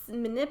and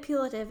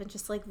manipulative and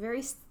just, like,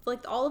 very,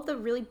 like, all of the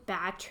really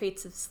bad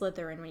traits of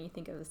Slytherin when you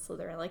think of a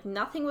Slytherin. Like,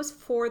 nothing was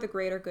for the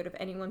greater good of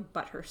anyone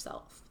but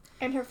herself.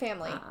 And her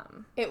family.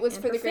 It was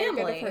for the greater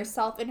good of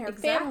herself and her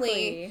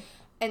family.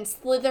 And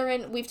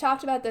Slytherin, we've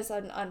talked about this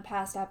on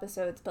past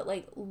episodes, but,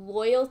 like,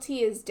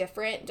 loyalty is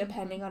different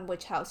depending on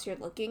which house you're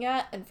looking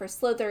at. And for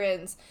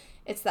Slytherins,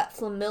 it's that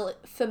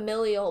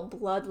familial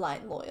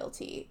bloodline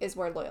loyalty is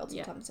where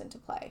loyalty comes into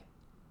play.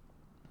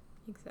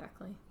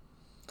 Exactly.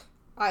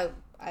 I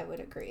would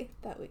agree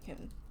that we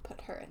can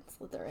put her in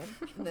Slytherin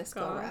in this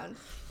go-around.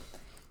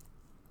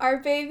 Our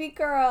baby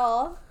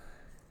girl,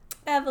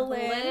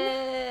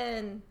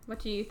 Evelyn. What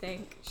do you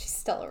think? She's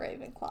still a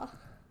Ravenclaw.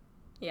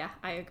 Yeah,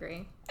 I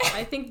agree.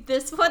 I think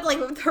this one, like,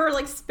 with her,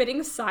 like,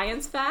 spitting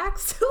science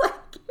facts,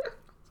 like,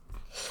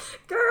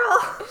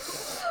 girl.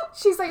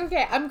 She's like,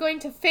 okay, I'm going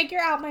to figure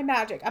out my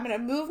magic. I'm going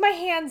to move my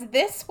hands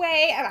this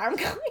way, and I'm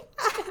going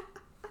to...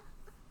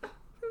 It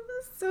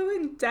was so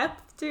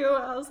in-depth, too.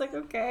 I was like,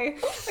 okay.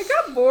 I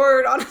got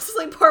bored,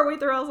 honestly, partway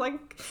through. I was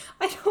like,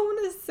 I don't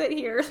want to sit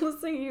here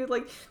listening to you,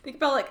 like, think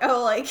about, like,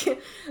 oh,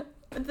 like,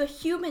 the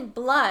human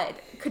blood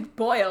could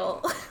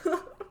boil.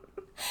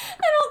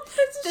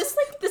 It's just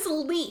like this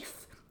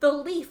leaf. The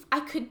leaf. I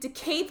could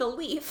decay the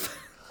leaf.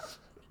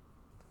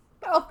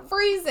 I'll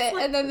freeze it.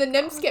 And then the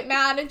nymphs get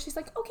mad and she's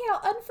like, okay,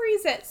 I'll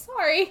unfreeze it.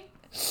 Sorry.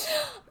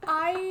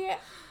 I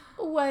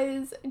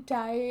was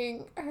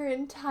dying her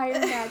entire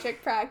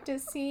magic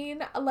practice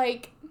scene.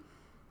 Like,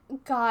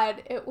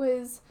 God, it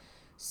was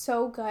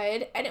so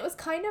good. And it was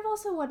kind of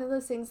also one of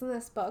those things in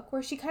this book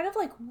where she kind of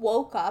like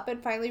woke up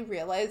and finally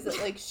realized that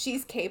like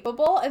she's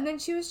capable. And then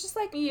she was just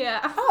like,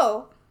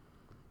 oh,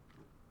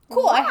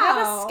 cool, wow. I have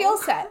a skill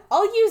set.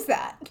 I'll use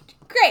that.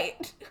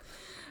 Great.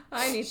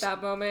 I need that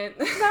moment.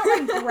 She's not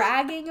like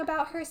bragging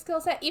about her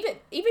skill set.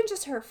 Even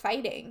just her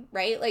fighting,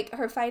 right? Like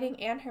her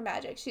fighting and her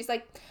magic. She's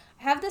like,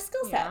 I have this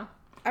skill set.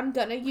 I'm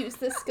gonna use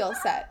this skill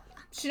set.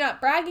 She's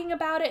not bragging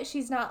about it.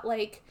 She's not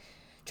like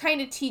trying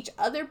to teach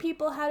other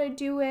people how to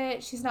do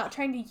it. She's not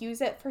trying to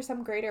use it for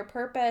some greater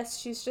purpose.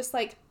 She's just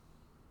like,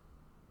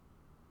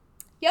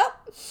 yep.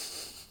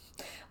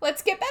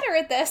 Let's get better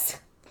at this.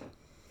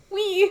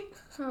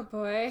 Oh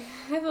boy.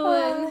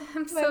 Evelyn,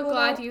 I'm so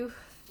glad you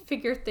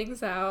figured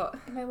things out.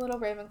 My little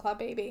Ravenclaw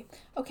baby.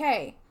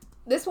 Okay,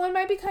 this one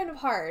might be kind of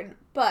hard,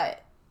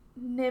 but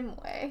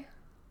Nimue.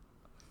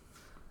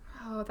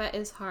 Oh, that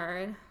is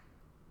hard.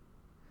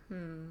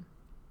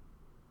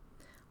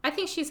 I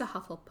think she's a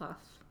Hufflepuff.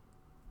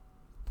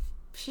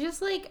 She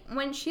just, like,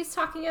 when she's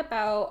talking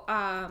about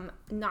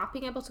not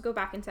being able to go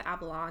back into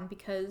Avalon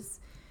because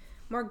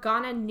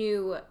Morgana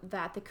knew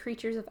that the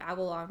creatures of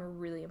Avalon were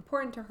really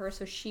important to her,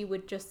 so she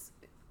would just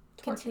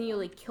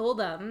continually kill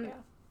them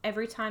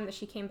every time that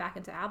she came back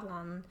into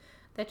Avalon.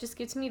 That just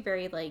gets me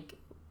very, like,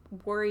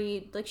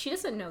 worried. Like, she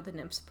doesn't know the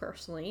nymphs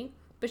personally,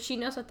 but she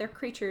knows that they're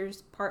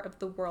creatures part of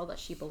the world that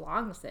she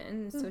belongs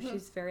in, so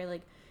she's very,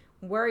 like,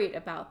 worried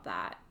about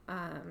that.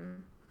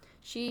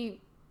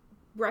 She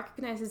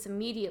recognizes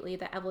immediately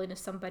that Evelyn is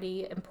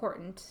somebody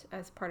important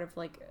as part of,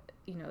 like,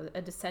 you know,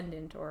 a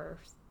descendant or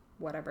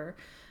whatever.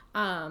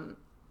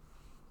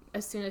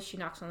 As soon as she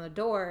knocks on the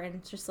door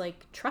and just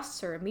like trusts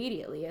her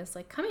immediately. It's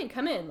like, come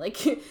in. Like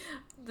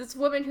this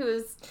woman who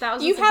is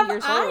thousands of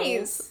years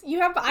old. You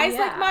have eyes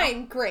like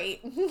mine.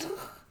 Great.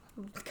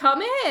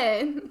 Come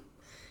in.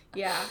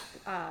 Yeah.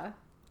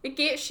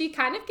 She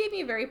kind of gave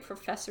me very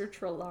Professor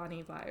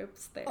Trelawney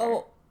vibes there.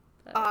 Oh,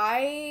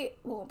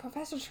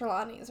 Professor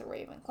Trelawney is a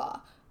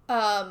Ravenclaw.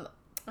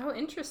 Oh,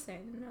 interesting. I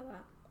didn't know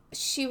that.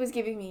 She was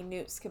giving me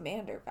Newt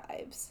Scamander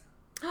vibes.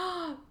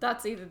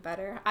 That's even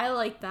better. I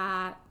like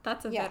that.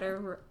 That's a Yeah.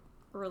 better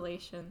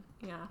relation.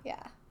 Yeah.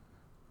 Yeah.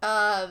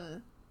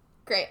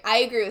 Great. I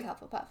agree with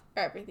Hufflepuff,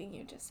 or everything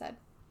you just said.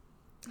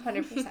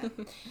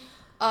 100%.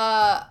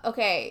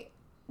 Okay.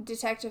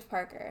 Detective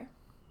Parker.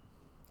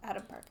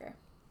 Adam Parker.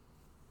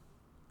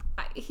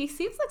 He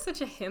seems like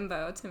such a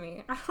himbo to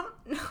me. I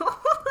don't know.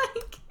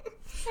 Like,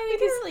 I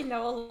don't really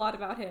know a lot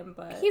about him,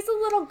 but He's a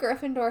little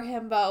Gryffindor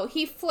himbo.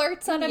 He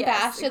flirts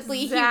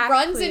unabashedly. Yes, He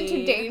runs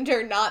exactly. into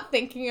danger, not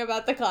thinking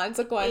about the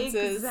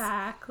consequences.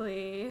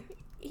 Exactly.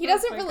 He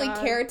doesn't my really God.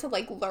 care to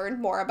like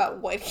learn more about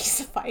what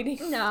he's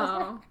fighting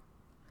No.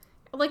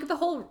 Like the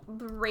whole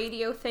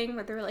radio thing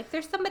where they're like,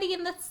 there's somebody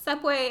in the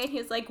subway, and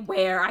he's like,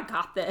 where? I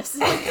got this. He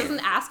like,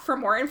 doesn't ask for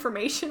more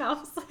information. I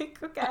was like,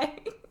 okay.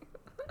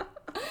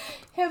 for.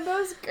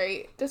 Himbo's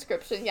great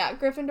description. Yeah,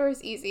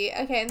 Gryffindor's easy.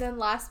 Okay, and then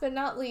last but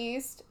not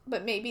least,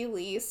 but maybe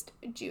least,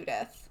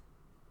 Judith.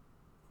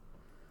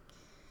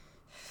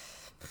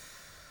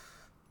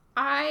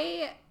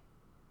 I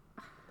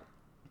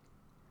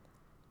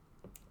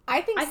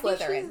think think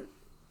Slytherin.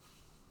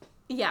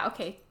 Yeah,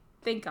 okay.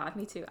 Thank God,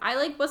 me too. I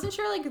like wasn't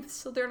sure like if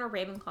Slytherin or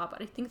Ravenclaw,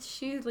 but I think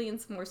she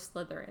leans more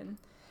Slytherin.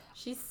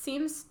 She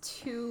seems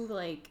too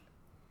like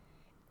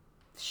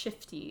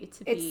shifty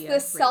to be. It's a the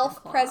Ravenclaw.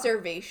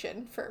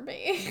 self-preservation for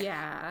me.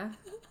 Yeah.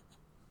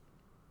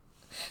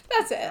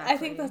 That's it. I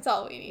think Exactly. that's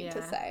all we need to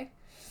Yeah. say.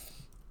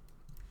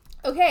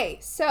 Okay,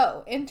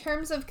 so in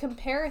terms of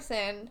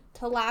comparison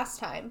to last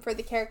time for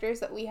the characters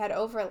that we had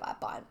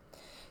overlap on.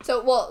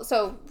 So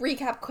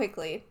recap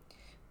quickly.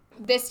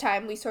 This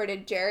time we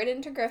sorted Jared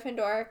into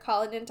Gryffindor,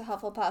 Colin into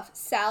Hufflepuff,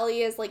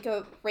 Sally is like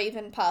a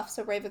Ravenpuff,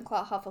 so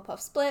Ravenclaw Hufflepuff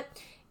split,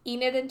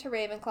 Enid into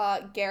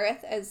Ravenclaw,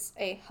 Gareth as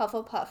a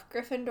Hufflepuff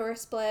Gryffindor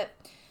split,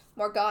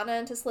 Morgana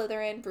into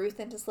Slytherin, Ruth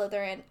into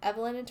Slytherin,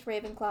 Evelyn into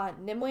Ravenclaw,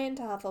 Nimue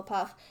into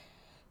Hufflepuff,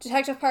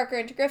 Detective Parker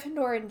into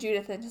Gryffindor, and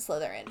Judith into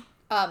Slytherin.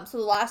 So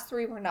the last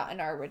three were not in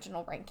our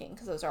original ranking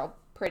because those are all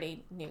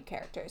pretty new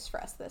characters for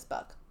us this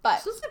book. But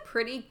This was a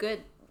pretty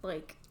good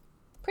like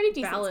pretty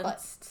decent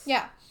balanced. split.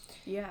 Yeah.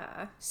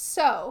 Yeah.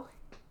 So,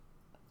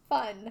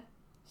 fun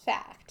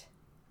fact.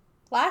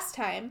 Last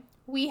time,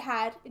 we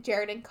had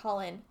Jared and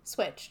Colin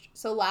switched.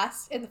 So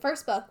in the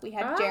first book, we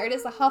had Jared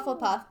as a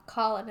Hufflepuff,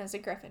 Colin as a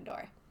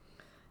Gryffindor.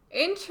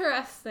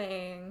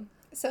 Interesting.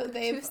 So Two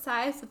they've,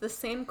 sides of the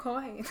same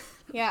coin.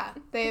 yeah,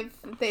 they've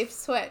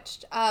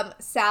switched.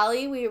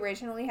 Sally, we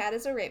originally had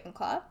as a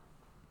Ravenclaw.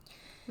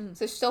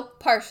 So she's still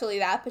partially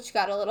that, but she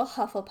got a little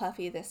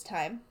Hufflepuffy this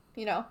time.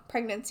 You know,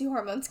 pregnancy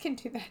hormones can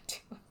do that to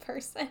a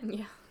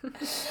person.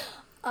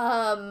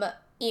 Yeah.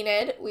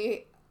 Enid,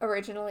 we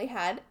originally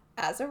had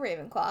as a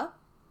Ravenclaw.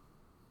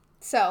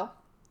 So,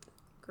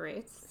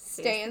 Great.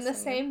 staying the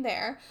same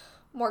there.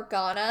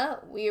 Morgana,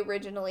 we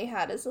originally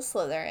had as a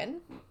Slytherin.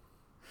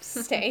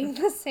 Staying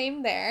the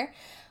same there.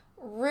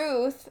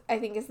 Ruth, I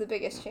think, is the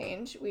biggest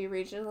change. We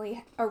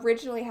originally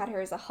had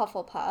her as a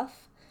Hufflepuff.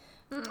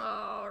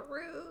 Oh,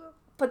 Ruth.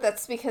 But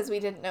that's because we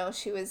didn't know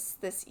she was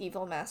this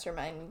evil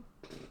mastermind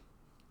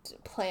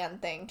plan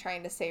thing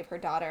trying to save her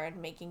daughter and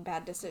making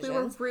bad decisions. We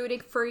were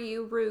rooting for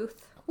you,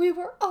 Ruth. We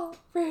were all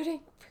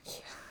rooting for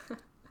you.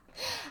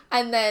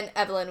 And then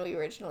Evelyn we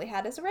originally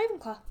had as a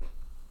Ravenclaw.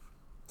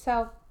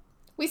 So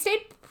we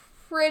stayed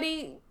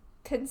pretty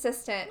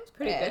consistent.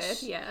 Pretty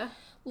good, yeah.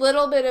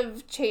 Little bit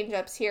of change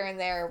ups here and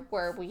there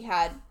where we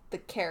had the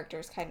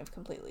characters kind of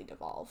completely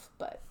devolve,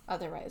 but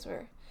otherwise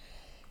we're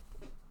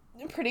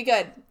pretty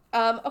good.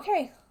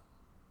 Okay.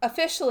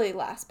 Officially,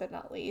 last but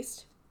not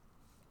least,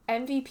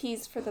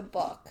 MVPs for the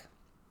book.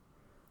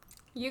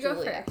 You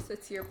Julia. go first.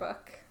 It's your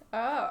book.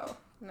 Oh,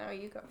 no,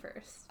 you go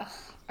first.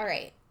 All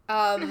right.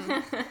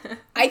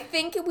 I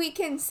think we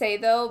can say,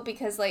 though,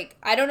 because, like,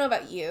 I don't know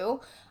about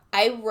you,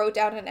 I wrote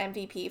down an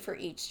MVP for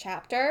each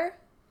chapter.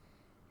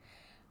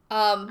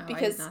 I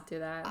Because did not do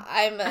that.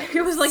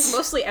 it was like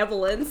mostly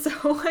Evelyn, so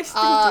I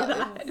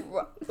didn't do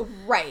that.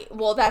 Right.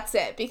 Well, that's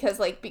it. Because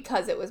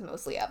it was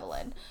mostly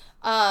Evelyn.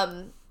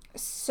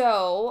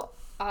 So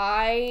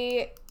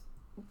I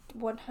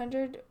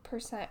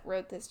 100%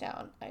 wrote this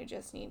down. I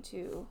just need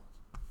to.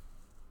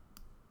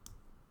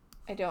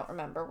 I don't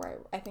remember where.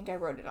 I think I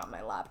wrote it on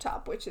my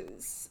laptop, which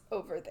is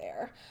over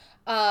there.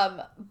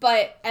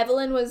 But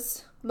Evelyn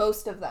was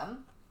most of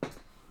them.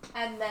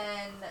 And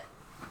then,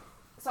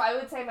 so I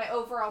would say my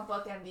overall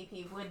book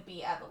MVP would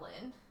be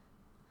Evelyn,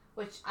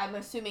 which I'm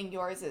assuming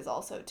yours is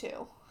also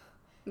too.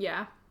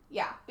 Yeah.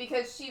 Yeah,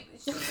 because she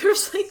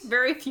There's like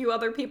very few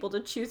other people to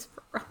choose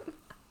from.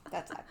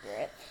 That's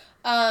accurate.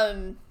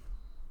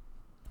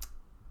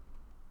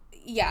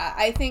 Yeah,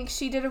 I think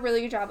she did a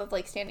really good job of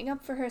like standing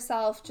up for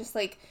herself, just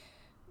like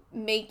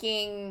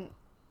making.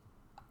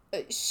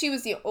 She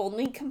was the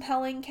only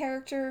compelling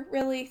character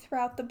really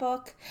throughout the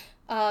book.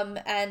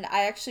 And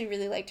I actually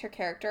really liked her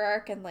character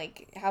arc and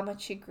like how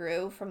much she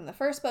grew from the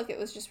first book. It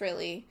was just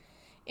really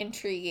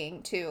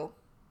intriguing to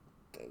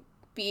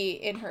be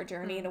in her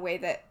journey in a way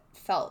that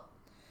felt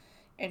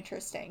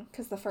interesting,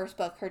 because the first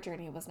book, her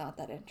journey was not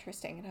that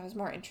interesting, and I was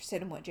more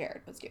interested in what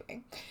Jared was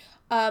doing.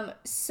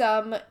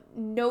 Some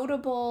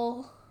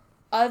notable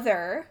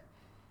other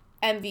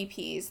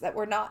MVPs that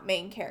were not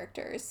main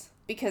characters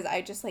because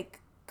I just like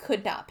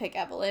could not pick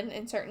Evelyn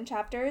in certain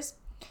chapters.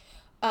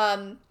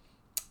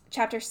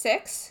 Chapter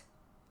 6,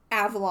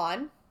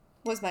 Avalon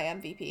was my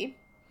MVP.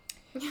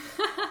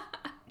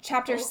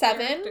 Chapter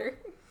 7, character.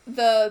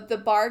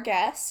 the bar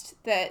guest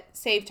that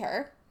saved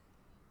her,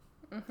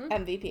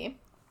 MVP.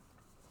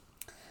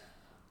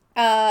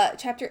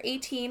 Chapter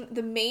 18,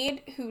 the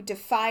maid who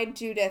defied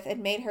Judith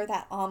and made her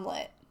that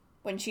omelet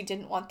when she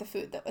didn't want the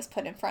food that was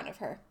put in front of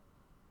her.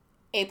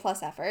 A+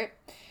 effort.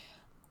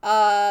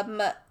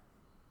 And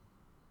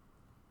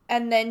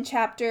then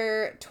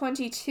chapter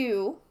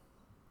 22,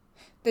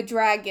 the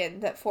dragon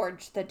that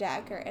forged the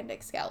dagger and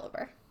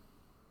Excalibur.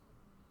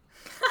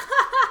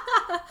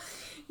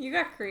 You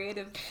got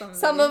creative.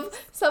 Some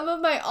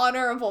of my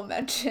honorable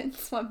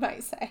mentions, one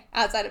might say,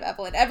 outside of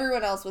Evelyn.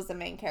 Everyone else was the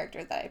main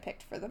character that I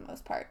picked for the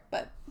most part,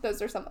 but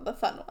those are some of the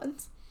fun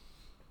ones.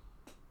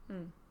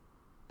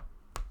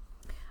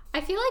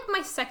 I feel like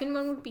my second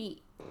one would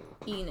be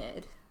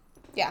Enid.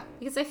 Yeah.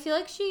 Because I feel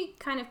like she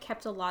kind of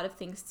kept a lot of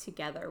things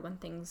together when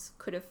things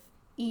could have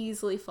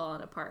easily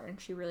fallen apart,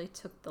 and she really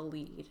took the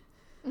lead.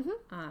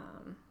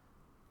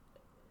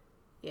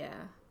 Yeah.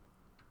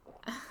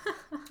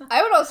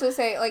 I would also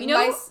say, like,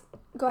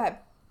 go ahead.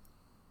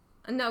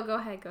 No, go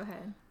ahead.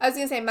 I was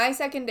going to say, my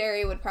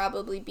secondary would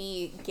probably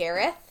be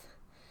Gareth.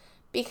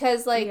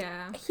 Because, like,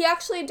 he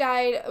actually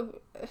died,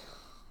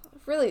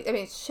 really, I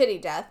mean,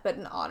 shitty death, but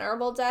an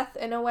honorable death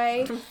in a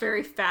way.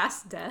 Very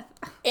fast death.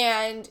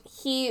 And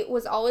he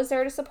was always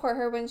there to support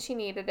her when she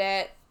needed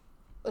it.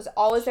 Was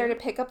always there to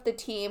pick up the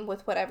team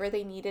with whatever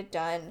they needed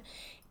done.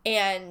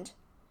 And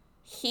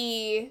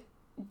he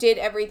did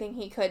everything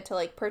he could to,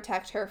 like,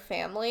 protect her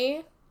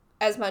family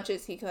as much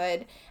as he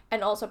could,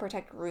 and also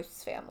protect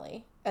Ruth's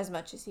family as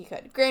much as he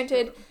could.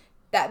 Granted,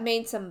 that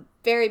made some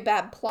very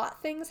bad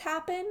plot things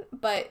happen,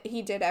 but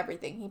he did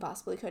everything he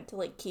possibly could to,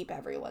 like, keep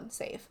everyone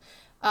safe.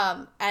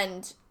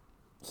 And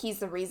he's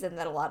the reason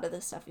that a lot of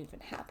this stuff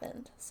even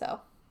happened,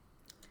 so.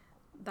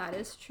 That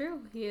is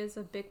true. He is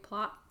a big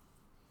plot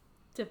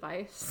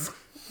device.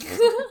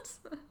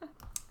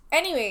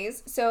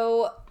 Anyways,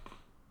 so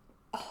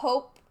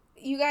hope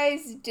you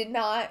guys did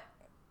not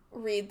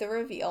read The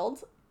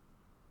Revealed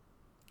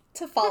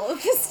to follow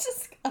this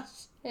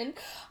discussion.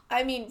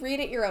 I mean,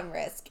 read at your own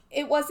risk.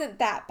 It wasn't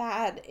that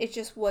bad. It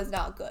just was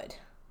not good.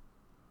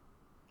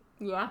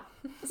 Yeah.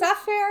 Is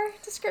that fair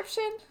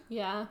description?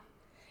 Yeah.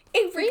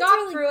 It reads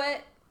through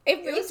it.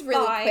 It reads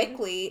really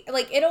quickly.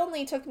 Like, it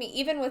only took me,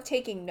 even with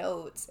taking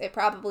notes, it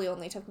probably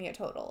only took me a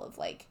total of,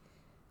 like,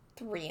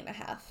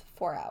 3.5,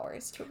 4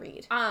 hours to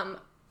read.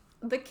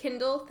 The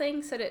Kindle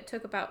thing said it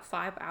took about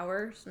 5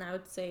 hours, and I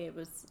would say it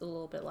was a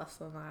little bit less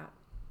than that.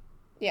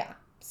 Yeah.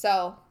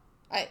 So,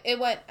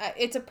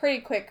 it's a pretty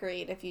quick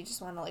read if you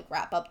just want to, like,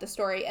 wrap up the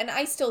story. And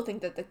I still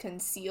think that The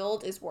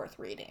Concealed is worth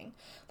reading.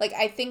 Like,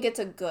 I think it's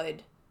a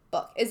good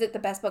book. Is it the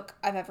best book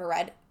I've ever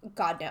read?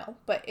 God, no.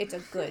 But it's a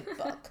good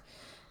book.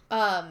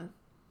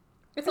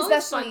 It's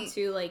always fun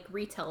too, like,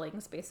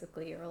 retellings,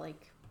 basically, or,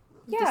 like,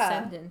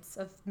 descendants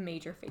of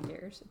major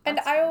figures. And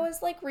I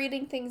always like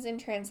reading things in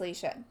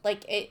translation.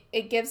 Like,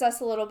 it gives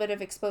us a little bit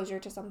of exposure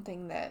to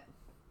something that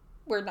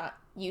we're not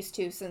used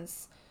to,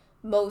 since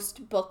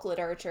most book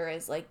literature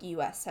is, like,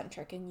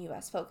 U.S.-centric and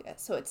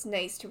U.S.-focused. So it's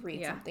nice to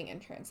read something in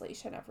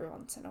translation every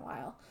once in a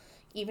while.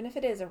 Even if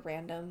it is a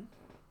random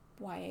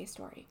YA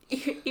story.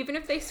 Even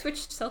if they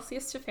switched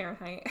Celsius to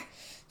Fahrenheit.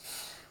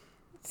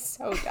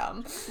 So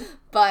dumb.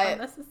 But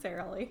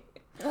unnecessarily.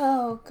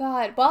 Oh,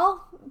 God.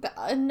 Well, the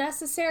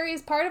unnecessary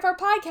is part of our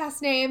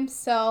podcast name,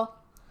 so.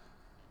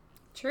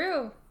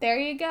 True. There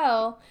you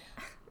go.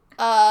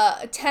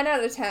 10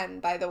 out of 10,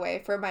 by the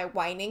way, for my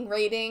whining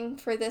rating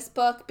for this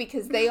book,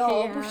 because they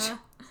all were just,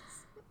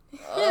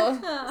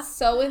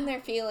 so in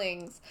their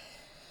feelings.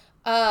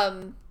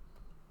 Okay,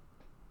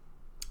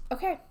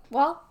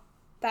 well,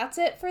 that's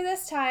it for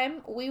this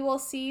time. We will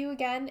see you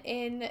again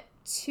in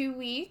 2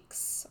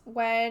 weeks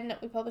when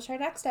we publish our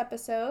next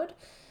episode.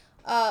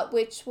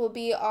 Which will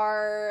be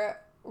our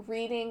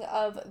reading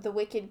of The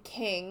Wicked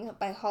King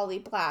by Holly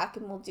Black,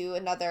 and we'll do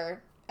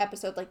another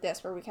episode like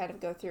this where we kind of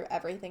go through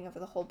everything of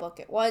the whole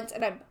book at once,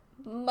 and I'm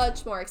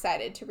much more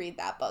excited to read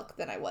that book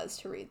than I was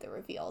to read The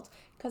Revealed,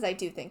 because I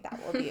do think that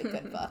will be a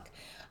good book.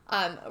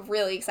 I'm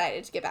really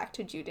excited to get back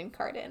to Juden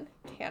Carden.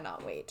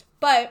 Cannot wait.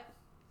 But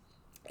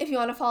if you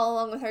want to follow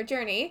along with our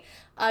journey,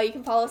 you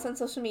can follow us on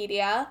social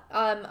media,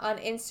 on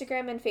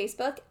Instagram and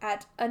Facebook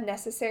at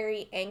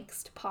Unnecessary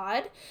Angst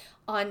Pod,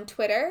 on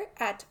Twitter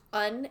at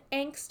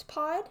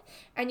UnAngstPod,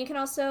 and you can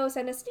also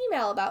send us an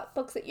email about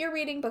books that you're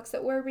reading, books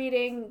that we're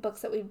reading,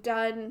 books that we've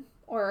done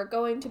or are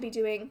going to be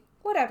doing,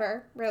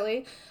 whatever,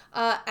 really,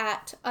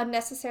 at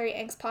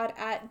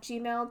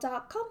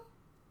unnecessaryangstpod@gmail.com.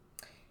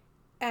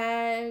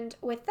 And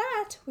with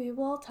that, we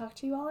will talk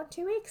to you all in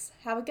 2 weeks.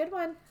 Have a good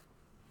one.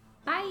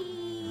 Bye.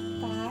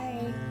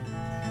 Bye.